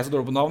 ser jeg så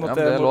dårlig på navn at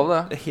det er lov,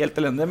 det. er helt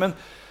elendig. Men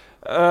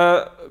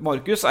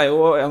Markus er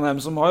jo en av dem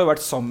som har jo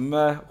vært sammen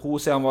med henne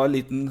siden han var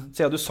liten.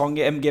 Siden du sang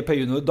i MGP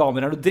Junior,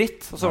 damer er du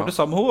dritt, og så har du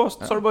sammen med henne, og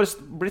så har det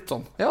bare blitt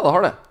sånn. Ja, det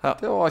har det.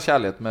 Det var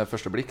kjærlighet med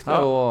første blikk. Det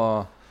er jo...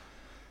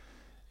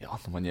 Ja,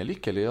 når man er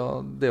lykkelig,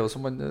 og det er jo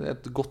som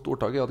et godt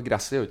ordtak er at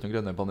gresset er jo ikke noe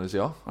grønnere på andre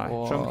siden.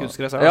 Selv om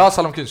kunstgress er det. Ja,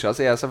 selv om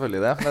kunstgress er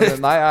selvfølgelig det.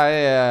 Men nei,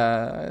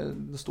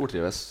 jeg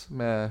stortrives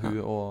med hun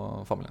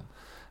og familien.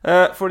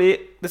 Fordi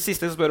det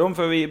siste jeg spør om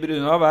før vi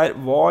begynner av er,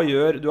 hva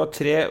gjør, du har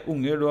 3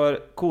 unger, du har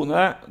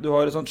kone, du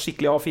har et sånt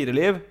skikkelig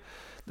A4-liv.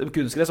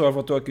 Kunstgress var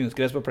for at du har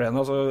kunstgress på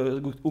plenen, så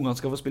ungene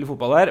skal få spille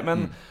fotball der,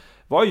 men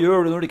hva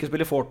gjør du når du ikke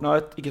spiller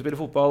Fortnite, ikke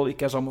spiller fotball,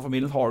 ikke er sammen med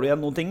familien? Har du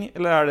igjen noen ting,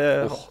 eller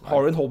har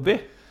du en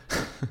hobby?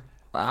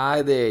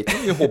 Nei, det er ikke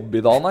mye hobby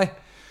da, nei.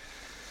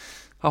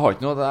 Jeg har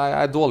ikke noe, jeg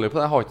er dårlig på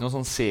det. Jeg har ikke noen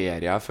sånn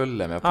serie jeg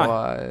følger med på.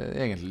 Jeg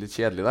er egentlig litt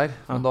kjedelig der.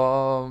 Men da,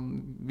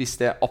 hvis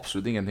det er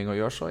absolutt ingenting å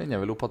gjøre, så ender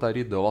jeg vel opp at jeg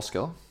rydder og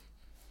vasker da.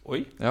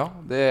 Oi. Ja,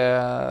 det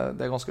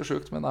er ganske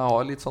sjukt, men jeg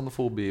har litt sånn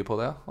fobi på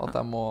det, at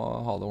jeg må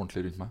ha det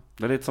ordentlig rundt meg.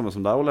 Det er litt samme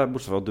som deg, Ole,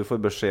 bortsett fra at du får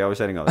beskjed av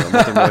kjæringa di om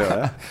at du må gjøre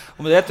det.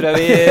 Og med det tror jeg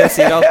vi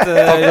sier at vi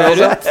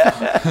er rundt.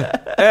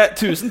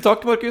 Tusen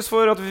takk, Markus,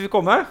 for at vi fikk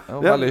komme.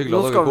 Ja, veldig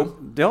hyggelig at dere kom.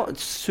 Ja,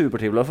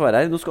 supertrivelig å få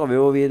være her. Nå skal vi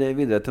jo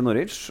videre til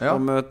Norwich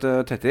og møte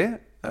Tetty.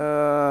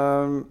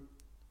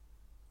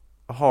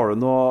 Har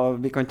du noe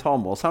vi kan ta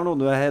med oss her nå?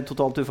 Du er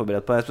totalt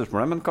uforberedt på det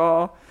spørsmålet, men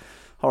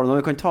har du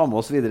noe vi kan ta med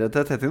oss videre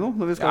til Tetty nå?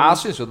 Jeg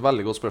synes jo et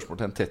veldig godt spørsmål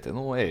til en Tetty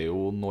nå er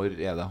jo når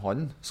er det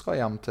han skal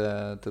hjem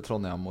til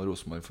Trondheim og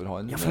Rosenborg for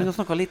han. Ja, for han har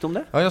snakket litt om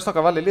det. Ja, han har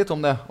snakket veldig litt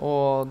om det,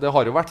 og det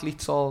har jo vært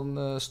litt sånn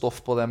stoff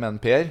på det med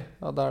en Per,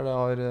 der det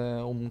har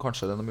om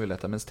kanskje denne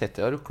muligheten, mens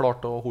Tetty har jo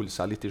klart å holde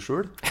seg litt i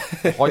skjul.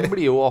 Han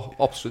blir jo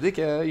absolutt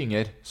ikke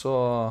yngre, så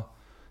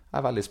jeg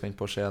er veldig spent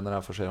på å se når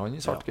jeg får se han i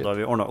Sartgate. Da har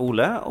vi ordnet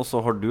Ole, og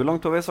så har du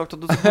langt over sagt at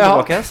du skal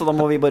tilbake, så da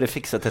må vi bare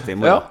fikse Tetty i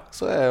morgen. Ja,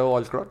 så er jo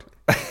alt klart.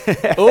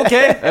 Ok,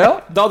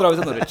 da drar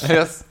vi til Norwich.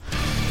 Yes.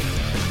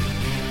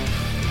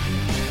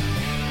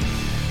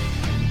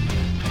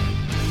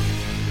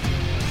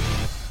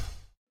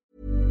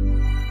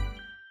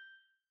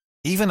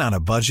 Even on a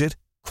budget,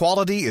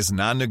 quality is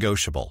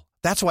non-negotiable.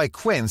 That's why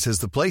Quince is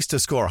the place to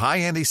score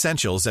high-end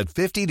essentials at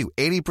 50 to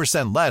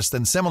 80% less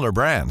than similar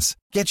brands.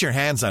 Get your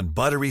hands on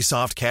buttery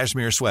soft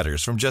cashmere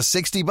sweaters from just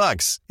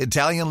 $60,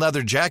 Italian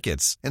leather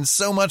jackets, and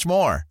so much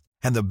more.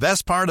 And the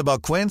best part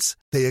about Quince,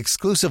 they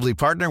exclusively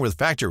partner with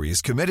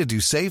factories committed to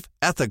safe,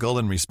 ethical,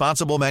 and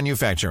responsible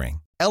manufacturing.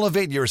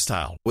 Elevate your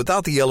style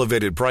without the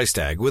elevated price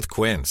tag with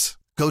Quince.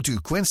 Go to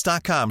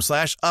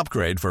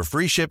quince.com/upgrade for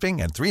free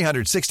shipping and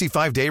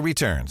 365-day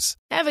returns.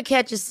 Ever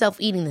catch yourself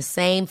eating the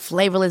same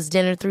flavorless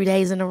dinner 3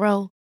 days in a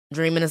row?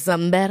 Dreaming of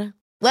something better?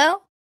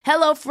 Well,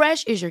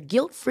 HelloFresh is your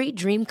guilt-free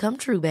dream come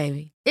true,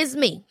 baby. It's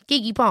me,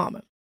 Keke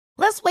Palmer.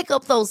 Let's wake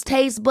up those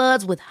taste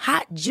buds with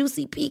hot,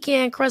 juicy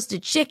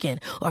pecan-crusted chicken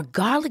or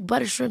garlic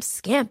butter shrimp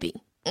scampi.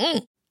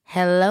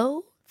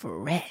 Hello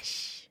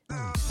Fresh.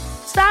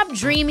 Stop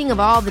dreaming of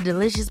all the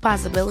delicious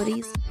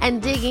possibilities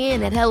and dig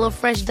in at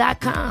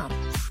HelloFresh.com.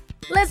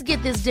 Let's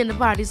get this dinner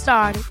party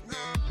started.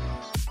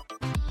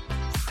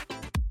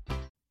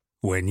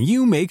 When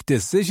you make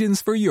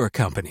decisions for your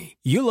company,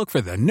 you look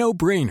for the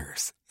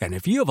no-brainers. And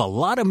if you have a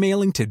lot of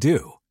mailing to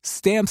do,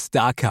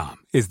 Stamps.com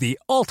is the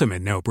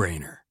ultimate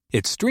no-brainer.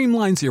 It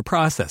streamlines your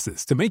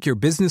processes to make your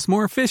business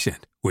more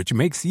efficient, which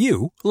makes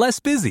you less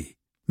busy.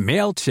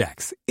 Mail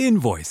checks,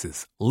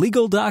 invoices,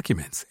 legal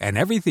documents, and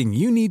everything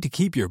you need to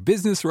keep your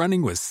business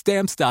running with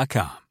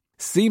Stamps.com.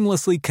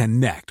 Seamlessly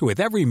connect with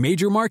every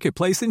major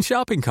marketplace and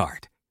shopping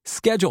cart.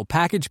 Schedule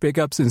package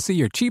pickups and see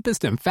your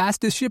cheapest and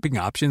fastest shipping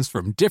options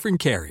from different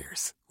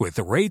carriers. With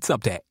rates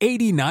up to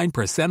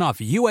 89% off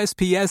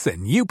USPS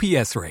and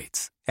UPS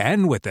rates.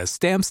 And with the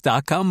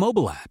Stamps.com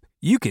mobile app,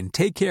 you can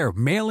take care of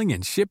mailing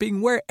and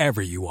shipping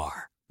wherever you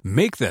are.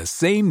 Make the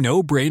same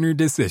no-brainer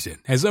decision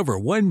as over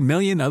 1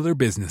 million other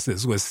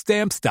businesses with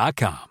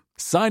Stamps.com.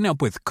 Sign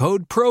up with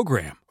code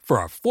PROGRAM for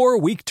a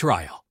 4-week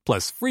trial,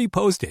 plus free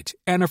postage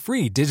and a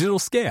free digital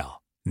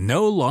scale.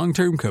 No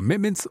long-term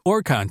commitments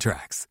or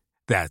contracts.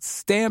 That's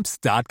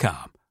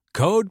Stamps.com.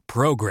 Code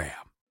PROGRAM.